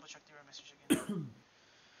double check the error message again.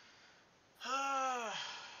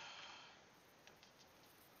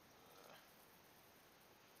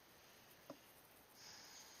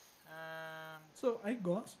 So I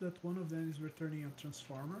got that one of them is returning a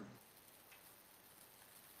transformer.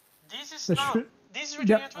 This is returning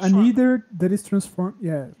a transformer. And either that is transformed.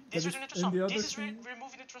 Yeah. This is returning a transformer. This is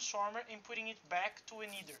removing the transformer and putting it back to an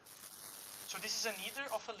either. So this is an either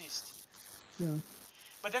of a list. Yeah.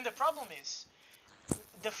 But then the problem is,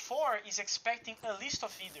 the for is expecting a list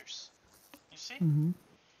of either. You see?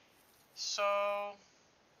 So.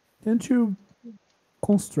 Can't you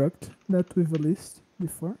construct that with a list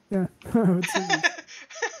before? Yeah.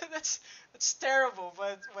 That's terrible,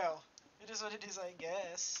 but well, it is what it is, I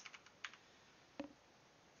guess.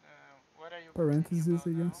 What are you? Parentheses,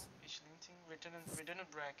 I guess.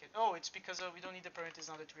 Redundant bracket. Oh, it's because we don't need the parentheses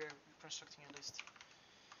now that we are constructing a list.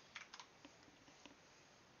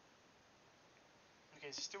 Okay,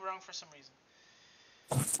 it's still wrong for some reason.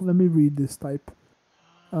 Let me read this type.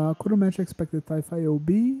 Couldn't match expected type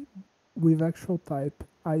IOB with actual type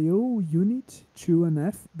IO unit 2 and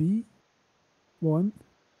FB 1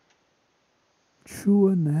 2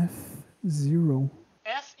 and F0.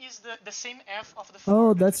 F is the same F of the 4.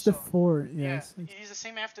 Oh, that's the 4. Yes. Yeah, it is the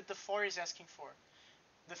same F that the 4 is asking for.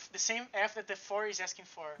 The same F that the 4 is asking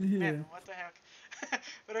for. Yeah. Man, what the heck?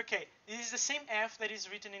 But okay, it is the same F that is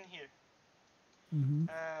written in here.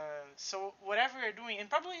 So whatever you're doing, and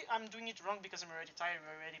probably I'm doing it wrong because I'm already tired.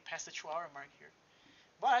 We're already past the 2-hour mark here.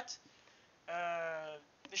 But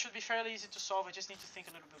this should be fairly easy to solve. I just need to think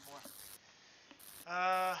a little bit more.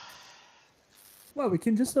 Well, we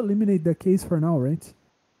can just eliminate the case for now, right?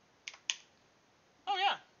 Oh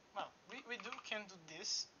yeah. Well, we can do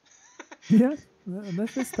this. Yeah.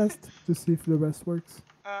 Let's just test to see if the rest works.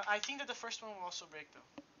 I think that the first one will also break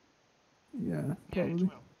though. Yeah, probably. Yeah, it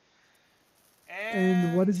will.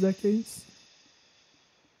 And what is that case?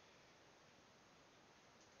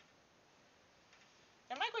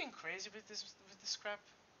 Am I going crazy with this crap?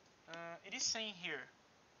 It is saying here.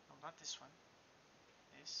 No, not this one.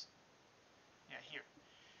 This. Yeah, here.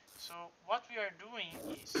 So what we are doing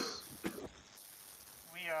is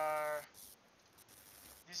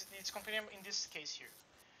it's comparing in this case here.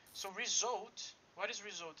 So result. What is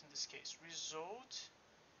result in this case? Result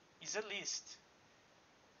is a list.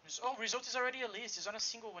 Result is already a list. It's not a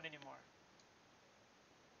single one anymore.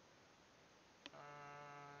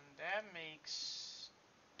 That makes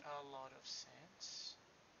a lot of sense.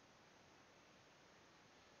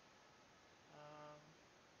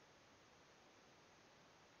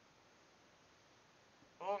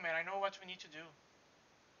 Oh man, I know what we need to do.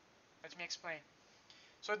 Let me explain.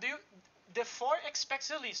 So the for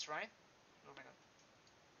expects a list, right? Oh my god.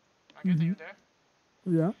 Maggot, are you there?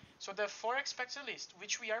 Yeah. So the for expects a list,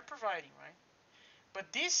 which we are providing, right?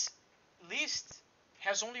 But this list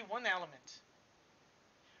has only one element,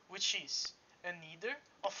 which is an either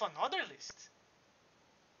of another list.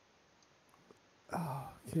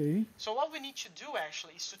 Okay. So what we need to do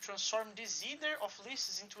actually is to transform this either of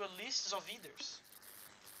lists into a list of either.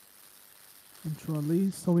 Into a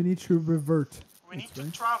list, so we need to revert. We need to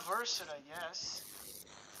right? traverse it, I guess.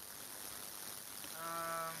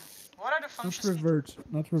 What are the functions?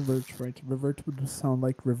 Not revert, right? Revert would sound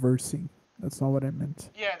like reversing. That's not what I meant.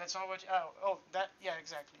 Yeah, that's not what. Yeah,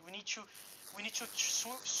 exactly. We need to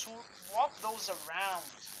swap those around.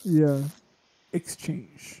 Yeah.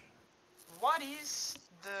 Exchange. What is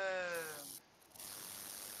the?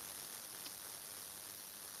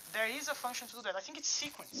 There is a function to do that. I think it's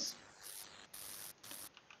sequence.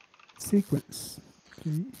 Sequence.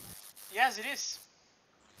 Okay. Yes, it is.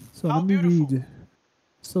 So How let me beautiful. read.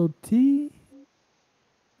 So T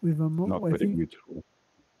with a Not very beautiful.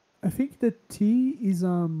 I think the T is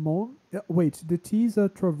a wait, the T is a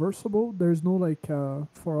traversable. There's no like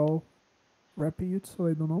for all wrapping it, so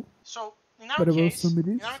I don't know. So in our But I will case, assume it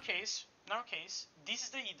is. in our case, this is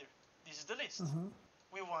the either. This is the list.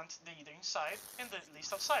 We want the either inside and the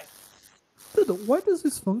list outside. Dude, why does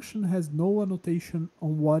this function has no annotation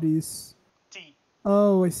on what is T?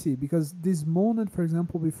 Oh, I see. Because this monet, for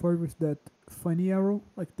example, before with that funny arrow,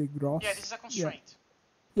 like the gross. Yeah, this is a constraint.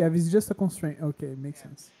 Yeah, this is just a constraint. Okay, makes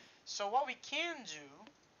sense. So what we can do,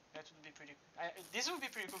 that would be pretty. This would be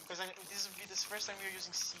pretty cool because this would be the first time we're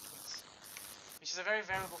using sequence, which is a very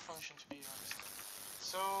variable function to be honest.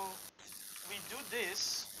 So we do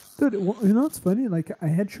this. Dude, you know what's funny? Like I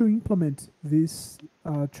had to implement this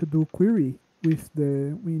to do query with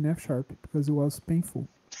the in F# because it was painful.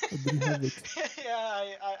 I didn't have it.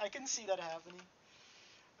 Yeah, I can see that happening.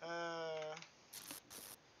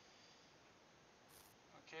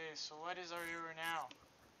 Okay, so what is our error now?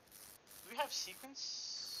 Do we have sequence?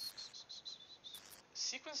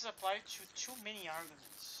 Sequence is applied to too many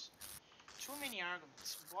arguments. Too many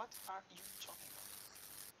arguments. What are you talking about?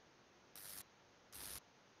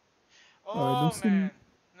 Oh man.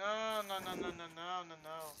 No.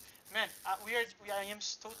 Man, I am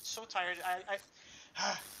so tired.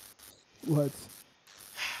 What?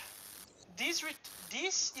 This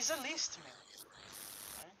is a list, man.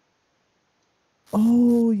 Right?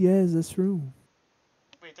 Oh yes, that's true.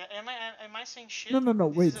 Wait, am I saying shit? No.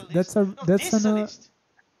 Wait, this is a list.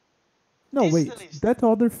 No, this wait. is a list. That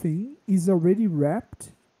other thing is already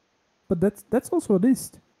wrapped, but that's also a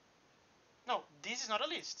list. No, this is not a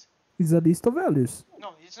list. It's a list of values.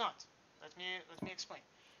 No, it's not. Let me explain.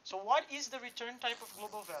 So what is the return type of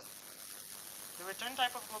global value? The return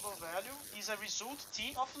type of global value is a result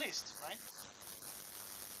T of list, right?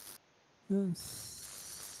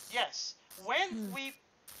 Yes. Yes. When we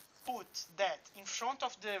put that in front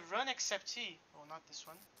of the run except T, oh, not this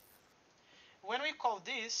one. When we call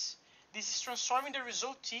this is transforming the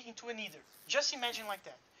result T into an either. Just imagine like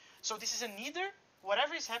that. So this is an either.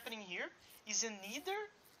 Whatever is happening here is an either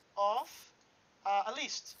of a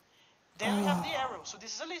list. Then we have the arrow. So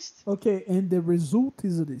this is a list. Okay, and the result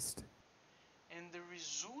is a list. And the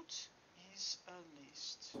result is a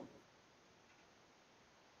list.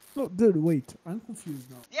 No, dude, wait. I'm confused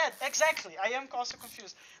now. Yeah, exactly. I am also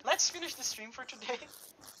confused. Let's finish the stream for today.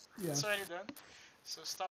 Yeah. It's already done. So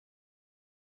stop.